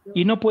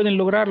y no pueden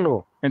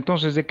lograrlo.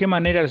 Entonces, ¿de qué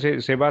manera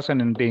se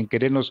basan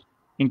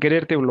en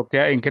quererte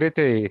bloquear, en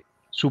quererte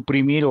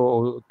suprimir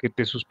o que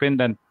te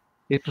suspendan?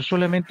 Pues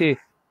solamente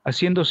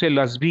haciéndose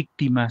las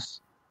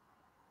víctimas,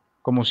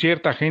 como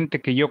cierta gente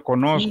que yo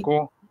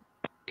conozco,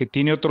 que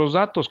tiene otros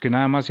datos, que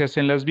nada más se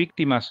hacen las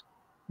víctimas.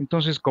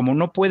 Entonces, como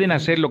no pueden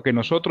hacer lo que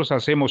nosotros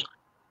hacemos,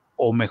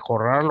 o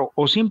mejorarlo,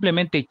 o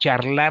simplemente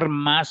charlar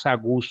más a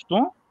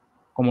gusto,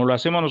 como lo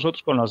hacemos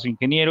nosotros con los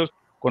ingenieros,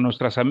 con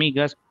nuestras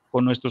amigas,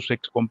 con nuestros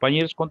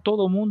excompañeros, con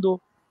todo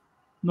mundo.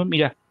 No,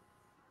 mira,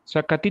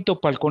 sacatito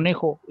pa'l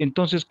conejo.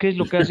 Entonces, ¿qué es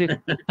lo que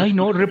hace? Ay,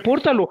 no,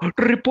 repórtalo.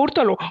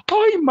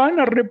 Ay,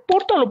 mana,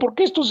 repórtalo,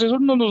 porque estos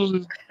no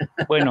nos...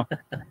 Bueno,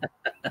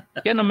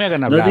 ya no me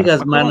hagan hablar. No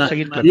digas mana,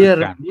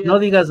 no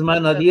digas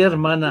mana, di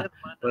hermana,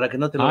 para que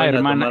no te lo vayan a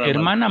tomar a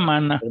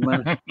hermana.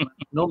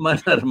 No,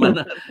 mana,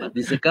 hermana.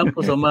 Dice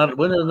Campos Omar,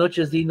 buenas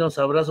noches, dinos,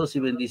 abrazos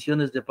y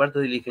bendiciones de parte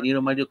del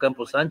ingeniero Mario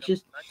Campos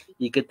Sánchez,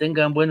 y que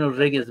tengan buenos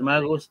Reyes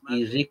Magos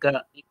y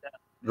rica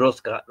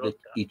rosca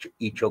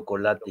y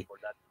chocolate.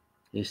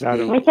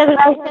 Claro. Muchas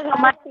gracias,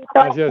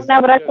 Omarcito. Un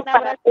abrazo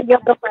para ti y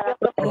otro para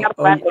tu señor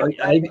padre.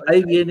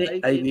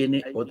 Ahí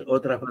viene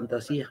otra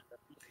fantasía.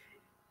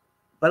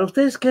 Para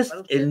ustedes, ¿qué es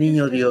el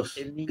niño Dios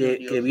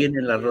que viene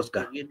en la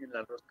rosca?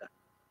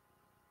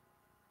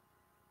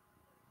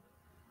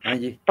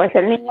 Angie. Pues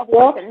el niño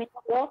Dios.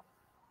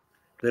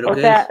 ¿Pero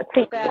qué es?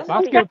 Sí.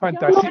 Más que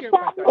fantasía.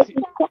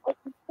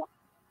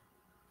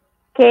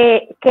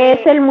 Que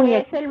es el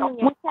muñeco.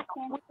 Mucha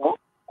gente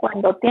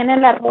cuando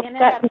tienen la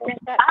rosca, dicen,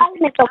 ¡ay,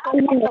 me tocó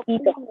el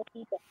muñequito!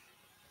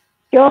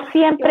 Yo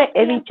siempre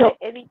he dicho,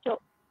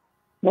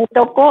 me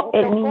tocó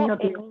el niño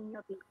Dios.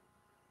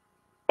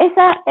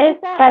 Esa es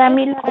para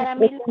mí la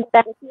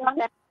representación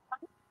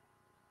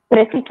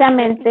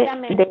precisamente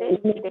del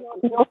niño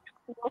Dios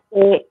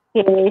que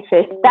se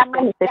está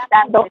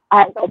manifestando,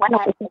 bueno,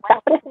 que se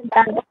está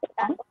presentando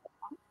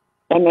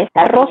en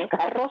esa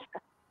rosca.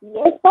 Y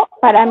eso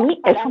para mí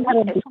es una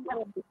bendición.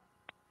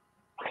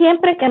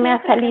 Siempre que me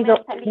ha salido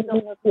el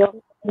niño Dios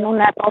en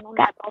una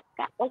rosca,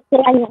 este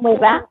año me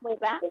va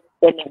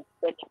de bien.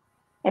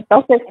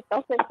 Entonces,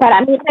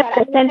 para mí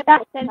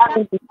representa una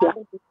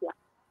bendición.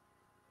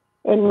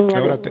 El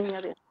niño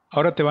Dios.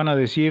 Ahora te van a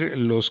decir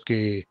los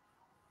que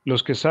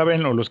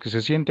saben o los que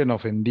se sienten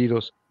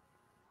ofendidos,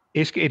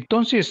 es que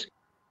entonces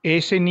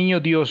ese niño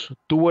Dios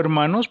tuvo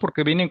hermanos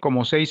porque vienen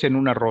como 6 en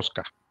una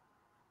rosca.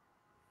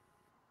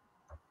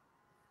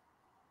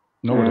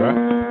 ¿No,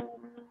 verdad?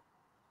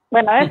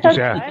 Bueno, eso o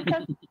sea,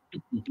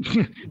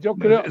 yo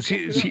creo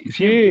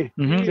sí,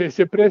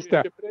 se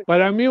presta.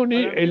 Para mí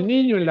el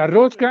niño en la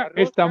rosca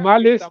es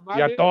tamales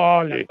y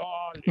atole.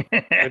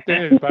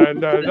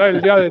 Para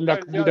el día de la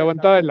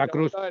levantada de la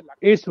cruz.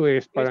 Eso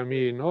es para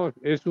mí, ¿no?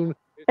 Es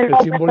el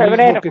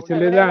simbolismo que se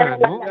le da,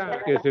 ¿no?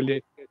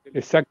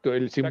 Exacto,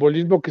 el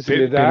simbolismo que se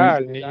le da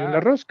al niño en la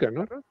rosca,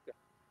 ¿no?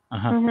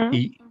 Ajá.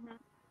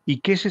 ¿Y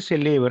qué se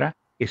celebra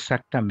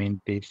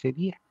exactamente ese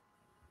día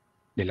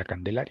de la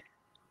Candelaria?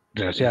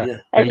 O sea,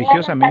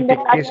 religiosamente,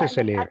 ¿qué se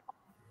celebra?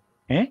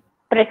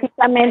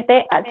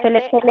 Precisamente se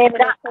le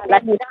celebra a la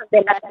Virgen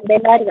de la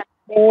Candelaria,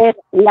 que es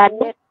la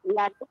luz.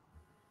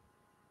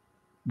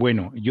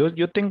 Bueno,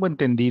 yo tengo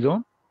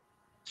entendido,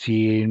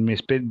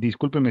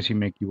 discúlpeme si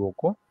me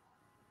equivoco,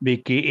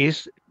 de que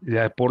es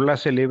por la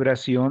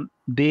celebración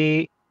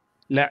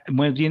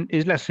más bien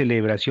es la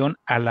celebración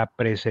a la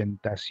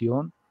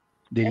presentación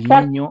del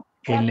niño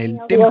en el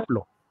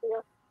templo,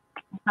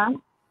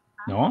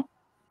 ¿no?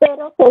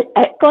 Pero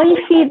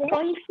coincide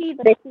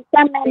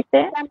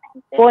precisamente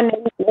con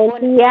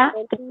el día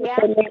que se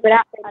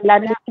celebra a la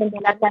Virgen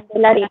de la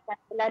Candelaria.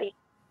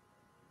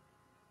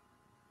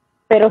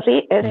 Pero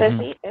sí,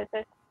 ese es.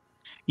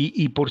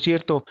 Y por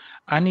cierto,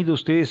 ¿han ido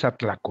ustedes a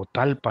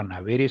Tlacotalpan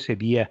a ver ese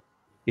día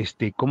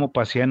cómo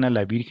pasean a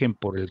la Virgen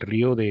por el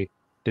río de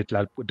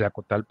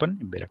Tlacotalpan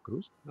en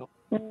Veracruz? No.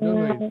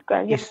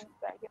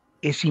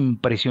 Es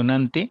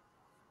impresionante.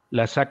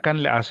 La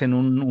sacan, hacen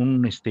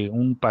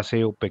un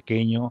paseo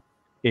pequeño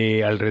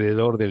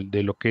alrededor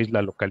de lo que es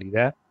la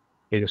localidad,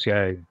 o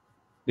sea,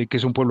 de que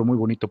es un pueblo muy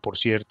bonito, por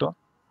cierto,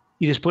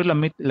 y después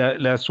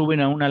la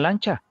suben a una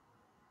lancha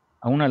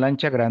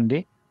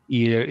grande,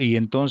 y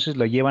entonces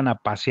la llevan a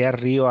pasear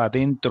río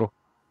adentro.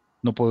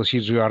 No puedo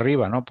decir río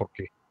arriba, ¿no?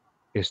 Porque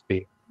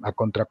a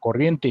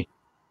contracorriente,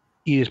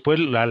 y después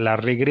la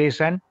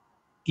regresan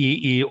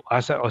y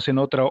hacen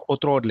otro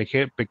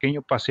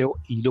pequeño paseo,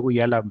 y luego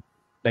ya la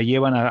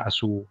llevan a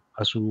su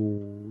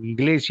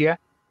iglesia,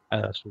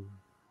 a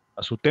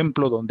su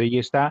templo donde ella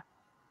está,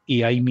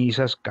 y hay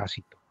misas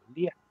casi todo el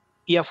día.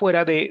 Y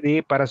afuera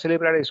para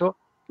celebrar eso,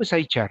 pues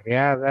hay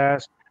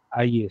charreadas,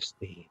 hay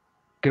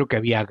creo que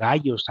había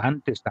gallos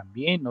antes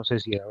también, no sé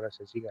si ahora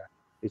se siga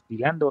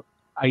estilando.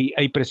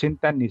 Ahí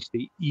presentan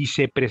y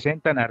se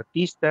presentan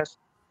artistas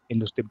en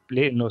los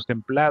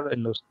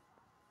templados,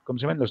 ¿cómo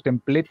se llaman? Los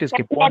templetes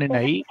que ponen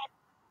ahí,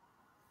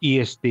 y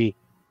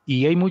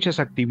hay muchas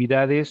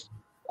actividades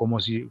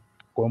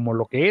como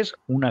lo que es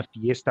una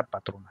fiesta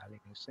patronal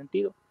en ese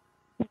sentido.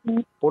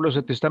 Polo,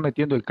 se te está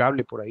metiendo el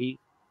cable por ahí,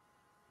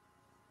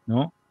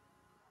 ¿no?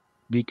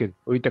 Vi que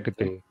ahorita que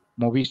te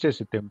moviste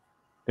se te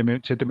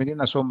metió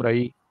una sombra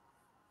ahí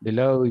del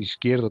lado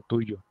izquierdo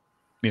tuyo.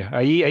 Mira,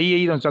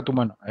 ahí donde está tu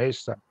mano,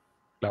 esa,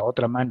 la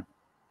otra mano.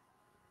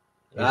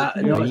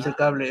 No, ese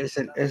cable es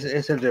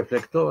el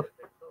reflector.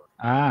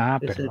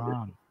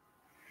 Perdón.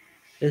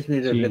 Es mi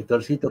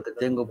reflectorcito que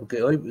tengo,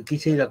 porque hoy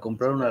quise ir a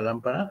comprar una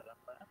lámpara.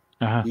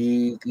 Ajá.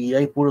 Y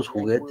hay puros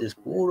juguetes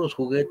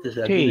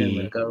aquí en el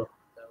mercado.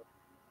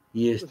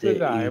 Y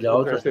la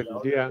otra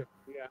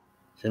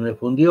se me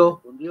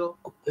fundió,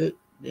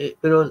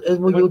 pero es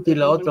muy útil.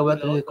 La otra voy a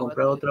tener que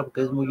comprar otra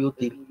porque es muy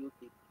útil.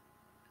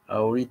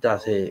 Ahorita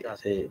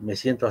me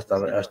siento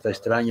hasta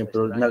extraño,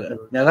 pero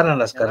me agarran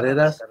las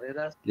carreras.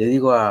 Le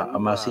digo a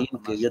Macín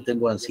que yo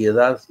tengo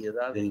ansiedad,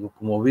 le digo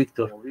como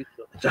Víctor,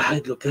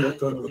 ay, lo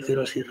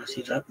quiero hacer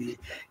así rápido,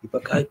 y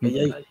para acá y para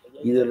allá,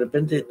 y de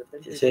repente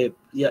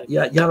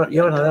ya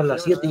van a dar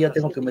las 7 y ya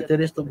tengo que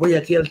meter esto. Voy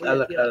aquí al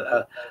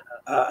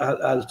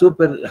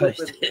súper,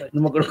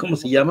 no me acuerdo cómo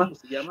se llama,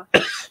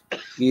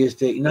 y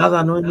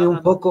nada, no es ni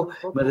un poco.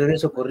 Me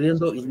regreso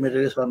corriendo y me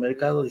regreso al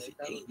mercado, y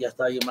ya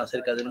estaba yo más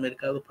cerca del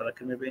mercado, ¿para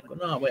qué me vengo?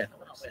 No, bueno,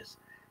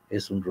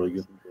 es un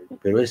rollo,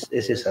 pero es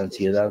esa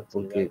ansiedad,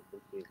 porque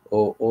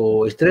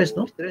o estrés,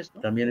 ¿no?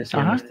 También es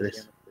un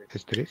estrés.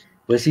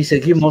 Pues sí,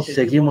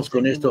 seguimos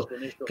con esto.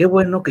 Qué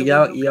bueno que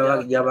ya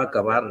va a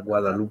acabar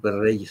Guadalupe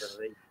Reyes,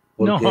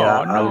 porque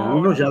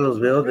algunos ya los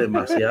veo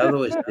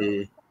demasiado,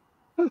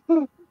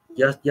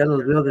 ya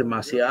los veo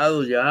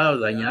demasiado ya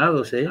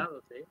dañados,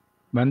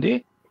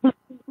 ¿Mandé?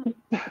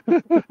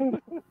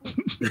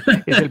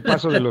 Es el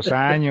paso de los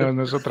años,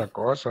 no es otra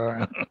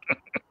cosa.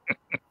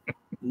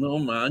 No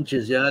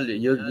manches,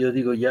 yo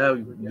digo, ya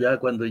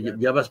cuando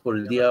ya vas por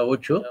el día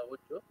 8,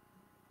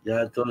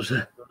 ya todos,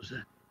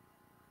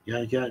 ya.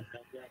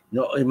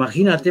 No,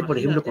 imagínate, por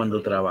ejemplo,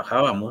 cuando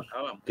trabajábamos,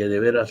 que de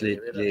veras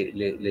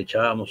le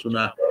echábamos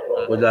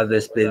pues las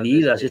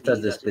despedidas,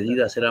 estas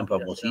despedidas eran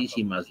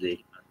famosísimas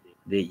de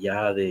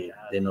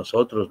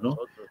nosotros, ¿no?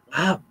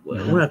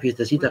 Una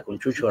fiestecita con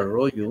Chucho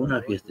Arroyo,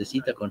 una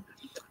fiestecita con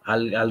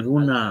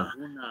algún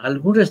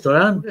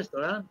restaurante,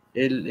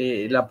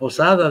 la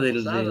posada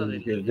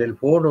del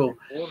foro,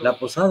 la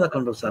posada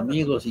con los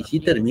amigos, y sí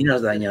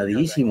terminas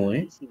dañadísimo,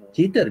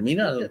 sí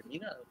terminas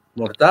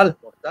mortal.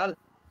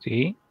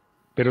 Sí,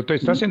 pero tú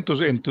estás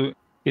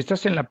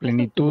estás en la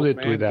plenitud de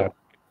tu edad,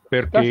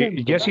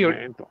 porque ya sí,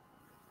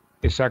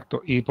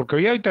 exacto, y porque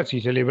ya ahorita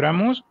si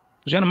celebramos,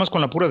 pues ya nomás con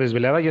la pura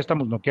desvelada ya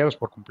estamos noqueados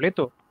por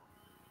completo.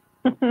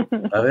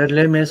 A ver,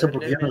 léeme eso,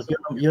 porque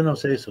yo no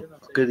sé eso.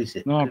 ¿Qué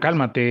dice? No,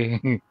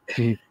 cálmate.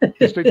 Sí,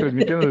 estoy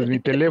transmitiendo desde mi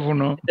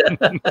teléfono.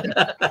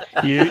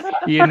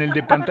 y en el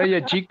de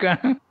pantalla chica.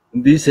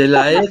 Dice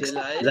la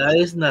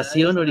ex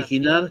nación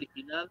original.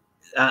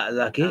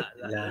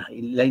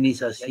 La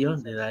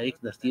iniciación de la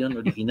ex nación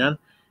original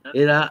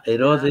era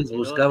Herodes,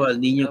 buscaba al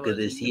niño que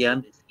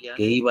decían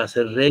que iba a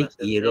ser rey,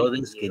 y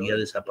Herodes quería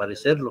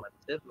desaparecerlo.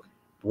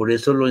 Por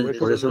eso lo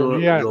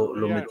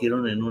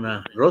metieron en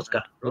una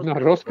rosca. Una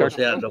rosca. O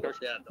sea,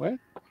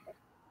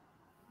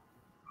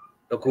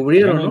 lo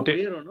cubrieron, ¿no?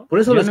 Por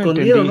eso lo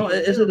escondieron, ¿no?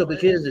 ¿Eso es lo que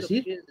quieres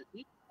decir?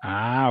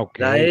 Ok.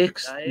 La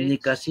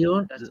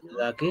exnicación,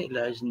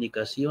 la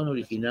exnicación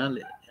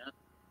original.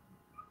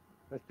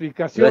 La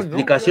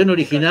explicación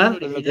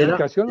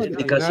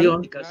original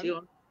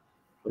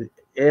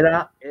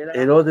era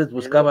Herodes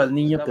buscaba al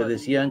niño que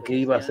decían que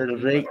iba a ser el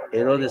rey,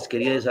 Herodes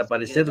quería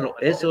desaparecerlo.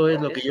 Eso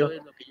es lo que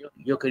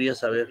yo quería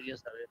saber.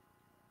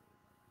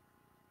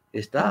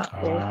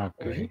 Está.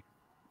 Okay.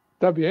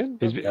 Está bien.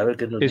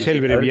 Es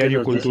el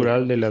breviario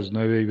cultural de las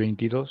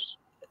 9:22.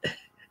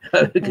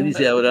 A ver qué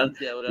dice Abraham.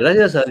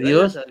 Gracias a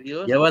Dios,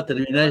 ya va a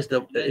terminar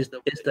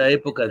esta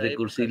época de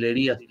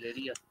cursilería.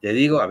 Te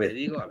digo, a ver,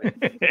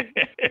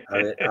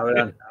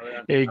 Abraham.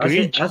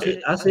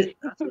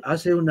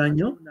 Hace un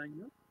año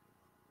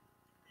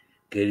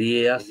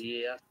querías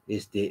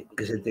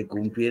que se te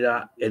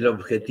cumpliera el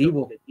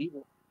objetivo,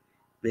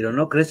 pero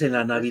no crees en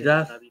la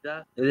Navidad.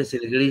 Eres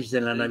el Grinch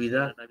de la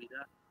Navidad.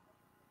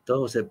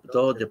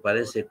 Todo te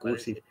parece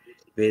cursi,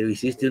 pero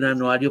hiciste un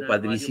anuario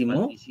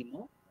padrísimo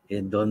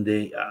en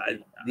donde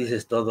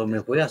dices todo, me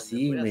fue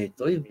así, me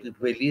estoy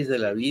feliz de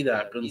la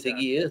vida,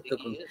 conseguí esto.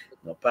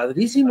 No,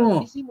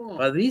 padrísimo,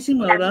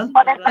 Abraham.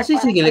 Así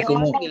síguele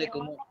como.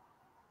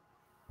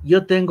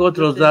 Yo tengo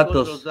otros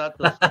datos.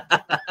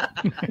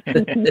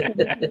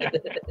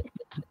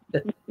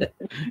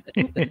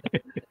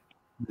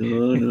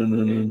 No.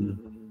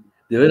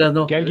 De veras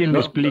no. Que alguien me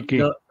explique.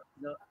 No,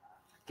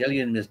 que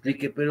alguien me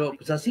explique, pero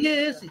pues así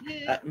es.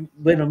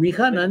 Bueno, mi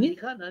hija Nani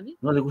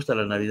no le gusta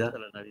la Navidad.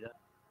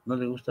 No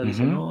le gusta,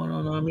 dice,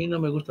 no, a mí no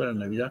me gusta la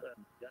Navidad.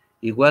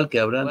 Igual que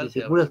Abraham,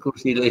 dice, puras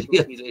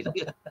cursilerías.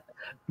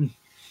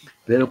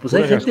 Pero pues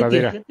hay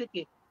gente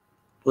que,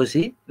 pues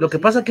sí, lo que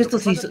pasa es que esto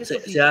sí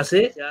se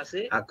hace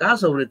acá,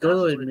 sobre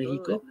todo en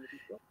México,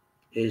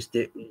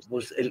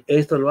 pues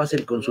esto lo hace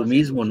el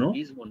consumismo, ¿no?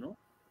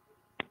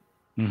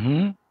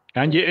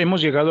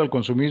 Hemos llegado al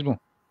consumismo.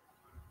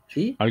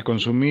 ¿Sí? Al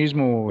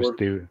consumismo,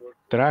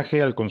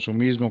 traje, al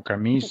consumismo,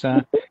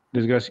 camisa.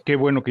 Qué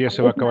bueno que ya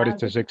se va a acabar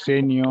este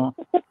sexenio.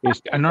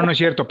 No es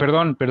cierto,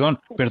 perdón,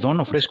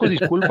 ofrezco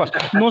disculpas.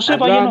 No se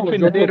vayan a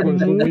ofender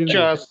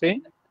muchas,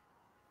 ¿eh?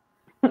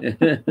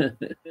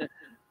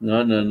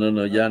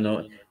 No, ya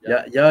no.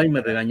 Ya hoy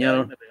me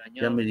regañaron,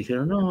 ya me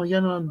dijeron, no,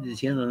 ya no ando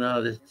diciendo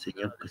nada de este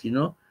señor, porque si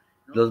no,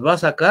 los va a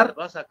sacar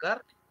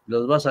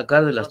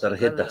de las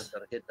tarjetas.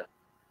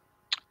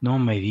 No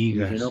me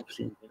digas. Dije, no, pues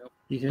sí.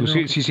 Dije, pues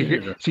no,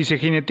 si se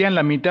jinetean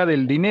la mitad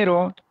del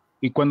dinero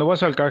y cuando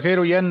vas al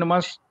cajero ya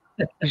nomás,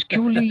 es que,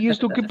 ¿y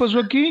esto qué pasó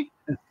aquí?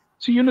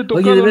 Si yo no he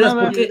tocado Oye, de veras,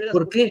 nada.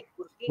 ¿Por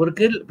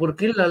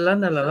qué la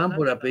lana la dan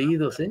por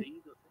apellidos,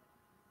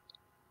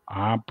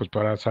 Pues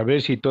para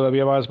saber si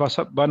todavía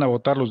van a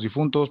votar los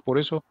difuntos, por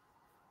eso.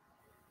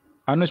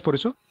 ¿No es por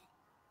eso?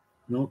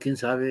 No, quién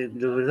sabe.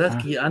 La verdad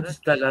es que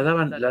antes la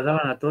daban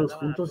a todos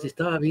juntos y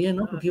estaba bien,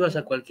 ¿no? Porque ibas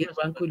a cualquier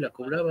banco y la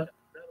cobraba.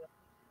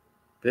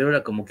 Pero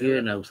ahora como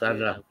quieren usar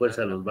la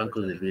fuerza a los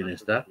bancos del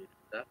bienestar.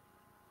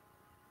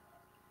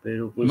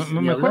 Pero pues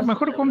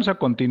mejor vamos a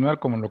continuar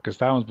como lo que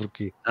estábamos,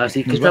 porque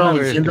así que estábamos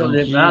diciendo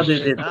de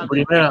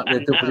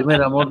tu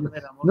primer amor.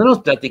 ¿No nos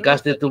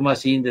platicaste tú,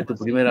 Masín, de tu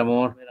primer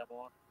amor?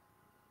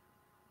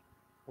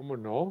 ¿Cómo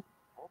no?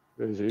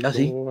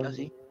 ¿Sí?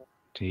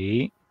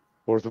 Sí.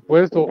 Por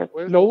supuesto.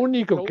 Lo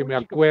único que me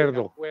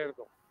acuerdo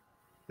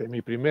de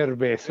mi primer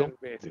beso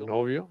de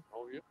novio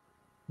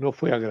no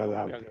fue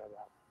agradable.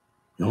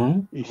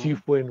 ¿No? Y sí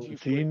fue en un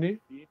cine,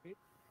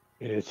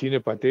 en el Cine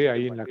Paté,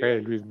 ahí en la calle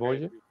de Luis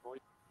Moya.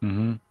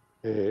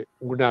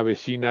 una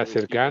vecina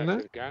cercana,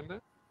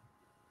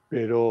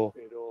 pero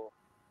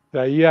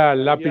traía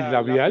lápiz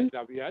labial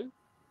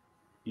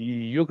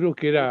y yo creo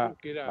que era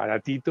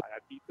baratito,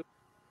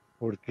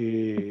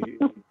 porque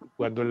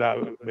cuando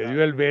me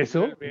dio el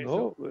beso,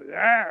 ¿no?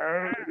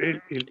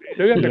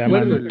 Todavía me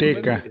acuerdo el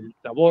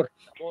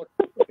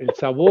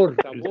sabor,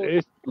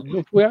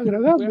 no fue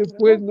agradable,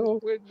 pues, no.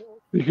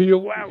 Dije yo,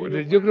 wow,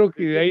 yo creo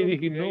que de ahí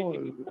dije, no,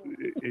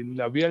 el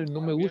labial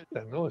no me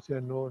gusta, ¿no? O sea,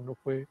 no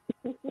fue,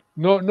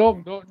 no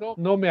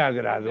me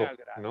agradó,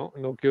 ¿no?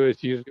 No quiero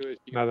decir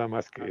nada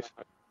más que eso.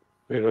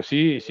 Pero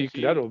sí,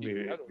 claro,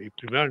 mi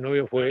primer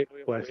novio fue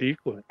así,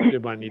 de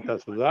manita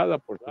sudada,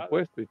 por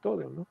supuesto, y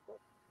todo, ¿no?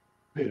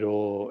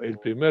 Pero el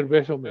primer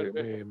beso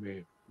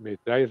me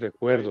trae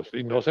recuerdos,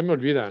 y no se me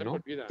olvida, ¿no?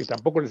 Y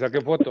tampoco le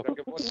saqué foto.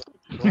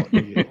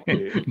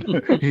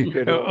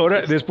 Pero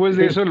ahora, después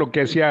de eso, lo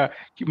que hacía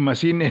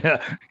Massín era...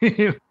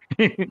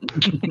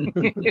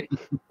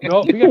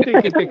 No,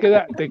 fíjate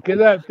que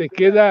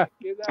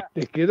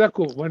te queda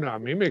como, bueno, a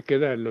mí me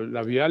queda los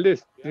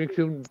labiales, tiene que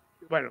ser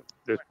bueno,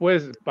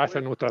 después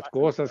pasan otras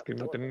cosas que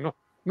no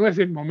es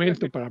el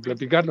momento para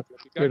platicarlo,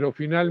 pero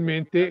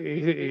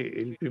finalmente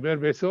el primer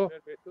beso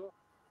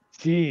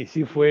sí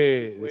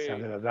fue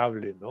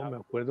desagradable, ¿no? Me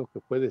acuerdo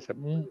que fue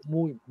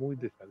muy, muy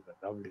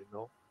desagradable,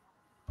 ¿no?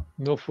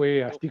 No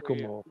fue así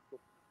como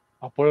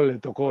a Polo le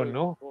tocó,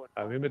 ¿no?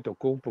 A mí me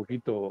tocó un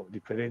poquito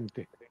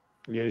diferente.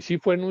 Y él sí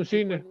fue en un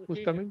cine,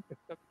 justamente.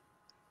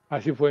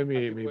 Así fue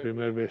mi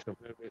primer beso,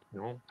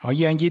 ¿no?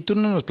 Oye, Angie, tú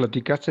no nos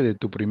platicaste de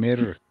tu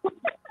primer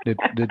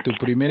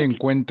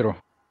encuentro.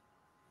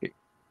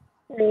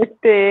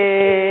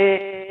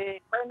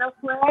 Bueno,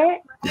 fue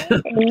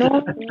en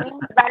un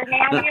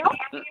balneario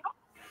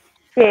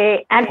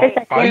que antes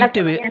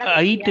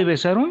 ¿Ahí te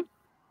besaron?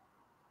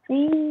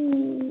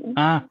 Sí.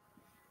 Ah.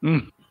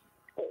 Mi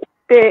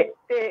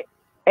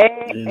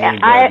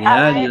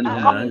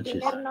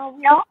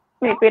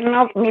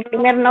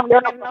primer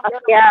novio lo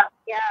conocía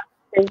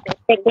desde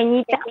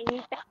pequeñita,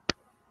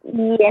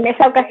 y en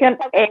esa ocasión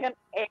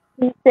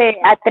se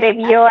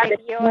atrevió a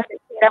decirme que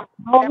éramos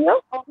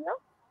novios.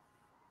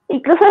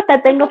 Incluso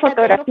hasta tengo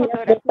fotografías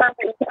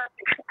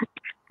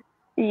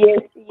de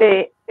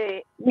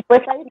y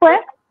pues ahí fue,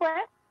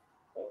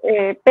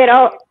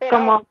 pero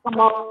como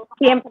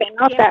siempre,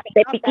 ¿no? O sea,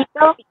 de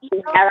piquito y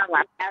nada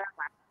más.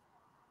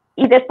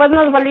 Y después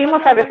nos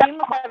volvimos a besar,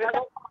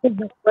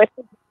 pues,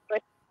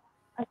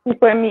 así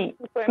fue mi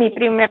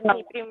primer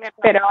novio.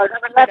 Pero la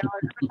verdad,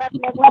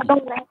 me guardo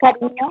un gran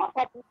cariño,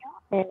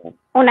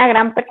 una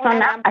gran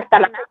persona, hasta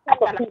la fecha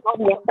lo sigo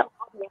viendo.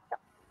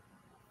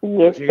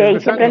 Y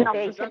siempre no. Y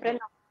le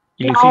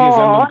sigues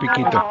dando un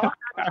piquito.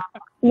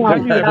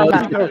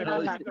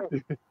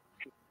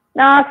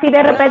 No, sí,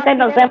 de repente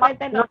nos vemos,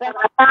 nos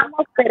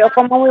abrazamos, pero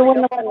como muy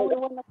buenos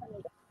amigos.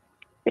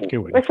 Qué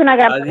bueno. Es una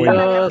gran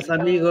Adiós,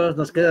 amigos,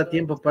 nos queda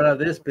tiempo para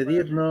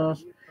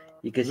despedirnos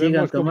y que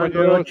sigan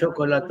tomando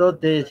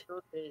chocolatotes.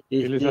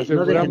 Y les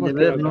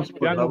aseguramos que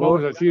ya no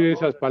vamos a decir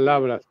esas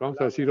palabras, vamos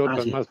a decir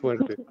otras más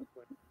fuertes.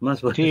 Más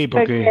fuertes. Sí,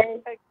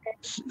 porque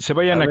se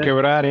vayan a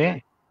quebrar,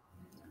 ¿eh?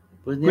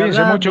 Pues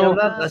cuídense mucho.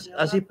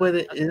 Así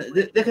puede.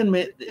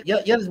 Déjenme,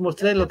 ya les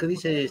mostré lo que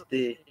dice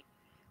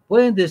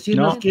 ¿Pueden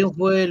decirnos quién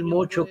fue el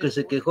mocho que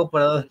se quejó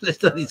para darle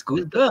esta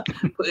disculpa?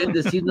 ¿Pueden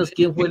decirnos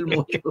quién fue el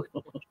mocho?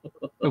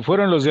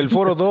 Fueron los del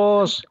Foro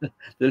 2.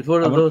 Del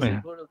Foro 2.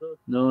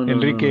 No,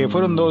 Enrique,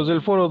 fueron los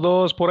del Foro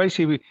 2. Por ahí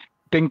sí,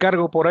 te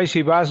encargo, por ahí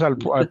si vas a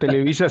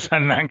Televisa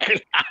San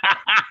Ángel.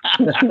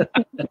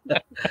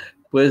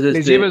 Pues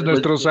les lleves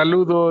nuestros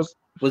saludos.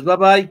 Pues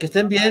bye, que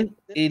estén bien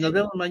y nos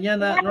vemos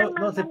mañana.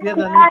 No se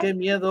pierdan, qué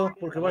miedo,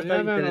 porque va a estar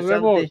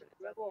interesante.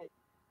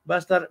 Va a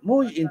estar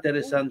muy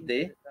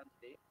interesante.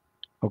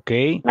 Ok.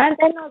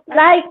 Mándenos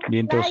like.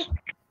 Vientos.